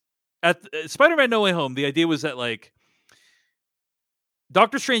 because at Spider-Man No Way Home, the idea was that like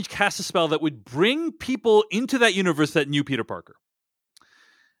Doctor Strange cast a spell that would bring people into that universe that knew Peter Parker.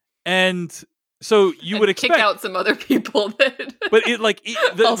 And so you would expect kick out some other people that but it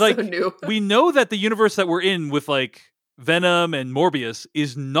also knew. We know that the universe that we're in with like Venom and Morbius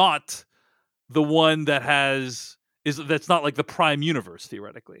is not the one that that's not like the prime universe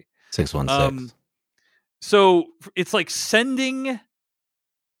theoretically. 616. So it's like sending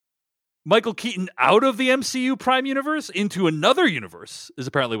Michael Keaton out of the MCU prime universe into another universe is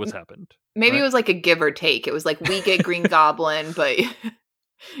apparently what's happened. Maybe It was like a give or take. It was like, we get Green Goblin, but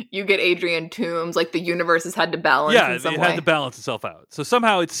you get Adrian Toomes. Like the universes had to balance. Yeah, in some it way. had to balance itself out. So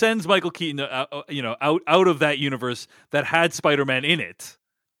somehow it sends Michael Keaton, out of that universe that had Spider-Man in it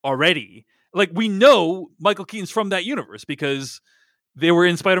already. Like we know Michael Keaton's from that universe because they were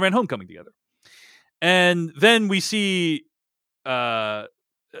in Spider-Man: Homecoming together. And then we see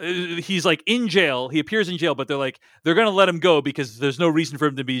he's like in jail. He appears in jail, but they're going to let him go because there's no reason for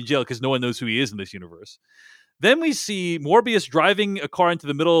him to be in jail because no one knows who he is in this universe. Then we see Morbius driving a car into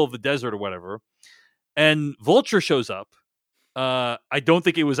the middle of the desert or whatever, and Vulture shows up. I don't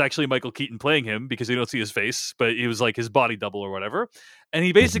think it was actually Michael Keaton playing him because you don't see his face, but it was like his body double or whatever. And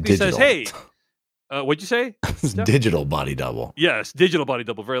he basically says, "Hey, what'd you say?" Digital body double. Yes, digital body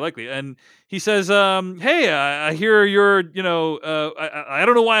double, very likely. And he says, "Hey, I hear you're, I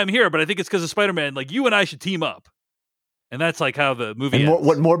don't know why I'm here, but I think it's because of Spider-Man. Like you and I should team up." And that's like how the movie ends.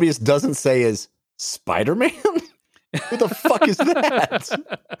 What Morbius doesn't say is Spider-Man. Who the fuck is that?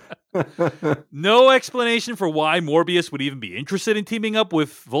 No explanation for why Morbius would even be interested in teaming up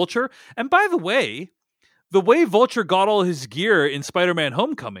with Vulture. And by the way Vulture got all his gear in Spider-Man: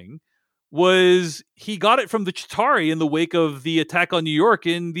 Homecoming was he got it from the Chitauri in the wake of the attack on New York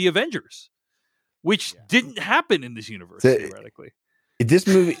in the Avengers, which didn't happen in this universe theoretically. This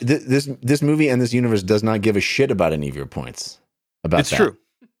movie, this movie and this universe does not give a shit about any of your points. About it's true.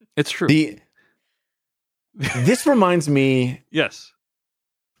 It's true. This reminds me. Yes.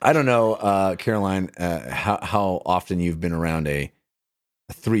 I don't know, Caroline, how often you've been around a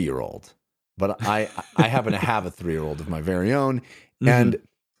 3-year-old, but I happen to have a 3-year-old of my very own, and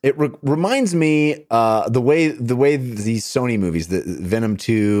it reminds me the way these Sony movies, the Venom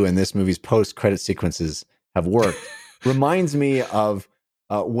 2 and this movie's post-credit sequences have worked, reminds me of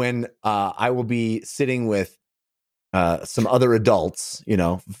when I will be sitting with some other adults,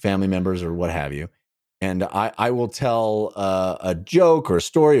 family members or what have you, and I will tell a joke or a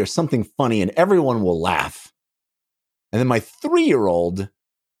story or something funny, and everyone will laugh. And then my 3-year-old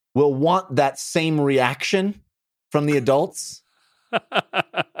will want that same reaction from the adults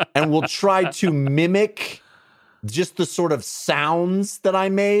and will try to mimic just the sort of sounds that I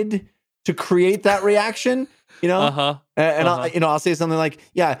made to create that reaction. I'll say something like,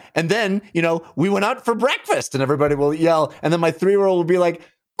 yeah. And then, we went out for breakfast, and everybody will yell. And then my 3-year-old will be like,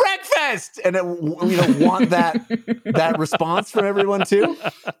 breakfast. And want that response from everyone too.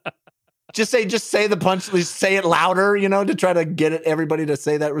 Just say the punch, say it louder, to try to get everybody to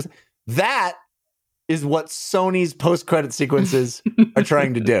say that. That is what Sony's post-credit sequences are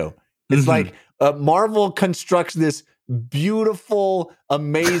trying to do. It's like Marvel constructs this beautiful,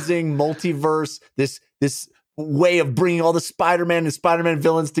 amazing multiverse, this way of bringing all the Spider-Man and Spider-Man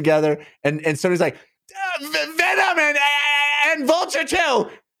villains together. And Sony's like, Venom and Vulture too.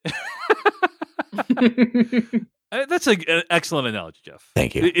 That's an excellent analogy, Jeff.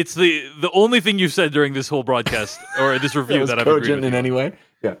 Thank you. It's the only thing you've said during this whole broadcast or this review that I've agreed with in you. any way.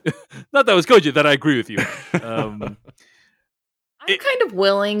 Yeah, not that was cogent. That I agree with you. I'm kind of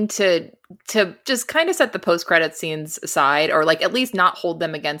willing to just kind of set the post-credit scenes aside, or like at least not hold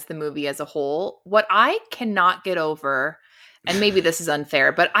them against the movie as a whole. What I cannot get over, and maybe this is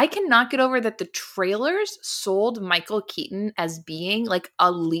unfair, but I cannot get over that the trailers sold Michael Keaton as being like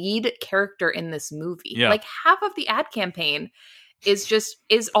a lead character in this movie. Yeah. Like half of the ad campaign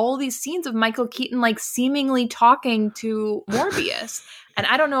is all these scenes of Michael Keaton like seemingly talking to Morbius. And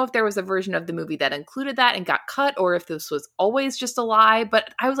I don't know if there was a version of the movie that included that and got cut, or if this was always just a lie.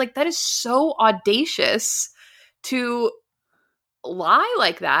 But I was like, that is so audacious to lie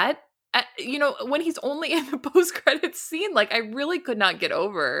like that. When he's only in the post-credits scene, like I really could not get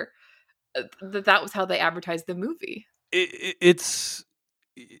over that was how they advertised the movie. It's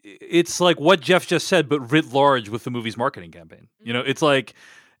like what Jeff just said, but writ large with the movie's marketing campaign. It's like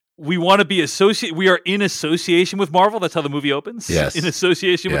we want to be we are in association with Marvel. That's how the movie opens. Yes. In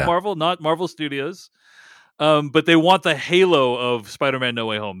association with Marvel, not Marvel Studios. But they want the halo of Spider-Man No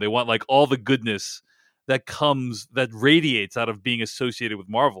Way Home. They want like all the goodness that radiates out of being associated with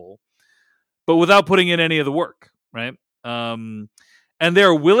Marvel, but without putting in any of the work, right? And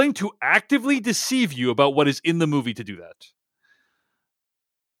they're willing to actively deceive you about what is in the movie to do that.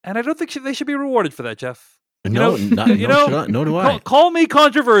 And I don't think they should be rewarded for that, Jeff. No do I. Call me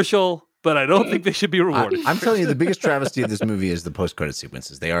controversial, but I don't think they should be rewarded. I'm telling you, the biggest travesty of this movie is the post-credit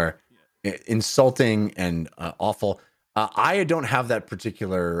sequences. They are insulting and awful. I don't have that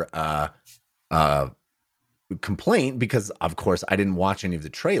particular complaint because, of course, I didn't watch any of the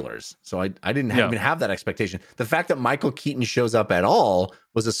trailers, so I didn't even have that expectation. The fact that Michael Keaton shows up at all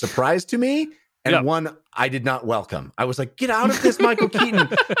was a surprise to me, and one I did not welcome. I was like, get out of this, Michael Keaton.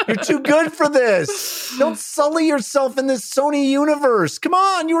 You're too good for this. Don't sully yourself in this Sony universe. Come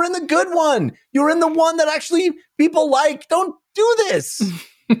on, you were in the good one. You were in the one that actually people like. Don't do this.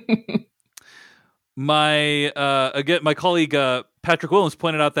 My colleague Patrick Williams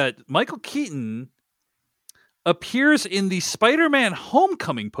pointed out that Michael Keaton appears in the Spider-Man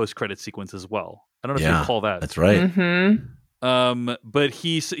Homecoming post-credit sequence as well. I don't know if you recall that. That's right. Mm-hmm. But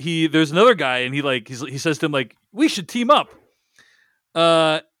he there's another guy, and he says to him like, we should team up.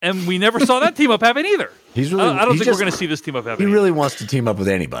 And we never saw that team up happen either. I don't think we're going to see this team up happen. He really wants to team up with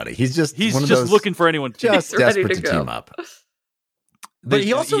anybody. He's just looking for anyone just desperate to team up. But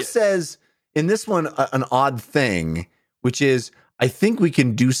he also says in this one an odd thing, which is, I think we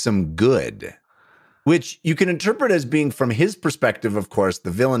can do some good, which you can interpret as being from his perspective. Of course,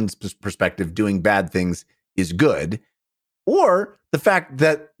 the villain's perspective, doing bad things is good. Or the fact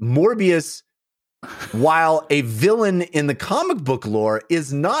that Morbius, while a villain in the comic book lore,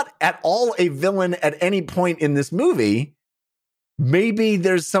 is not at all a villain at any point in this movie. Maybe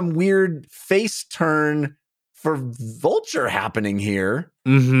there's some weird face turn for Vulture happening here,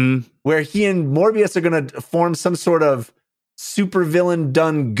 where he and Morbius are going to form some sort of supervillain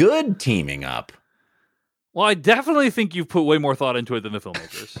done good teaming up. Well, I definitely think you've put way more thought into it than the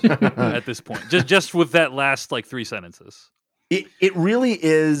filmmakers at this point. Just with that last like 3 sentences. It really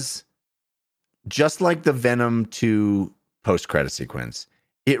is just like the Venom 2 post-credit sequence.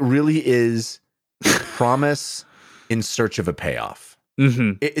 It really is a promise in search of a payoff.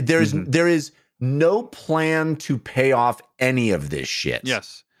 There is no plan to pay off any of this shit.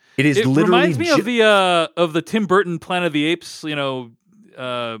 Yes. It literally reminds me of the Tim Burton Planet of the Apes,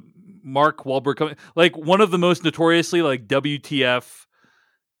 Mark Wahlberg coming, like one of the most notoriously like WTF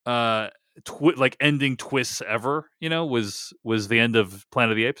ending twists ever, was the end of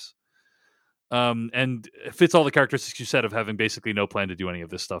Planet of the Apes. And it fits all the characteristics you said of having basically no plan to do any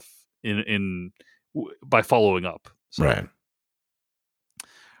of this stuff by following up. So. Right.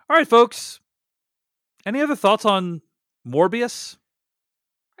 All right, folks. Any other thoughts on Morbius?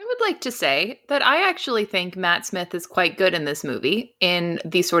 I would like to say that I actually think Matt Smith is quite good in this movie in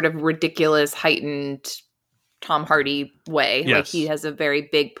the sort of ridiculous, heightened Tom Hardy way. Yes. Like he has a very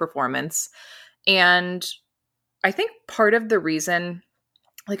big performance. And I think part of the reason,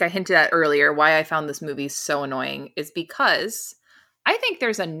 like I hinted at earlier, why I found this movie so annoying is because I think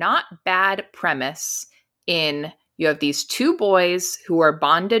there's a not bad premise in you have these 2 boys who are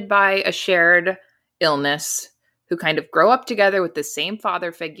bonded by a shared illness, who kind of grow up together with the same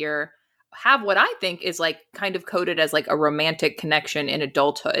father figure, have what I think is like kind of coded as like a romantic connection in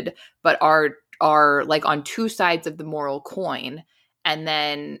adulthood, but are like on 2 sides of the moral coin, and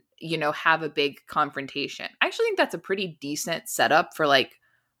then, have a big confrontation. I actually think that's a pretty decent setup for like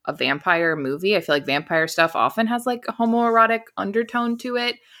a vampire movie. I feel like vampire stuff often has like a homoerotic undertone to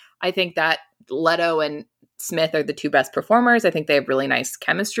it. I think that Leto and Smith are the 2 best performers. I think they have really nice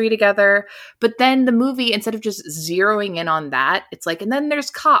chemistry together. But then the movie, instead of just zeroing in on that, it's like, and then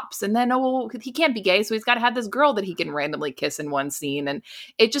there's cops, and then, he can't be gay, so he's got to have this girl that he can randomly kiss in one scene. And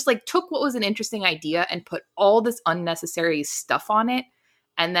it just like took what was an interesting idea and put all this unnecessary stuff on it.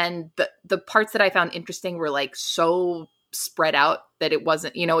 And then the parts that I found interesting were like so spread out that it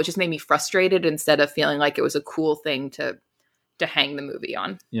wasn't, it just made me frustrated instead of feeling like it was a cool thing to hang the movie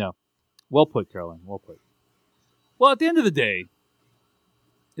on. Yeah. Well put, Caroline. Well put. Well, at the end of the day,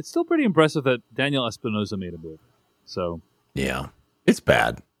 it's still pretty impressive that Daniel Espinosa made a movie. So, yeah, it's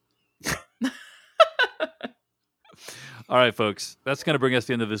bad. All right, folks. That's going to bring us to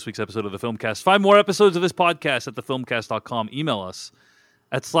the end of this week's episode of The Filmcast. 5 more episodes of this podcast at thefilmcast.com. Email us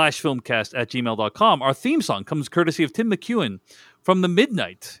at /filmcast@gmail.com. Our theme song comes courtesy of Tim McEwen from The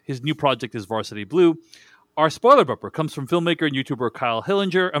Midnight. His new project is Varsity Blue. Our spoiler bumper comes from filmmaker and YouTuber Kyle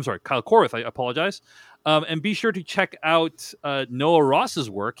Korith, I apologize. And be sure to check out Noah Ross's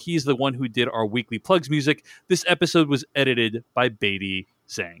work. He's the one who did our weekly plugs music. This episode was edited by Beatty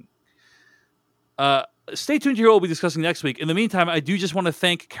Zhang. stay tuned to hear what we'll be discussing next week. In the meantime, I do just want to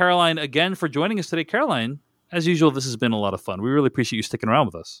thank Caroline again for joining us today. Caroline, as usual, this has been a lot of fun. We really appreciate you sticking around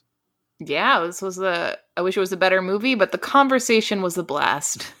with us. Yeah, I wish it was a better movie, but the conversation was a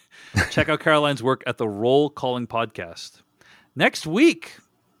blast. Check out Caroline's work at the Roll Calling Podcast. Next week,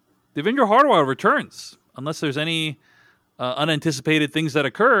 Devendra Hardawar returns, unless there's any unanticipated things that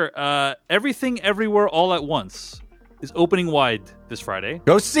occur. Everything, Everywhere, All at Once is opening wide this Friday.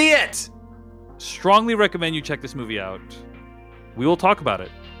 Go see it! Strongly recommend you check this movie out. We will talk about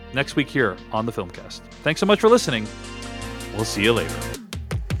it next week here on the Filmcast. Thanks so much for listening. We'll see you later.